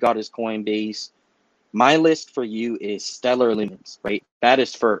out, all you got is Coinbase. My list for you is Stellar Lumens, right? That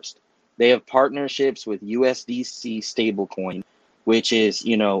is first. They have partnerships with USDC stablecoin, which is,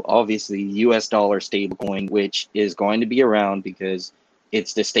 obviously US dollar stablecoin, which is going to be around because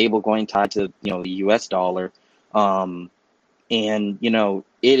it's the stablecoin tied to, the US dollar. And,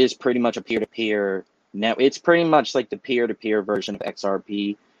 it is pretty much a peer-to-peer net. It's pretty much like the peer-to-peer version of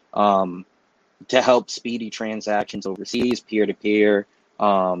XRP, to help speedy transactions overseas, peer-to-peer.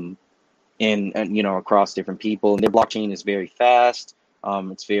 And across different people. And their blockchain is very fast.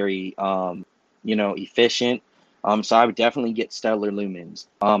 It's very efficient. So I would definitely get Stellar Lumens.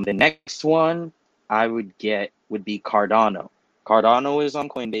 The next one I would get would be Cardano. Cardano is on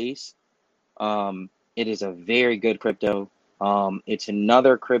Coinbase. It is a very good crypto. It's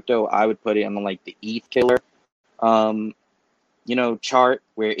another crypto I would put it on like the ETH killer um, chart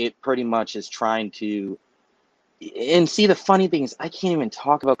where it pretty much is trying to. And see, the funny thing is, I can't even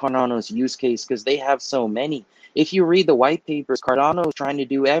talk about Cardano's use case because they have so many. If you read the white papers, Cardano is trying to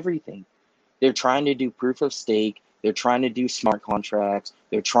do everything. They're trying to do proof of stake. They're trying to do smart contracts.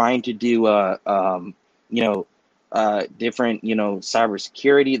 They're trying to do, different,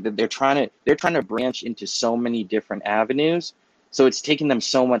 cybersecurity. That they're trying to branch into so many different avenues. So it's taking them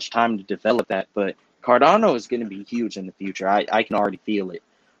so much time to develop that. But Cardano is going to be huge in the future. I can already feel it.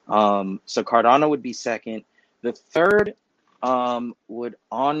 So Cardano would be second. The third would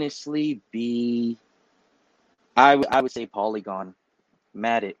honestly be, I would say Polygon,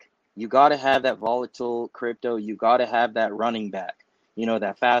 Matic. You got to have that volatile crypto. You got to have that running back,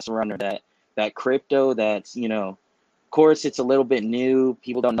 that fast runner, that crypto that's, of course it's a little bit new.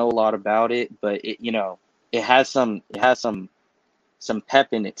 People don't know a lot about it, but it has some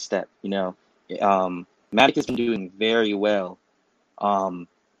pep in its step, Matic has been doing very well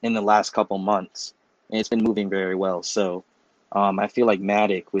in the last couple months, and it's been moving very well. So I feel like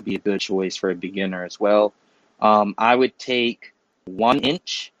Matic would be a good choice for a beginner as well. I would take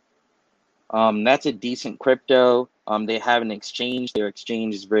 1inch. That's a decent crypto. They have an exchange. Their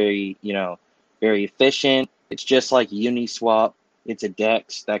exchange is very, very efficient. It's just like Uniswap. It's a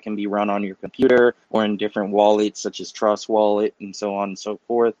DEX that can be run on your computer or in different wallets such as Trust Wallet and so on and so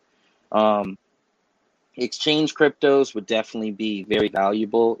forth. Um, Exchange cryptos would definitely be very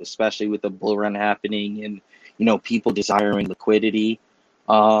valuable, especially with the bull run happening and people desiring liquidity.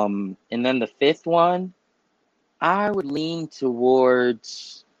 And then the fifth one, I would lean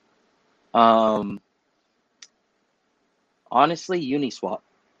towards um, honestly Uniswap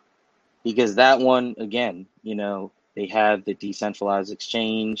because that one again, they have the decentralized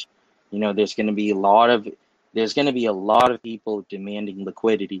exchange. There's going to be a lot of people demanding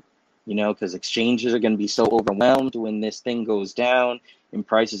liquidity, because exchanges are going to be so overwhelmed when this thing goes down and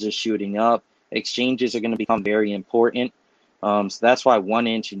prices are shooting up. Exchanges are going to become very important. So that's why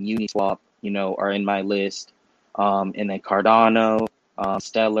 1inch and Uniswap, are in my list. And then Cardano,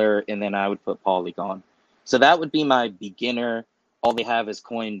 Stellar, and then I would put Polygon. So that would be my beginner, all they have is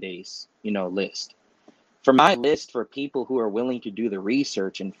Coinbase, list. For my list, for people who are willing to do the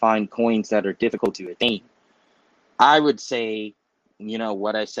research and find coins that are difficult to attain, I would say,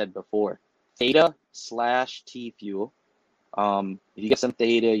 what I said before, Theta/T Fuel. If you get some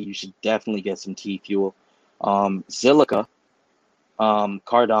Theta, you should definitely get some T Fuel. Zilliqa,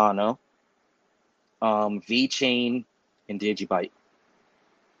 Cardano, VeChain, and Digibyte.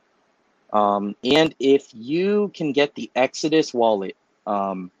 And if you can get the Exodus wallet,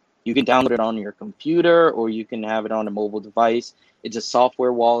 you can download it on your computer or you can have it on a mobile device. It's a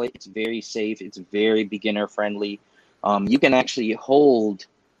software wallet. It's very safe. It's very beginner friendly. You can actually hold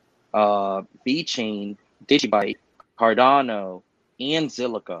VeChain, Digibyte, Cardano, and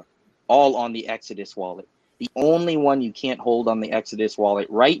Zilliqa all on the Exodus wallet. The only one you can't hold on the Exodus wallet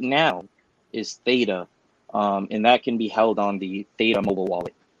right now is Theta, and that can be held on the Theta mobile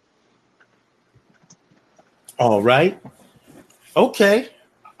wallet. All right. Okay.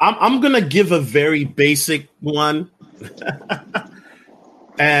 I'm going to give a very basic one.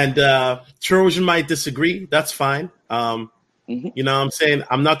 And Trojan might disagree. That's fine. You know what I'm saying?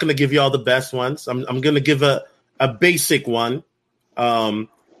 I'm not going to give you all the best ones. I'm going to give a basic one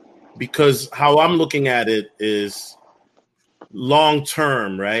because how I'm looking at it is long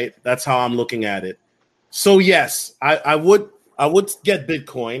term, right? That's how I'm looking at it. So, yes, I would get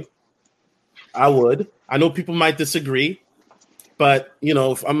Bitcoin. I would. I know people might disagree. But,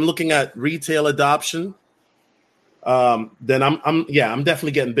 if I'm looking at retail adoption, then I'm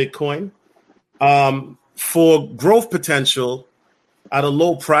definitely getting Bitcoin. For growth potential at a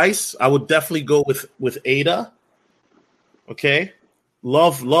low price, I would definitely go with ADA. Okay.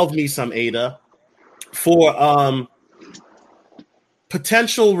 Love me some ADA. For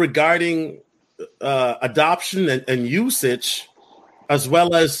potential regarding adoption and usage, as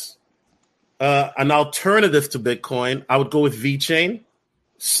well as an alternative to Bitcoin, I would go with VeChain.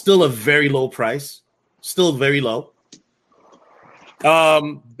 Still a very low price. Still very low.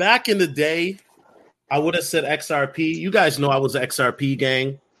 Back in the day, I would have said XRP. You guys know I was an XRP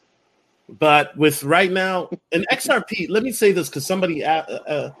gang. But with right now, and XRP, let me say this because somebody,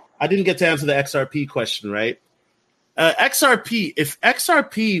 I didn't get to answer the XRP question, right? XRP, if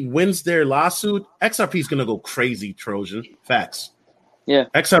XRP wins their lawsuit, XRP is going to go crazy, Trojan. Facts. Yeah.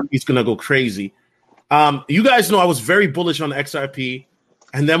 XRP is going to go crazy. You guys know I was very bullish on XRP.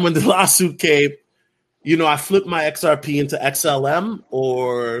 And then when the lawsuit came, I flipped my XRP into XLM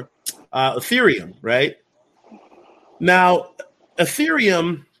or Ethereum, right? Now,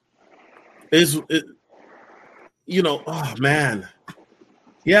 Ethereum is, oh, man.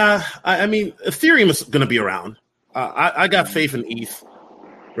 Yeah, I mean, Ethereum is going to be around. I got faith in ETH,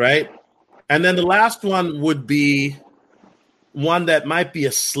 right? And then the last one would be one that might be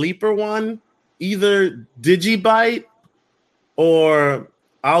a sleeper one, either Digibyte or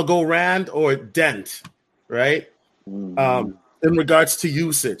Algorand or Dent, right? In regards to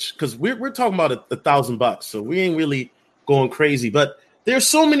usage, because we're talking about $1,000, so we ain't really going crazy. But there's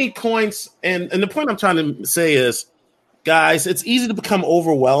so many coins, and the point I'm trying to say is, guys, it's easy to become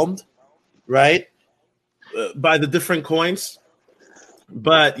overwhelmed, right, by the different coins.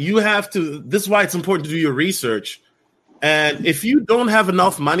 But you have to. This is why it's important to do your research. And if you don't have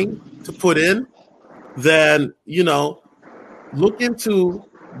enough money to put in, then, look into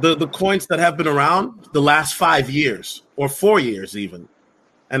the coins that have been around the last 5 years or 4 years even,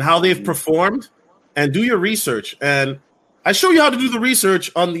 and how they've performed, and do your research. And I show you how to do the research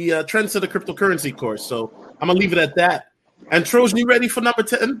on the Trendsetter Cryptocurrency course. So I'm going to leave it at that. And Trojan, you ready for number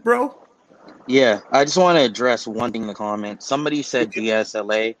 10, bro? Yeah, I just want to address one thing in the comments. Somebody said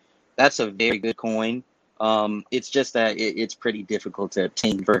GSLA. That's a very good coin. It's just that it's pretty difficult to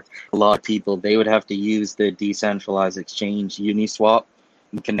obtain for a lot of people. They would have to use the decentralized exchange Uniswap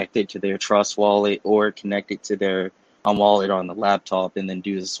and connect it to their Trust wallet or connect it to their wallet on the laptop and then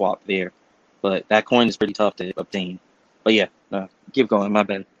do the swap there. But that coin is pretty tough to obtain. But yeah, keep going. My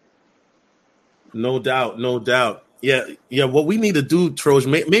bad. No doubt. Yeah. What we need to do,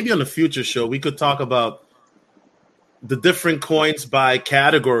 Trojan, maybe on a future show, we could talk about the different coins by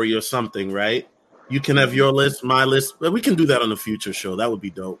category or something, right? You can have your list, my list. But we can do that on a future show. That would be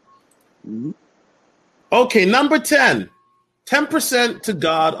dope. Mm-hmm. Okay, number 10. 10% to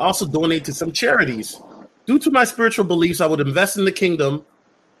God, also donate to some charities. Due to my spiritual beliefs, I would invest in the kingdom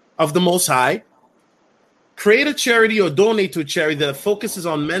of the Most High. Create a charity or donate to a charity that focuses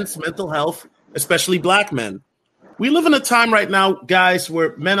on men's mental health, especially black men. We live in a time right now, guys,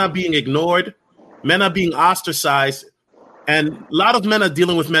 where men are being ignored, men are being ostracized, and a lot of men are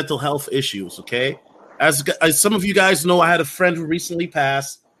dealing with mental health issues, okay? As some of you guys know, I had a friend who recently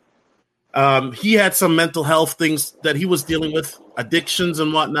passed. He had some mental health things that he was dealing with, addictions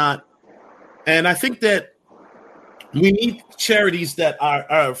and whatnot. And I think that we need charities that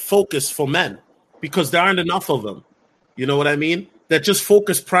are focused for men because there aren't enough of them. You know what I mean? That just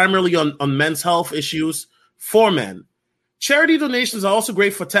focus primarily on men's health issues for men. Charity donations are also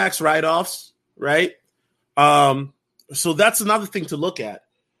great for tax write-offs, right? So that's another thing to look at.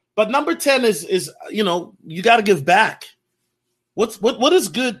 But number 10 is you know, you got to give back. What is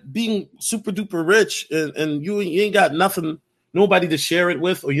good being super duper rich and you ain't got nothing, nobody to share it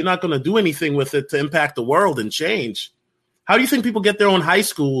with, or you're not going to do anything with it to impact the world and change? How do you think people get their own high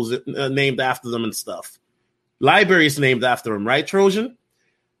schools named after them and stuff? Libraries named after them, right, Trojan?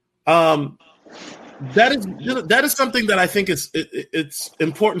 That is something that I think it's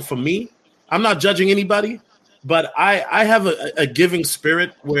important for me. I'm not judging anybody, but I have a giving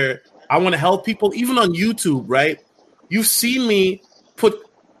spirit where I want to help people, even on YouTube, right? You've seen me put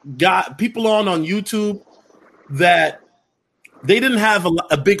people on YouTube that they didn't have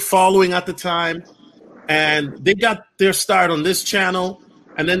a big following at the time, and they got their start on this channel,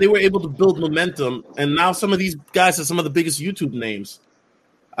 and then they were able to build momentum, and now some of these guys are some of the biggest YouTube names.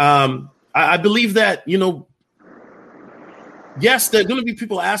 I believe that, you know, yes, there are going to be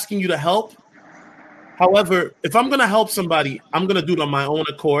people asking you to help. However, if I'm going to help somebody, I'm going to do it on my own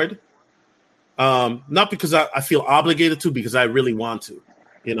accord. Not because I feel obligated to, because I really want to,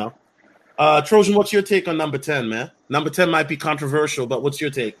 you know. Trojan, what's your take on number 10, man? Number 10 might be controversial, but what's your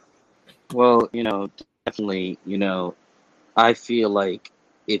take? Well, you know, definitely, you know, I feel like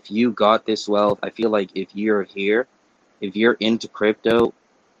if you got this wealth, I feel like if you're here, if you're into crypto,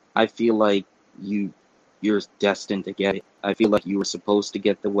 I feel like you're destined to get it. I feel like you were supposed to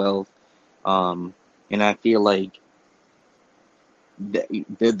get the wealth. And I feel like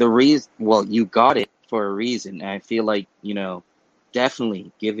the reason, well, you got it for a reason. And I feel like, you know,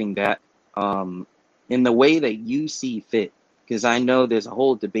 definitely giving back in the way that you see fit. Because I know there's a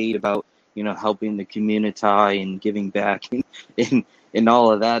whole debate about, you know, helping the community and giving back and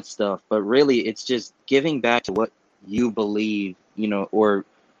all of that stuff. But really, it's just giving back to what you believe, you know, or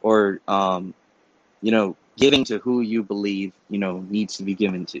you know, giving to who you believe, you know, needs to be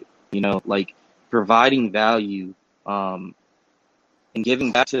given to, you know, like providing value, and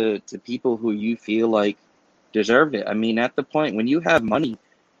giving back to people who you feel like deserve it. I mean, at the point when you have money,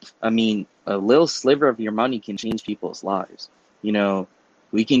 I mean, a little sliver of your money can change people's lives. You know,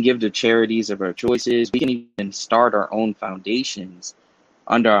 we can give to charities of our choices. We can even start our own foundations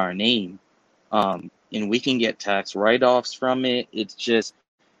under our name. And we can get tax write-offs from it.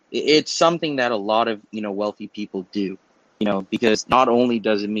 It's something that a lot of, you know, wealthy people do, you know, because not only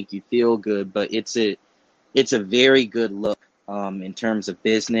does it make you feel good, but it's a very good look in terms of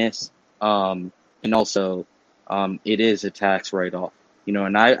business, and also it is a tax write-off, you know.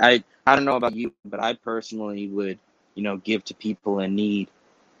 And I don't know about you, but I personally would, you know, give to people in need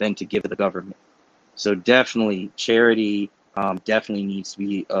than to give to the government. So definitely charity definitely needs to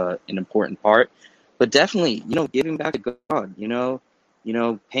be an important part, but definitely, you know, giving back to God, you know,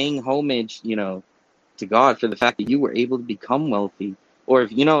 paying homage, you know, to God for the fact that you were able to become wealthy. Or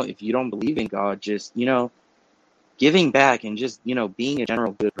if, you know, if you don't believe in God, just, you know, giving back and just, you know, being a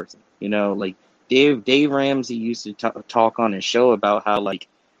general good person, you know, like Dave Ramsey used to talk on his show about how, like,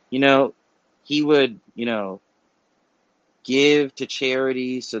 you know, he would, you know, give to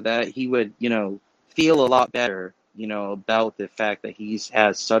charity so that he would, you know, feel a lot better, you know, about the fact that he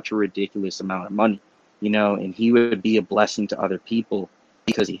has such a ridiculous amount of money, you know, and he would be a blessing to other people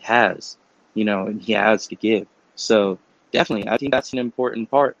because he has, you know, and he has to give. So definitely, I think that's an important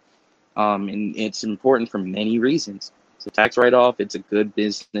part. And it's important for many reasons. It's a tax write-off. It's a good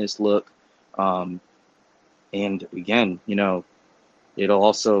business look. And again, you know, it'll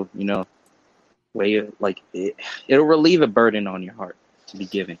also, you know, it'll relieve a burden on your heart to be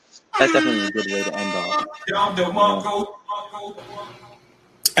giving. That's definitely a good way to end off. You know?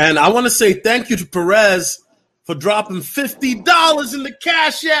 And I want to say thank you to Perez for dropping $50 in the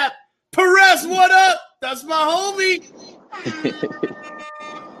Cash App. Perez, what up? That's my homie.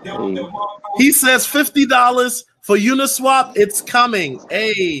 He says $50 for Uniswap. It's coming.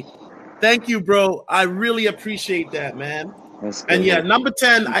 Hey, thank you, bro. I really appreciate that, man. And yeah, number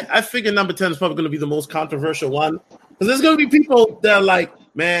 10, I figure number 10 is probably going to be the most controversial one. Because there's going to be people that are like,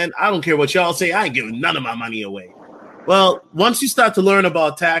 man, I don't care what y'all say. I ain't giving none of my money away. Well, once you start to learn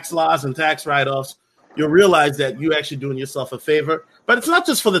about tax laws and tax write-offs, you'll realize that you're actually doing yourself a favor. But it's not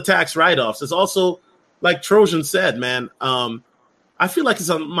just for the tax write-offs. It's also, like Trojan said, man. I feel like it's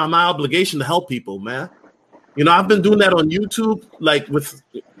my obligation to help people, man. You know, I've been doing that on YouTube, like with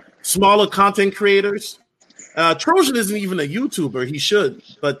smaller content creators. Trojan isn't even a YouTuber. He should,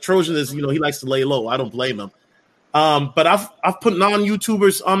 but Trojan is, he likes to lay low. I don't blame him. But I've put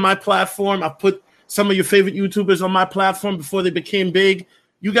non-YouTubers on my platform. I've put some of your favorite YouTubers on my platform before they became big.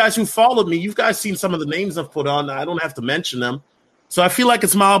 You guys who followed me, you guys seen some of the names I've put on. I don't have to mention them. So I feel like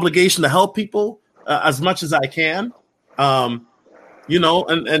it's my obligation to help people as much as I can. And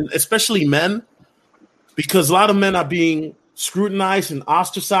especially men, because a lot of men are being scrutinized and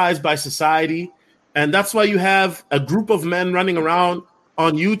ostracized by society. And that's why you have a group of men running around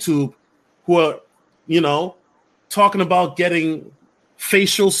on YouTube who are, talking about getting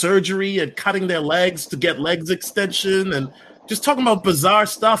facial surgery and cutting their legs to get legs extension and just talking about bizarre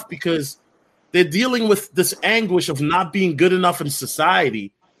stuff because they're dealing with this anguish of not being good enough in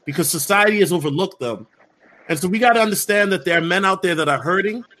society because society has overlooked them. And so we got to understand that there are men out there that are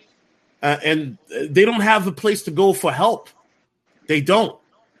hurting and they don't have a place to go for help. They don't,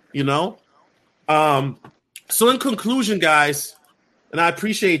 So in conclusion, guys, and I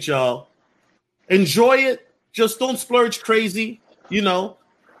appreciate y'all, enjoy it. Just don't splurge crazy,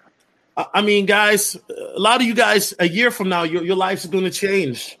 I mean, guys, a lot of you guys, a year from now, your lives are going to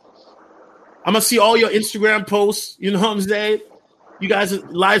change. I'm going to see all your Instagram posts, you know what I'm saying? You guys'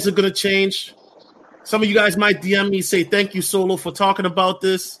 lives are going to change. Some of you guys might DM me, say, thank you, Solo, for talking about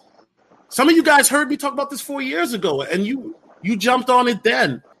this. Some of you guys heard me talk about this 4 years ago, and you jumped on it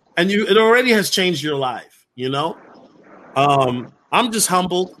then, and it already has changed your life, I'm just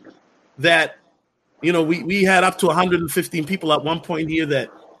humbled that, we had up to 115 people at one point here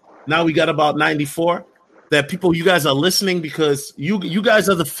that now we got about 94, that people, you guys are listening because you guys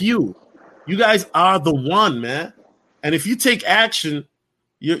are the few. You guys are the one, man. And if you take action,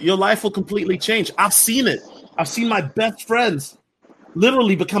 your life will completely change. I've seen it. I've seen my best friends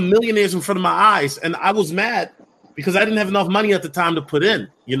literally become millionaires in front of my eyes. And I was mad because I didn't have enough money at the time to put in,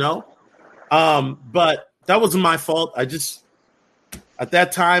 But that wasn't my fault. At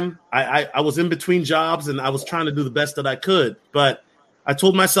that time, I was in between jobs and I was trying to do the best that I could. But I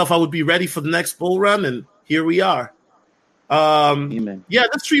told myself I would be ready for the next bull run, and here we are. Amen. Yeah,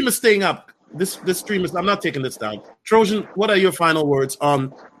 this stream is staying up. This stream is. I'm not taking this down. Trojan, what are your final words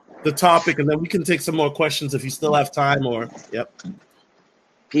on the topic, and then we can take some more questions if you still have time. Yep.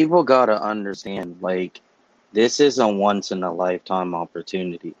 People gotta understand, this is a once in a lifetime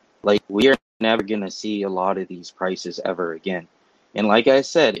opportunity. We are never gonna see a lot of these prices ever again. And like I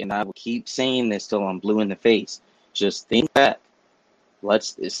said, and I will keep saying this till I'm blue in the face, just think back.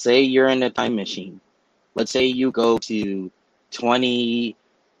 Let's say you're in a time machine. Let's say you go to the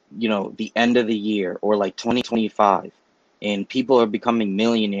end of the year or 2025, and people are becoming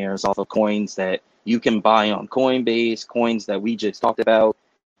millionaires off of coins that you can buy on Coinbase, coins that we just talked about.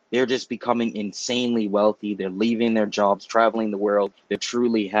 They're just becoming insanely wealthy. They're leaving their jobs, traveling the world. They're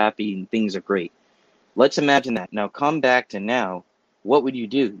truly happy and things are great. Let's imagine that. Now come back to now. What would you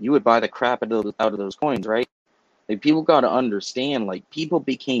do? You would buy the crap out of those coins, right? People got to understand, people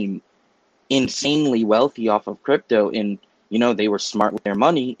became insanely wealthy off of crypto, and, they were smart with their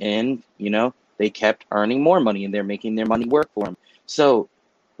money, and, they kept earning more money, and they're making their money work for them. So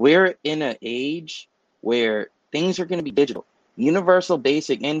we're in an age where things are going to be digital. Universal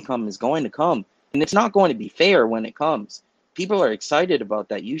basic income is going to come, and it's not going to be fair when it comes. People are excited about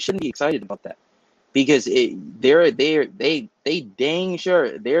that. You shouldn't be excited about that. Because they dang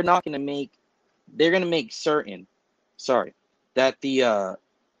sure they're going to make certain, that the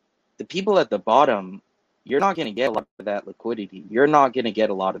people at the bottom, you're not going to get a lot of that liquidity. You're not going to get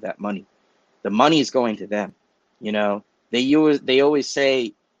a lot of that money. The money is going to them. They always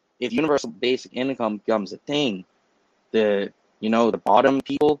say, if universal basic income becomes a thing, the bottom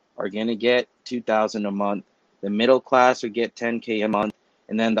people are going to get $2,000 a month. The middle class will get $10K a month.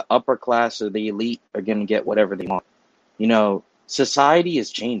 And then the upper class or the elite are going to get whatever they want. Society is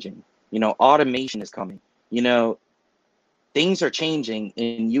changing. Automation is coming. Things are changing,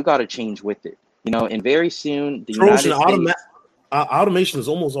 and you got to change with it. And very soon, the United States... automation is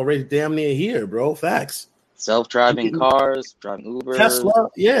almost already damn near here, bro. Facts. Self-driving cars, driving Uber. Tesla,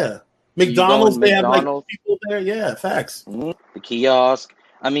 yeah. McDonald's, they have people there. Yeah, facts. Mm-hmm. The kiosk.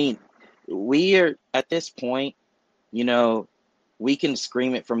 I mean, we are at this point, we can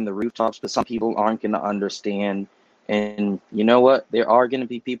scream it from the rooftops, but some people aren't going to understand. And you know what? There are going to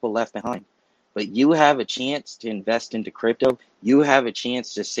be people left behind. But you have a chance to invest into crypto. You have a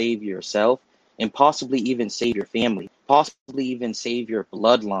chance to save yourself. and possibly even save your family, possibly even save your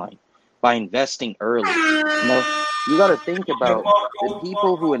bloodline by investing early. You know, you got to think about the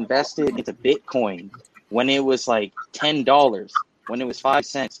people who invested into Bitcoin when it was like $10, when it was 5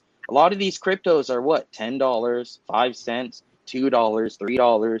 cents. A lot of these cryptos are what, $10, 5 cents, $2,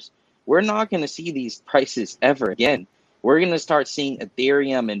 $3. We're not going to see these prices ever again. We're going to start seeing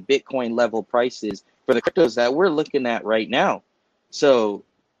Ethereum and Bitcoin level prices for the cryptos that we're looking at right now. So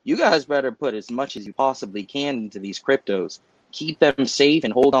you guys better put as much as you possibly can into these cryptos. Keep them safe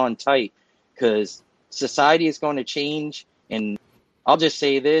and hold on tight, because society is going to change. And I'll just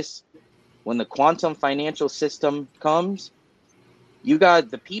say this, when the quantum financial system comes, you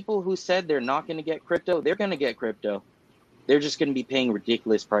got the people who said they're not going to get crypto, they're going to get crypto. They're just going to be paying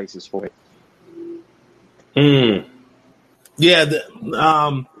ridiculous prices for it. Yeah,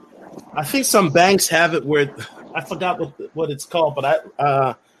 I think some banks have it where I forgot what it's called, but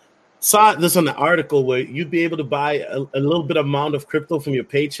I saw this on an article where you'd be able to buy a little bit amount of crypto from your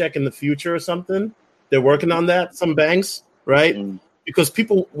paycheck in the future or something. They're working on that, some banks, right? Because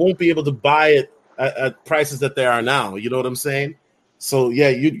people won't be able to buy it at prices that they are now. You know what I'm saying? So, yeah,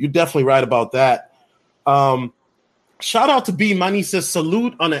 you're definitely right about that. Shout out to B Money, says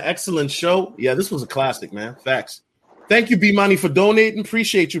salute on an excellent show. Yeah, this was a classic, man. Facts. Thank you, B Money, for donating.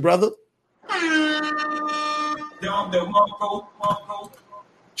 Appreciate you, brother.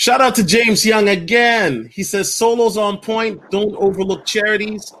 Shout out to James Young again. He says solos on point. Don't overlook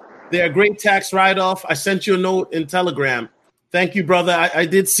charities. They're a great tax write-off. I sent you a note in Telegram. Thank you, brother. I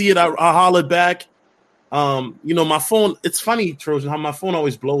did see it. I hollered back. My phone, it's funny, Trojan, how my phone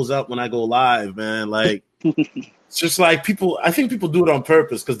always blows up when I go live, man. Like, it's just like I think people do it on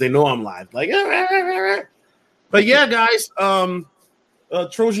purpose because they know I'm live. Like, but yeah, guys,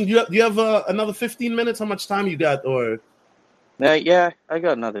 Trojan, do you have another 15 minutes? How much time you got? Or yeah, I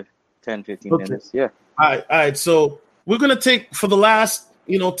got another 10, 15 minutes. Yeah. All right. So we're going to take for the last,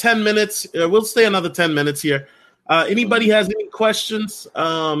 10 minutes. We'll stay another 10 minutes here. Anybody has any questions,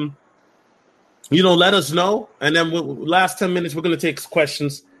 let us know. And then last 10 minutes, we're going to take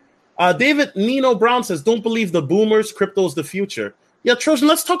questions. David Nino Brown says, don't believe the boomers. Crypto's the future. Yeah, Trojan,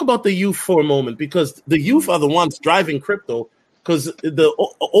 let's talk about the youth for a moment, because the youth are the ones driving crypto, because the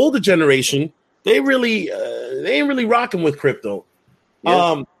older generation, they ain't really rocking with crypto.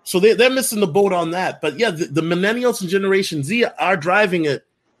 Yeah. So they're missing the boat on that. But yeah, the millennials and Generation Z are driving it.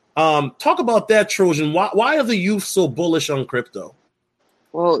 Talk about that, Trojan. Why are the youth so bullish on crypto?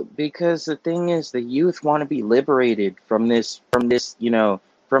 Well, because the thing is, the youth want to be liberated from the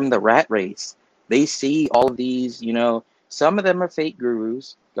rat race. They see all of these, some of them are fake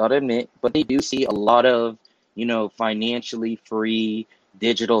gurus, gotta admit, but they do see a lot of, financially free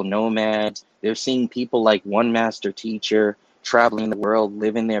digital nomads. They're seeing people like One Master Teacher traveling the world,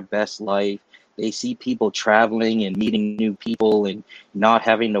 living their best life. They see people traveling and meeting new people and not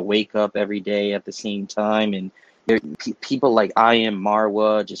having to wake up every day at the same time. And there people like I Am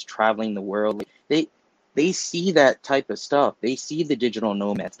Marwa just traveling the world. They see that type of stuff. They see the digital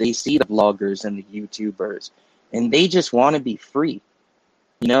nomads. They see the bloggers and the YouTubers, and they just want to be free,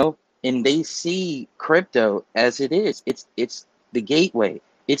 and they see crypto as it is. It's the gateway.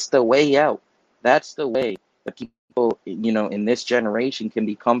 It's the way out. That's the way that people, in this generation can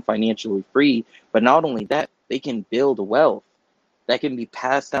become financially free. But not only that, they can build wealth that can be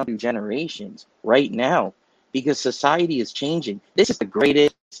passed down through generations right now, because society is changing. This is the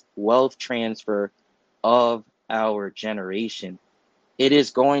greatest wealth transfer of our generation. It is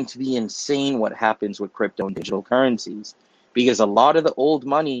going to be insane what happens with crypto and digital currencies, because a lot of the old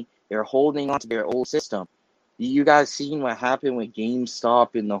money, they're holding on to their old system. You guys seen what happened with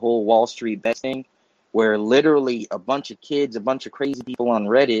GameStop and the whole Wall Street bet thing, where literally a bunch of kids, a bunch of crazy people on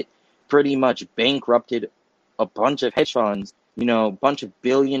Reddit pretty much bankrupted a bunch of hedge funds, a bunch of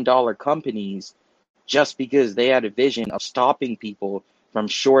billion-dollar companies, just because they had a vision of stopping people from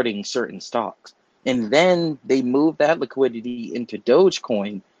shorting certain stocks. And then they moved that liquidity into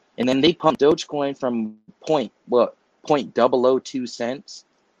Dogecoin, and then they pumped Dogecoin from 0.002 cents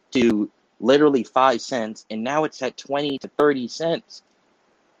to literally 5 cents, and now it's at 20 to 30 cents.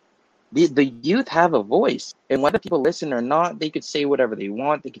 The youth have a voice, and whether people listen or not, they could say whatever they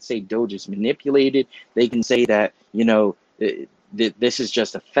want. They could say Doge is manipulated. They can say that, this is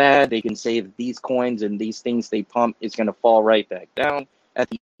just a fad. They can say that these coins and these things they pump is going to fall right back down. At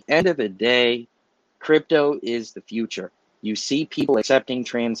the end of the day, crypto is the future. You see people accepting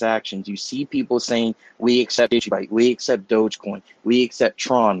transactions. You see people saying, we accept Bitcoin, we accept Dogecoin, we accept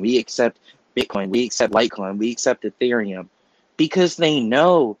Tron, we accept Bitcoin, we accept Litecoin, we accept Ethereum, because they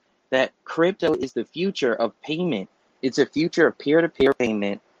know that crypto is the future of payment. It's a future of peer-to-peer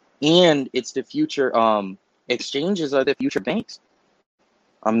payment and it's the future. Exchanges are the future banks.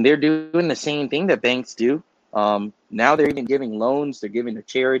 They're doing the same thing that banks do. Now they're even giving loans. They're giving to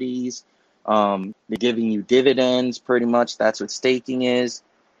charities. They're giving you dividends. Pretty much, that's what staking is.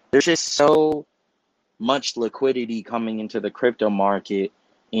 There's just so much liquidity coming into the crypto market,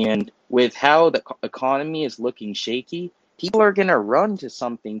 and with how the economy is looking shaky, people are gonna run to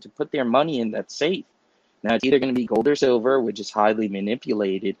something to put their money in that's safe. Now it's either gonna be gold or silver, which is highly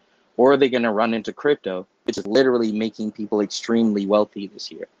manipulated, or they're gonna run into crypto, which is literally making people extremely wealthy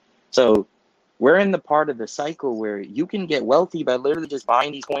this year. So we're in the part of the cycle where you can get wealthy by literally just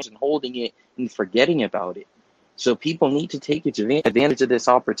buying these coins and holding it and forgetting about it. So people need to take advantage of this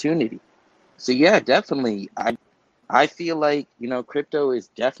opportunity. So yeah, definitely. I feel like, crypto is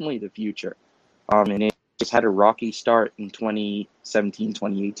definitely the future. And it just had a rocky start in 2017,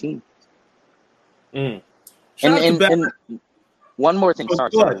 2018. Mm. And Shout out to Batman. one more thing. Go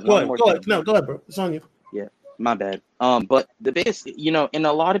Sorry. ahead. Go One ahead. more Go thing. ahead. No, go ahead, bro. It's on you. Yeah, my bad. But the biggest, and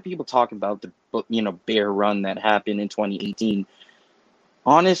a lot of people talk about the, bear run that happened in 2018.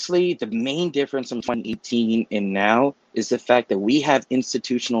 Honestly, the main difference from 2018 and now is the fact that we have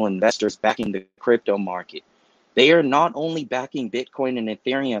institutional investors backing the crypto market. They are not only backing Bitcoin and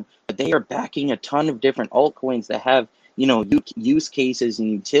Ethereum, but they are backing a ton of different altcoins that have, use cases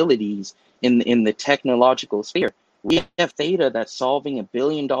and utilities in the technological sphere. We have Theta that's solving a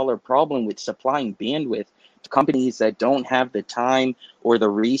billion-dollar problem with supplying bandwidth to companies that don't have the time or the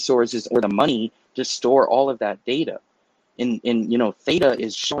resources or the money to store all of that data. And Theta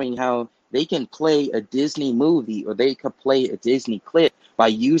is showing how they can play a Disney movie or they could play a Disney clip by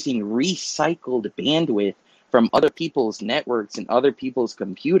using recycled bandwidth from other people's networks and other people's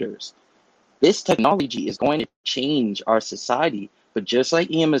computers. This technology is going to change our society, but just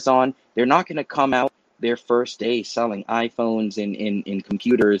like Amazon, they're not going to come out their first day selling iPhones and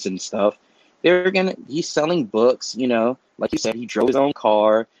computers and stuff. He's selling books, like you said, he drove his own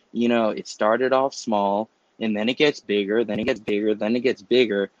car, it started off small, and then it gets bigger, then it gets bigger, then it gets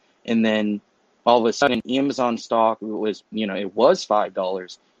bigger, and then all of a sudden Amazon stock was, it was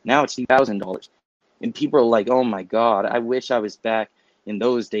 $5, now it's $2,000. And people are like, oh my God, I wish I was back in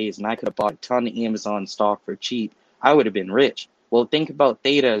those days and I could have bought a ton of Amazon stock for cheap. I would have been rich. Well, think about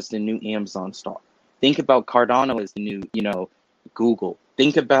Theta as the new Amazon stock. Think about Cardano as the new, Google.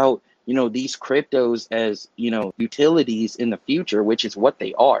 Think about, these cryptos as, utilities in the future, which is what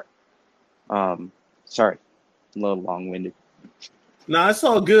they are. Sorry, a little long-winded. No, it's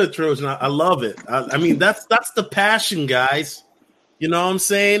all good, Trojan. I love it. I mean, that's the passion, guys. You know what I'm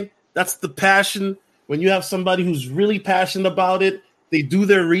saying? That's the passion. When you have somebody who's really passionate about it, they do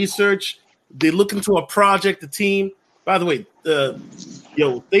their research, they look into a project, a team. By the way,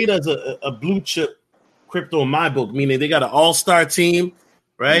 Theta is a blue chip crypto in my book, meaning they got an all-star team,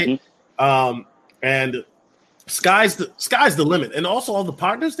 right? Mm-hmm. And sky's the limit. And also all the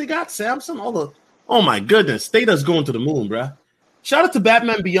partners they got, Samsung, oh my goodness, Theta's going to the moon, bruh. Shout out to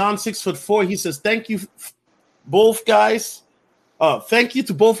Batman Beyond 6'4". He says, thank you both guys. Thank you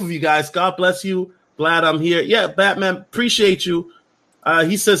to both of you guys. God bless you. Glad I'm here. Yeah, Batman, appreciate you.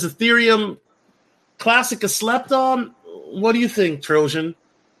 He says Ethereum Classic is slept on. What do you think, Trojan?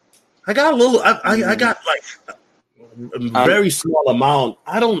 I got a little. I got like a very small amount.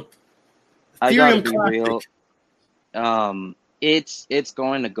 I don't. Ethereum I gotta be Classic. real. It's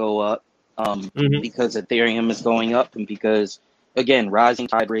going to go up. Because Ethereum is going up, and because again, rising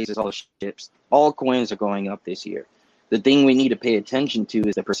tide raises all ships. All coins are going up this year. The thing we need to pay attention to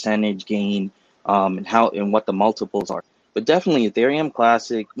is the percentage gain, and what the multiples are. But definitely Ethereum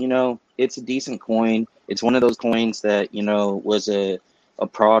Classic, it's a decent coin. It's one of those coins that, was a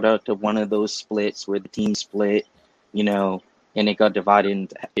product of one of those splits where the team split, and it got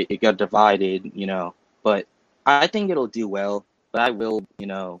divided. It got divided, But I think it'll do well. But I will,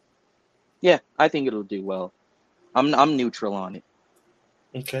 yeah, I think it'll do well. I'm neutral on it.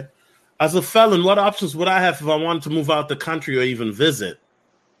 Okay. As a felon, what options would I have if I wanted to move out the country or even visit?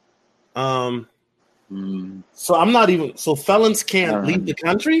 So I'm not even. So felons can't leave the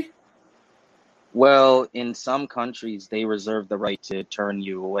country? Well, in some countries, they reserve the right to turn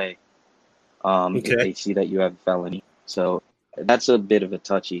you away if they see that you have a felony. So that's a bit of a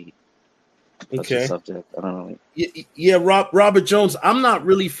touchy subject. I don't know. Yeah, Robert Jones. I'm not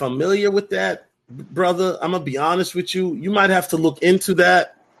really familiar with that, brother. I'm gonna be honest with you. You might have to look into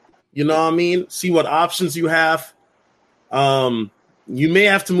that. You know what I mean? See what options you have. You may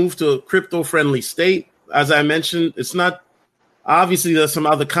have to move to a crypto-friendly state. As I mentioned, it's not obviously there's some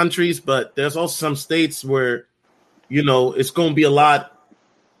other countries, but there's also some states where it's going to be a lot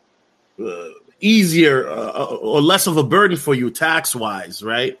easier or less of a burden for you tax-wise,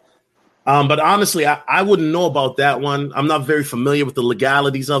 right? But honestly, I wouldn't know about that one. I'm not very familiar with the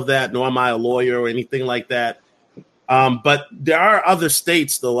legalities of that, nor am I a lawyer or anything like that. But there are other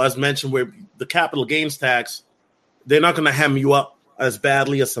states, though, as mentioned, where the capital gains tax, they're not going to hem you up as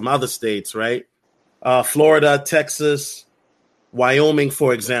badly as some other states, right? Florida, Texas, Wyoming,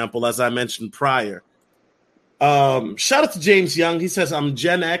 for example, as I mentioned prior. Shout out to James Young. He says, I'm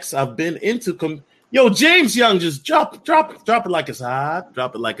Gen X. I've been into Yo, James Young, just drop it like it's hot.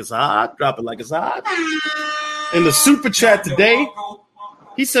 Drop it like it's hot. Drop it like it's hot. In the super chat today,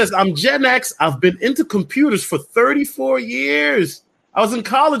 he says, I'm Gen X. I've been into computers for 34 years. I was in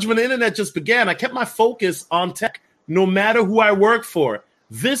college when the internet just began. I kept my focus on tech no matter who I work for.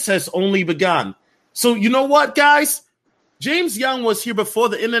 This has only begun. So you know what, guys? James Young was here before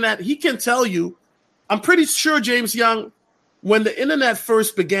the internet. He can tell you, I'm pretty sure, James Young, when the internet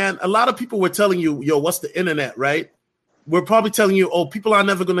first began, a lot of people were telling you, yo, what's the internet, right? We're probably telling you, oh, people are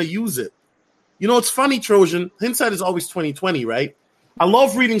never going to use it. You know, it's funny, Trojan. Hindsight is always 2020, right? I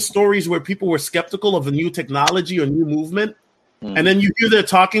love reading stories where people were skeptical of a new technology or new movement, and then you hear their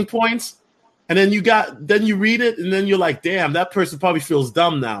talking points, and then you read it, and then you're like, damn, that person probably feels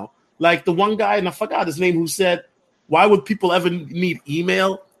dumb now. Like the one guy, and I forgot his name, who said, why would people ever need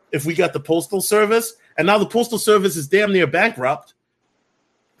email if we got the postal service? And now the postal service is damn near bankrupt.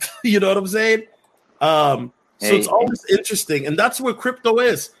 You know what I'm saying? So it's always interesting, and that's where crypto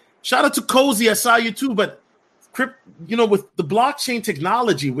is. Shout out to Cozy, I saw you too, but with the blockchain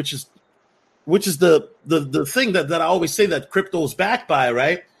technology, which is the thing that I always say that crypto is backed by,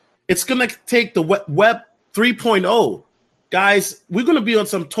 right? It's gonna take the web 3.0. Guys, we're gonna be on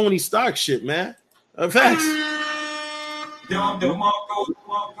some Tony Stark shit, man. Facts.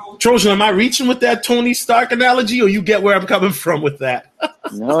 Trojan, am I reaching with that Tony Stark analogy, or you get where I'm coming from with that?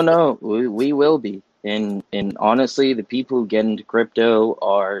 No, we will be. And honestly, the people who get into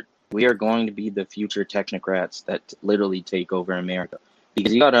crypto we are going to be the future technocrats that literally take over America.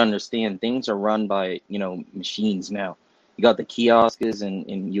 Because you got to understand, things are run by, machines now. You got the kiosks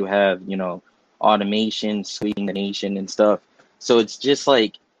and you have, automation sweeping the nation and stuff. So it's just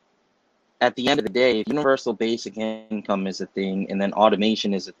like, at the end of the day, if universal basic income is a thing and then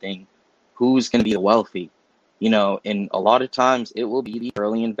automation is a thing, who's going to be the wealthy? And a lot of times it will be the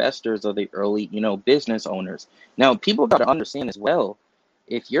early investors or the early, business owners. Now, people got to understand as well,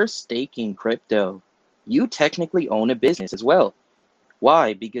 if you're staking crypto, you technically own a business as well.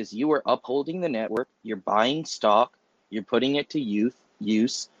 Why? Because you are upholding the network, you're buying stock, you're putting it to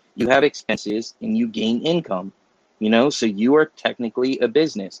use, you have expenses, and you gain income. So you are technically a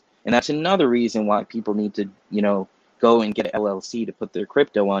business. And that's another reason why people need to, go and get an LLC to put their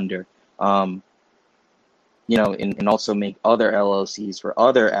crypto under. And also make other LLCs for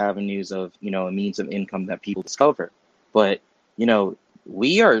other avenues of, a means of income that people discover. But,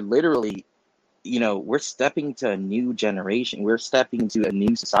 we are literally, we're stepping to a new generation. We're stepping into a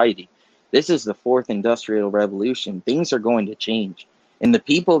new society. This is the fourth industrial revolution. Things are going to change. And the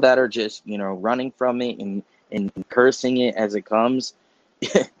people that are just, running from it and cursing it as it comes,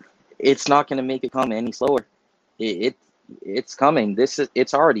 it's not going to make it come any slower. It's coming.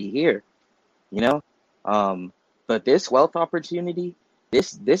 It's already here, But this wealth opportunity,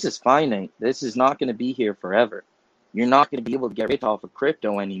 this is finite. This is not going to be here forever. You're not going to be able to get rich off of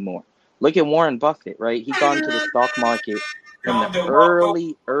crypto anymore. Look at Warren Buffett, right? He got into the stock market in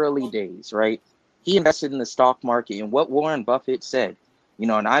the early days, right? He invested in the stock market, and what Warren Buffett said,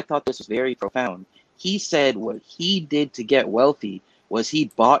 and I thought this was very profound. He said what he did to get wealthy was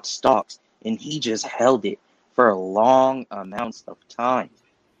he bought stocks and he just held it for long amounts of time.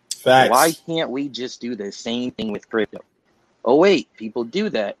 Facts. Why can't we just do the same thing with crypto? Oh, wait, people do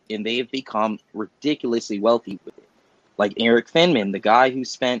that, and they've become ridiculously wealthy with it. Like Eric Finman, the guy who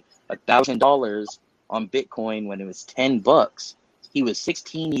spent $1,000 on Bitcoin when it was $10. He was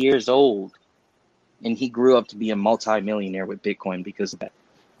 16 years old, and he grew up to be a multi-millionaire with Bitcoin because of that.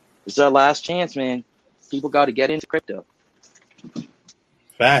 This is our last chance, man. People got to get into crypto.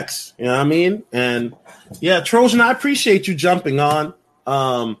 Facts. You know what I mean? And yeah, Trojan, I appreciate you jumping on.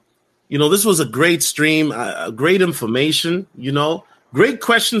 This was a great stream, great information, great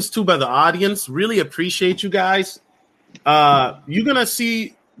questions too by the audience. Really appreciate you guys. You're going to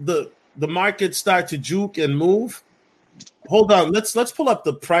see the market start to juke and move. Hold on. Let's pull up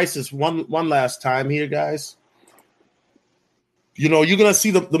the prices one last time here, guys. You're going to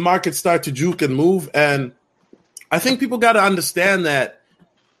see the market start to juke and move. And I think people got to understand that.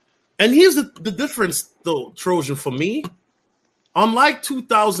 And here's the difference, though, Trojan, for me. Unlike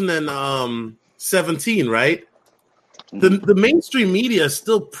 2017, right? The mainstream media is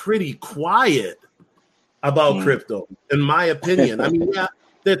still pretty quiet about crypto, in my opinion. I mean,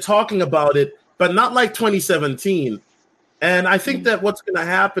 they're talking about it, but not like 2017. And I think that what's going to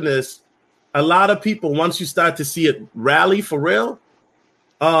happen is a lot of people, once you start to see it rally for real,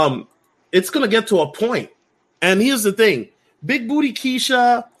 it's going to get to a point. And here's the thing, Big Booty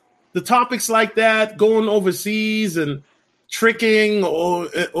Keisha, the topics like that, going overseas and tricking or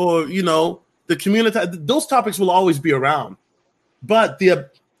you know, the community, those topics will always be around. But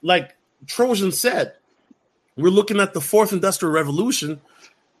like Trojan said, we're looking at the fourth industrial revolution,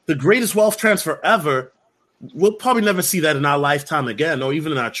 the greatest wealth transfer ever. We'll probably never see that in our lifetime again, or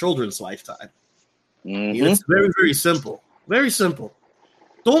even in our children's lifetime. Mm-hmm. It's very, very simple. Very simple.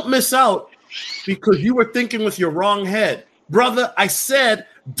 Don't miss out because you were thinking with your wrong head. Brother, I said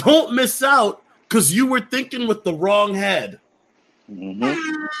don't miss out because you were thinking with the wrong head. Mm-hmm.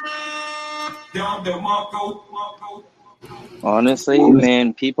 Honestly,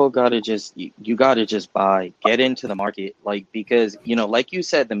 man, people gotta just you gotta just get into the market, like, because like you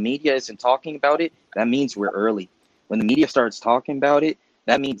said, the media isn't talking about it. That means we're early. When the media starts talking about it,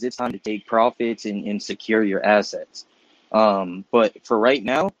 that means it's time to take profits and secure your assets. But for right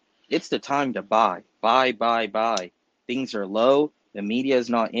now, it's the time to buy. Things are low. The media is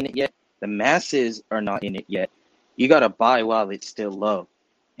not in it yet. The masses are not in it yet. You gotta buy while it's still low.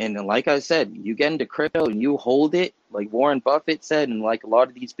 And like I said, you get into crypto and you hold it, like Warren Buffett said, and like a lot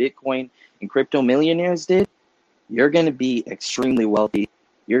of these Bitcoin and crypto millionaires did, you're going to be extremely wealthy.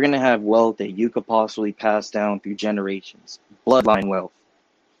 You're going to have wealth that you could possibly pass down through generations. Bloodline wealth.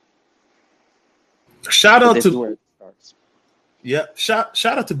 Shout out to shout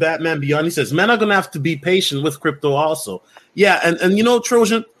out to Batman Beyond. He says, men are going to have to be patient with crypto also. Yeah, and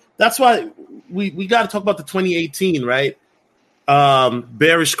Trojan, that's why we got to talk about the 2018, right?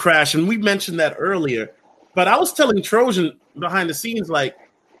 Bearish crash, and we mentioned that earlier. But I was telling Trojan behind the scenes, like,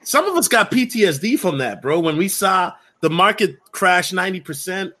 some of us got PTSD from that, bro. When we saw the market crash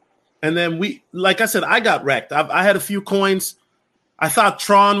 90%, and then like I said, I got wrecked. I had a few coins. I thought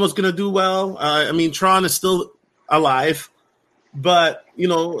Tron was gonna do well. I mean, Tron is still alive, but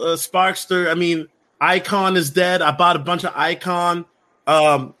Sparkster. I mean, Icon is dead. I bought a bunch of Icon.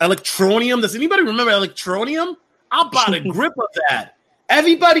 Electronium. Does anybody remember Electronium? I bought a grip of that.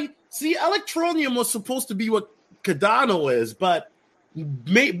 Everybody, see, Electronium was supposed to be what Cardano is, but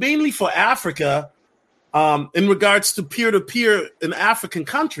mainly for Africa, in regards to peer-to-peer in African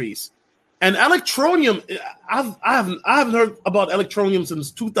countries. And Electronium, I haven't heard about Electronium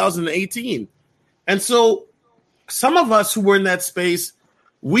since 2018. And so some of us who were in that space,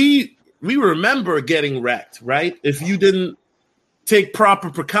 we remember getting wrecked, right? If you didn't take proper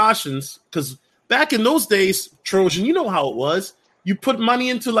precautions, because back in those days, Trojan, you know how it was. You put money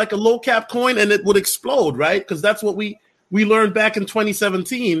into like a low cap coin and it would explode, right? Because that's what we learned back in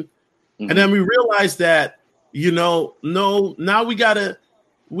 2017. Mm-hmm. And then we realized that, no, now we gotta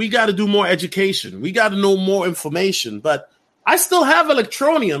do more education. We gotta know more information. But I still have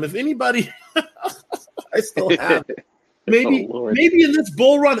Electronium. If anybody, I still have it. Maybe in this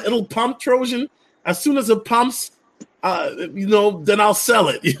bull run it'll pump, Trojan. As soon as it pumps, then I'll sell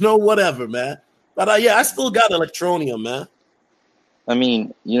it. Whatever, man. But I still got Electronium, man. I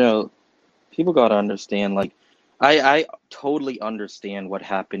mean, people got to understand, like, I totally understand what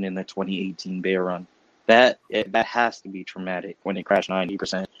happened in the 2018 bear run. That has to be traumatic when it crashed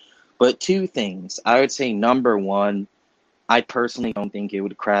 90%. But two things. I would say, number one, I personally don't think it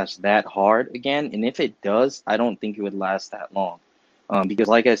would crash that hard again. And if it does, I don't think it would last that long. Because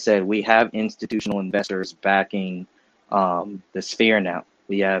like I said, we have institutional investors backing the sphere now.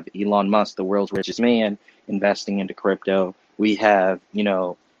 We have Elon Musk, the world's richest man, investing into crypto. We have,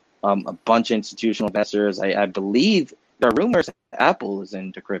 a bunch of institutional investors. I believe there are rumors that Apple is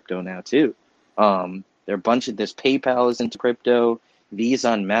into crypto now too. There are a bunch of this. PayPal is into crypto.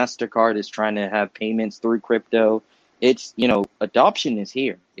 Visa and MasterCard is trying to have payments through crypto. It's, adoption is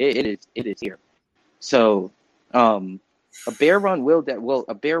here. It is here. So a bear run will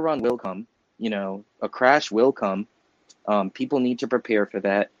come. A crash will come. People need to prepare for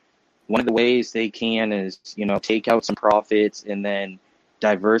that. One of the ways they can is, take out some profits and then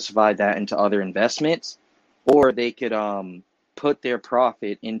diversify that into other investments, or they could put their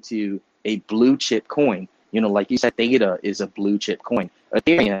profit into a blue chip coin. Like you said, Theta is a blue chip coin.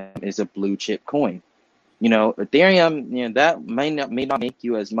 Ethereum is a blue chip coin. Ethereum, that may not make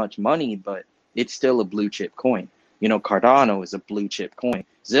you as much money, but it's still a blue chip coin. Cardano is a blue chip coin.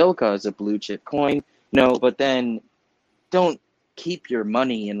 Zilka is a blue chip coin. But then don't keep your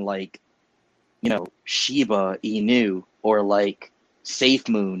money in Shiba Inu or like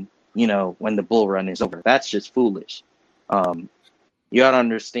SafeMoon, when the bull run is over. That's just foolish. You gotta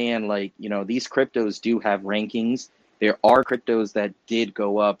understand, these cryptos do have rankings. there are cryptos that did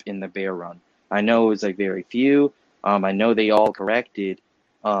go up in the bear run. I know it was like very few. I know they all corrected.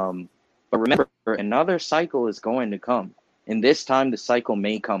 But remember, another cycle is going to come. And this time the cycle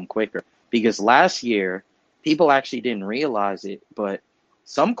may come quicker. Because last year, people actually didn't realize it, but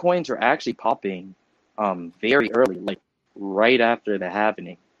some coins were actually popping very early, like right after the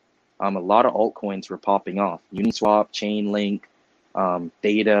halving. A lot of altcoins were popping off. Uniswap, Chainlink,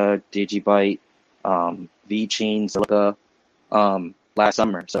 Data, Digibyte, VChain, Silica, last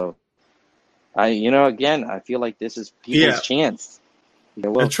summer. So again, I feel like this is people's chance.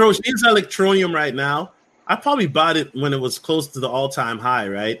 And Trojan is Electronium right now. I probably bought it when it was close to the all-time high,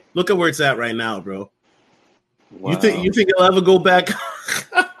 right? Look at where it's at right now, bro. Wow. You think it'll ever go back?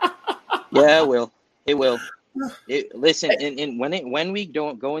 Yeah, it will. It will. Listen, and when we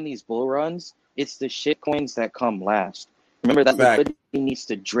don't go in these bull runs, it's the shit coins that come last. Remember that liquidity needs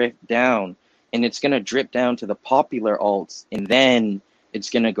to drift down, and it's gonna drip down to the popular alts, and then it's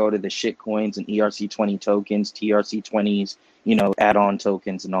gonna go to the shit coins and ERC20 tokens, TRC20s, add-on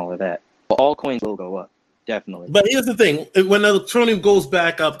tokens and all of that. But all coins will go up, definitely. But here's the thing: when Electronium goes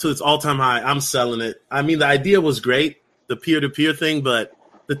back up to its all-time high, I'm selling it. I mean, the idea was great, the peer-to-peer thing, but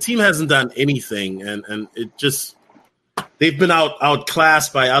the team hasn't done anything, and it just they've been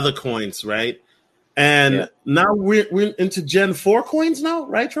outclassed by other coins, right? And now we're into Gen 4 coins now,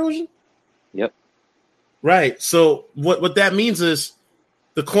 right, Trojan? Yep. Right. So what that means is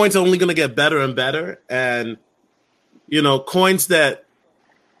the coins are only going to get better and better, and coins that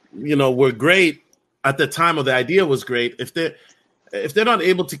were great at the time of the idea was great. If they're not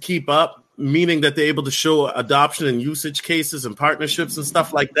able to keep up, meaning that they're able to show adoption and usage cases and partnerships and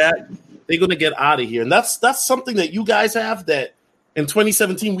stuff like that, they're going to get out of here. And that's something that you guys have that in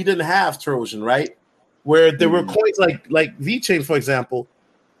 2017 we didn't have, Trojan, right? Where there were coins like VChain, for example,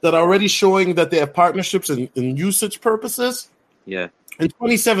 that are already showing that they have partnerships and usage purposes. Yeah. In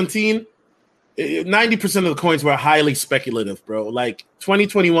 2017, 90% of the coins were highly speculative, bro. Like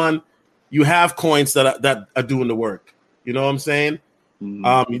 2021, you have coins that are doing the work. You know what I'm saying?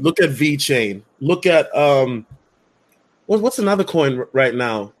 You look at VChain. Look at what's another coin right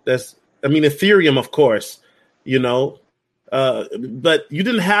now? Ethereum, of course. But you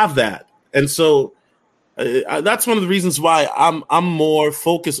didn't have that, and so that's one of the reasons why I'm more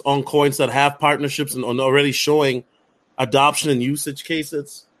focused on coins that have partnerships and on already showing adoption and usage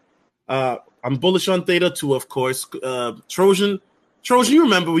cases. I'm bullish on Theta too, of course. Trojan, you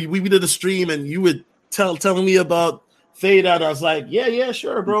remember we did a stream and you would telling me about Theta, and I was like, yeah,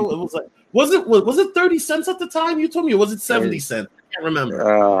 sure, bro. It was like, was it 30 cents at the time? You told me, or was it 70 cents? I can't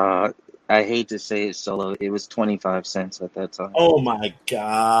remember. I hate to say it, Solo. It was 25 cents at that time. Oh my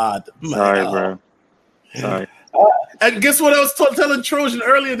God! Sorry, bro. Sorry. And guess what I was telling Trojan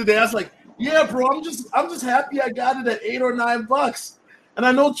earlier today? I was like, yeah, bro, I'm just happy I got it at $8 or $9. And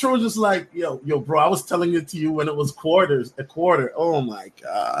I know Trojan's like, yo, bro, I was telling it to you when it was a quarter. Oh my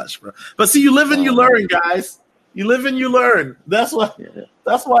gosh, bro. But see, you live and you learn, guys. You live and you learn. That's why.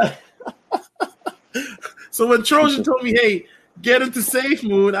 So when Trojan told me, hey, get into Safe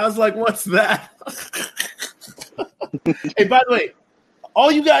Moon, I was like, what's that? Hey, by the way, all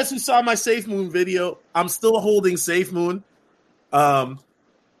you guys who saw my Safe Moon video, I'm still holding Safe Moon.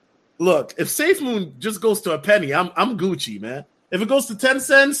 Look, if Safe Moon just goes to a penny, I'm Gucci, man. If it goes to 10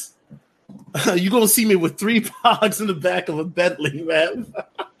 cents, you're going to see me with 3 pogs in the back of a Bentley, man.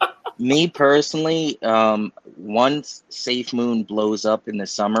 Me personally, once Safe Moon blows up in the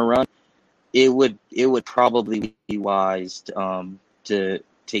summer run, it would probably be wise to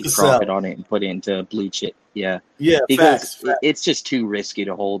take profit on it and put it into blue chip. Yeah, because facts. It's just too risky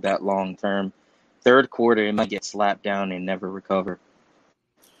to hold that long term. Third quarter, it might get slapped down and never recover.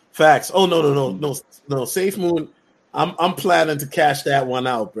 Facts. Oh no! Safe Moon. I'm planning to cash that one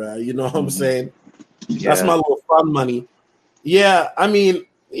out, bro. You know what I'm saying? Yeah. That's my little fun money. Yeah, I mean,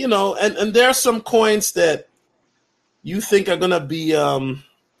 and there are some coins that you think are gonna be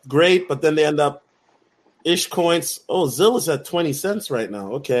great, but then they end up ish coins. Oh, Zill is at 20 cents right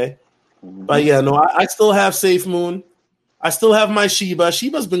now. Okay. But yeah, no, I still have Safe Moon. I still have my Shiba.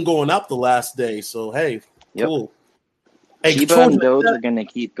 Shiba's been going up the last day, so hey, cool. Hey, Shiba Trojan, and Doge are gonna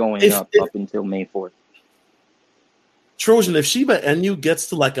keep going up until May 4th. Trojan, if Shiba Inu gets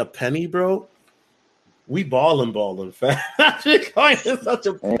to like a penny, bro, we balling, fam.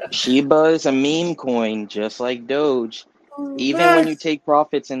 Shiba is a meme coin, just like Doge. Even when you take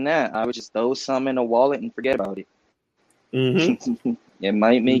profits in that, I would just throw some in a wallet and forget about it. Mm-hmm. It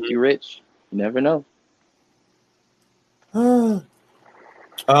might make you rich. You never know.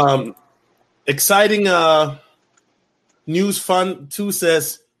 Exciting news fund 2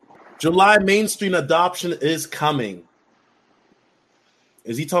 says July mainstream adoption is coming.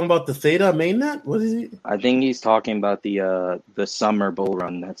 Is he talking about the Theta mainnet? What is he? I think he's talking about the summer bull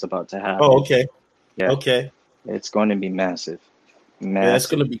run that's about to happen. Oh, okay. Yeah, Okay. it's going to be massive. Yeah, it's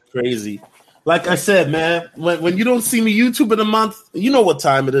Massive. gonna be crazy. Like I said, man, when you don't see me YouTube in a month, you know what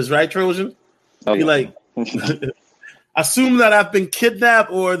time it is, right, Trojan? Oh You yeah. like assume that I've been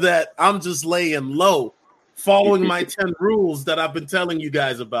kidnapped or that I'm just laying low, following my 10 rules that I've been telling you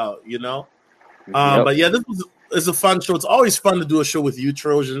guys about, you know? Yep. But yeah, is a fun show. It's always fun to do a show with you,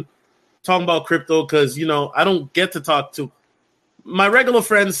 Trojan, talking about crypto, because you know, I don't get to talk to my regular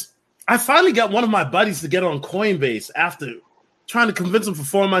friends. I finally got one of my buddies to get on Coinbase after trying to convince him for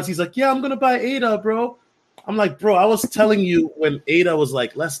 4 months. He's like, yeah, I'm gonna buy ADA, bro. I'm like, bro, I was telling you when ADA was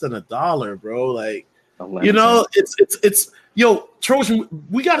like less than $1, bro. Like, you know, it's yo, Trojan,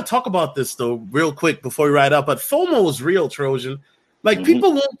 we got to talk about this though real quick before we ride up. But FOMO is real, Trojan. Like,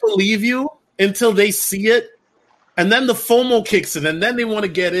 people won't believe you until they see it, and then the FOMO kicks in, and then they want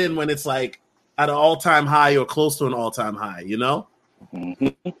to get in when it's like at an all-time high or close to an all-time high, you know?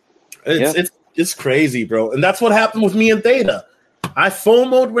 It's crazy, bro. And that's what happened with me and Theta. I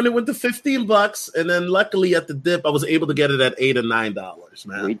FOMO'd when it went to $15, and then luckily at the dip, I was able to get it at $8 or $9,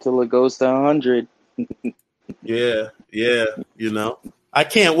 man. Wait till it goes to 100. Yeah, you know. I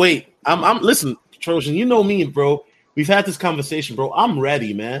can't wait. I'm listen, Trojan, you know me, bro. We've had this conversation, bro. I'm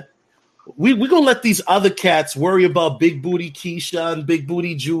ready, man. We're gonna let these other cats worry about Big Booty Keisha and Big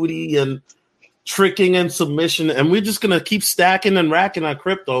Booty Judy and tricking and submission, and we're just gonna keep stacking and racking our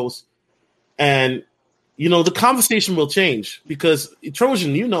cryptos. And you know, the conversation will change because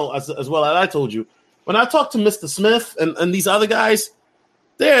Trojan, you know, as well as I told you, when I talk to Mr. Smith and these other guys,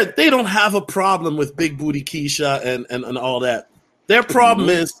 they don't have a problem with Big Booty Keisha and all that. Their problem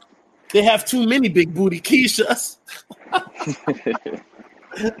is they have too many Big Booty Keishas.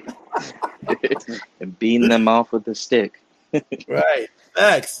 And beating them off with a stick. Right.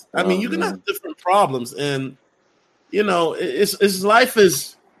 X. I mean, you can have different problems, and you know, it's life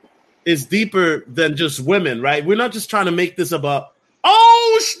is deeper than just women, right? We're not just trying to make this about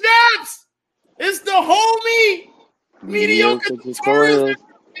snaps. It's the homie mediocre tutorials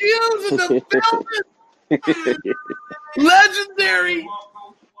in the building. Legendary.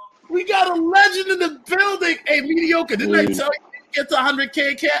 We got a legend in the building. Hey, mediocre. Didn't I tell you to get to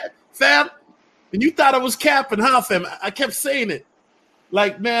 100K fam? And you thought I was capping, huh, fam? I kept saying it.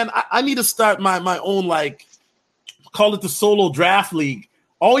 Like, man, I need to start my own, like, call it the solo draft league.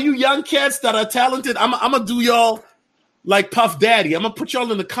 All you young cats that are talented, I'm going to do y'all like Puff Daddy. I'm going to put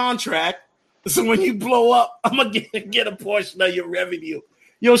y'all in the contract. So when you blow up, I'm going to get a portion of your revenue.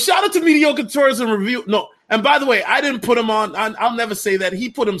 Yo, shout out to Mediocre Tourism Review. No, and by the way, I didn't put him on. I'll never say that. He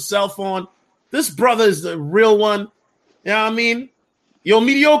put himself on. This brother is the real one. You know what I mean? Yo,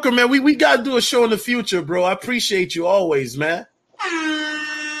 Mediocre, man, we got to do a show in the future, bro. I appreciate you always, man.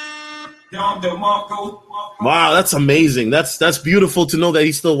 Wow, that's amazing. That's beautiful to know that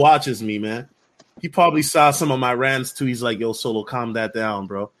he still watches me, man. He probably saw some of my rants too. He's like, yo, Solo, calm that down,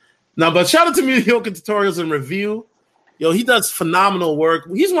 bro. Now, but shout out to Mediocre Tutorials and Review. Yo, he does phenomenal work.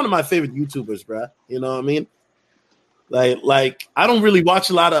 He's one of my favorite YouTubers, bro. You know what I mean? Like I don't really watch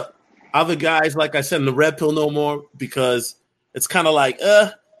a lot of other guys, like I said, in the Red Pill no more because it's kind of like,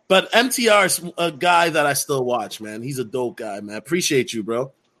 but MTR's a guy that I still watch, man. He's a dope guy, man. Appreciate you,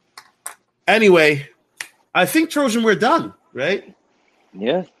 bro. Anyway, I think, Trojan, we're done, right?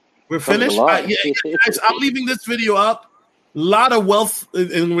 Yeah. We're finished? Guys, I'm leaving this video up. A lot of wealth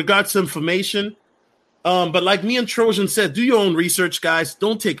in regards to information. But like me and Trojan said, do your own research, guys.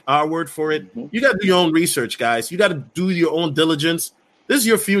 Don't take our word for it. You got to do your own research, guys. You got to do your own diligence. This is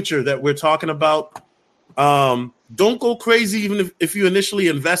your future that we're talking about. Don't go crazy even if you're initially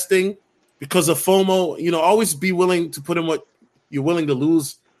investing because of FOMO. You know, always be willing to put in what you're willing to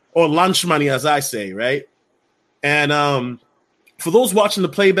lose or lunch money, as I say, right? And for those watching the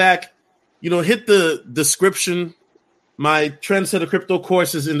playback, you know, hit the description. My Trendsetter Crypto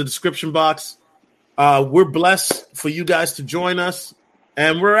course is in the description box. We're blessed for you guys to join us,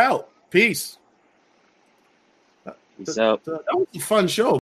 and we're out. Peace. Peace out. That was a fun show.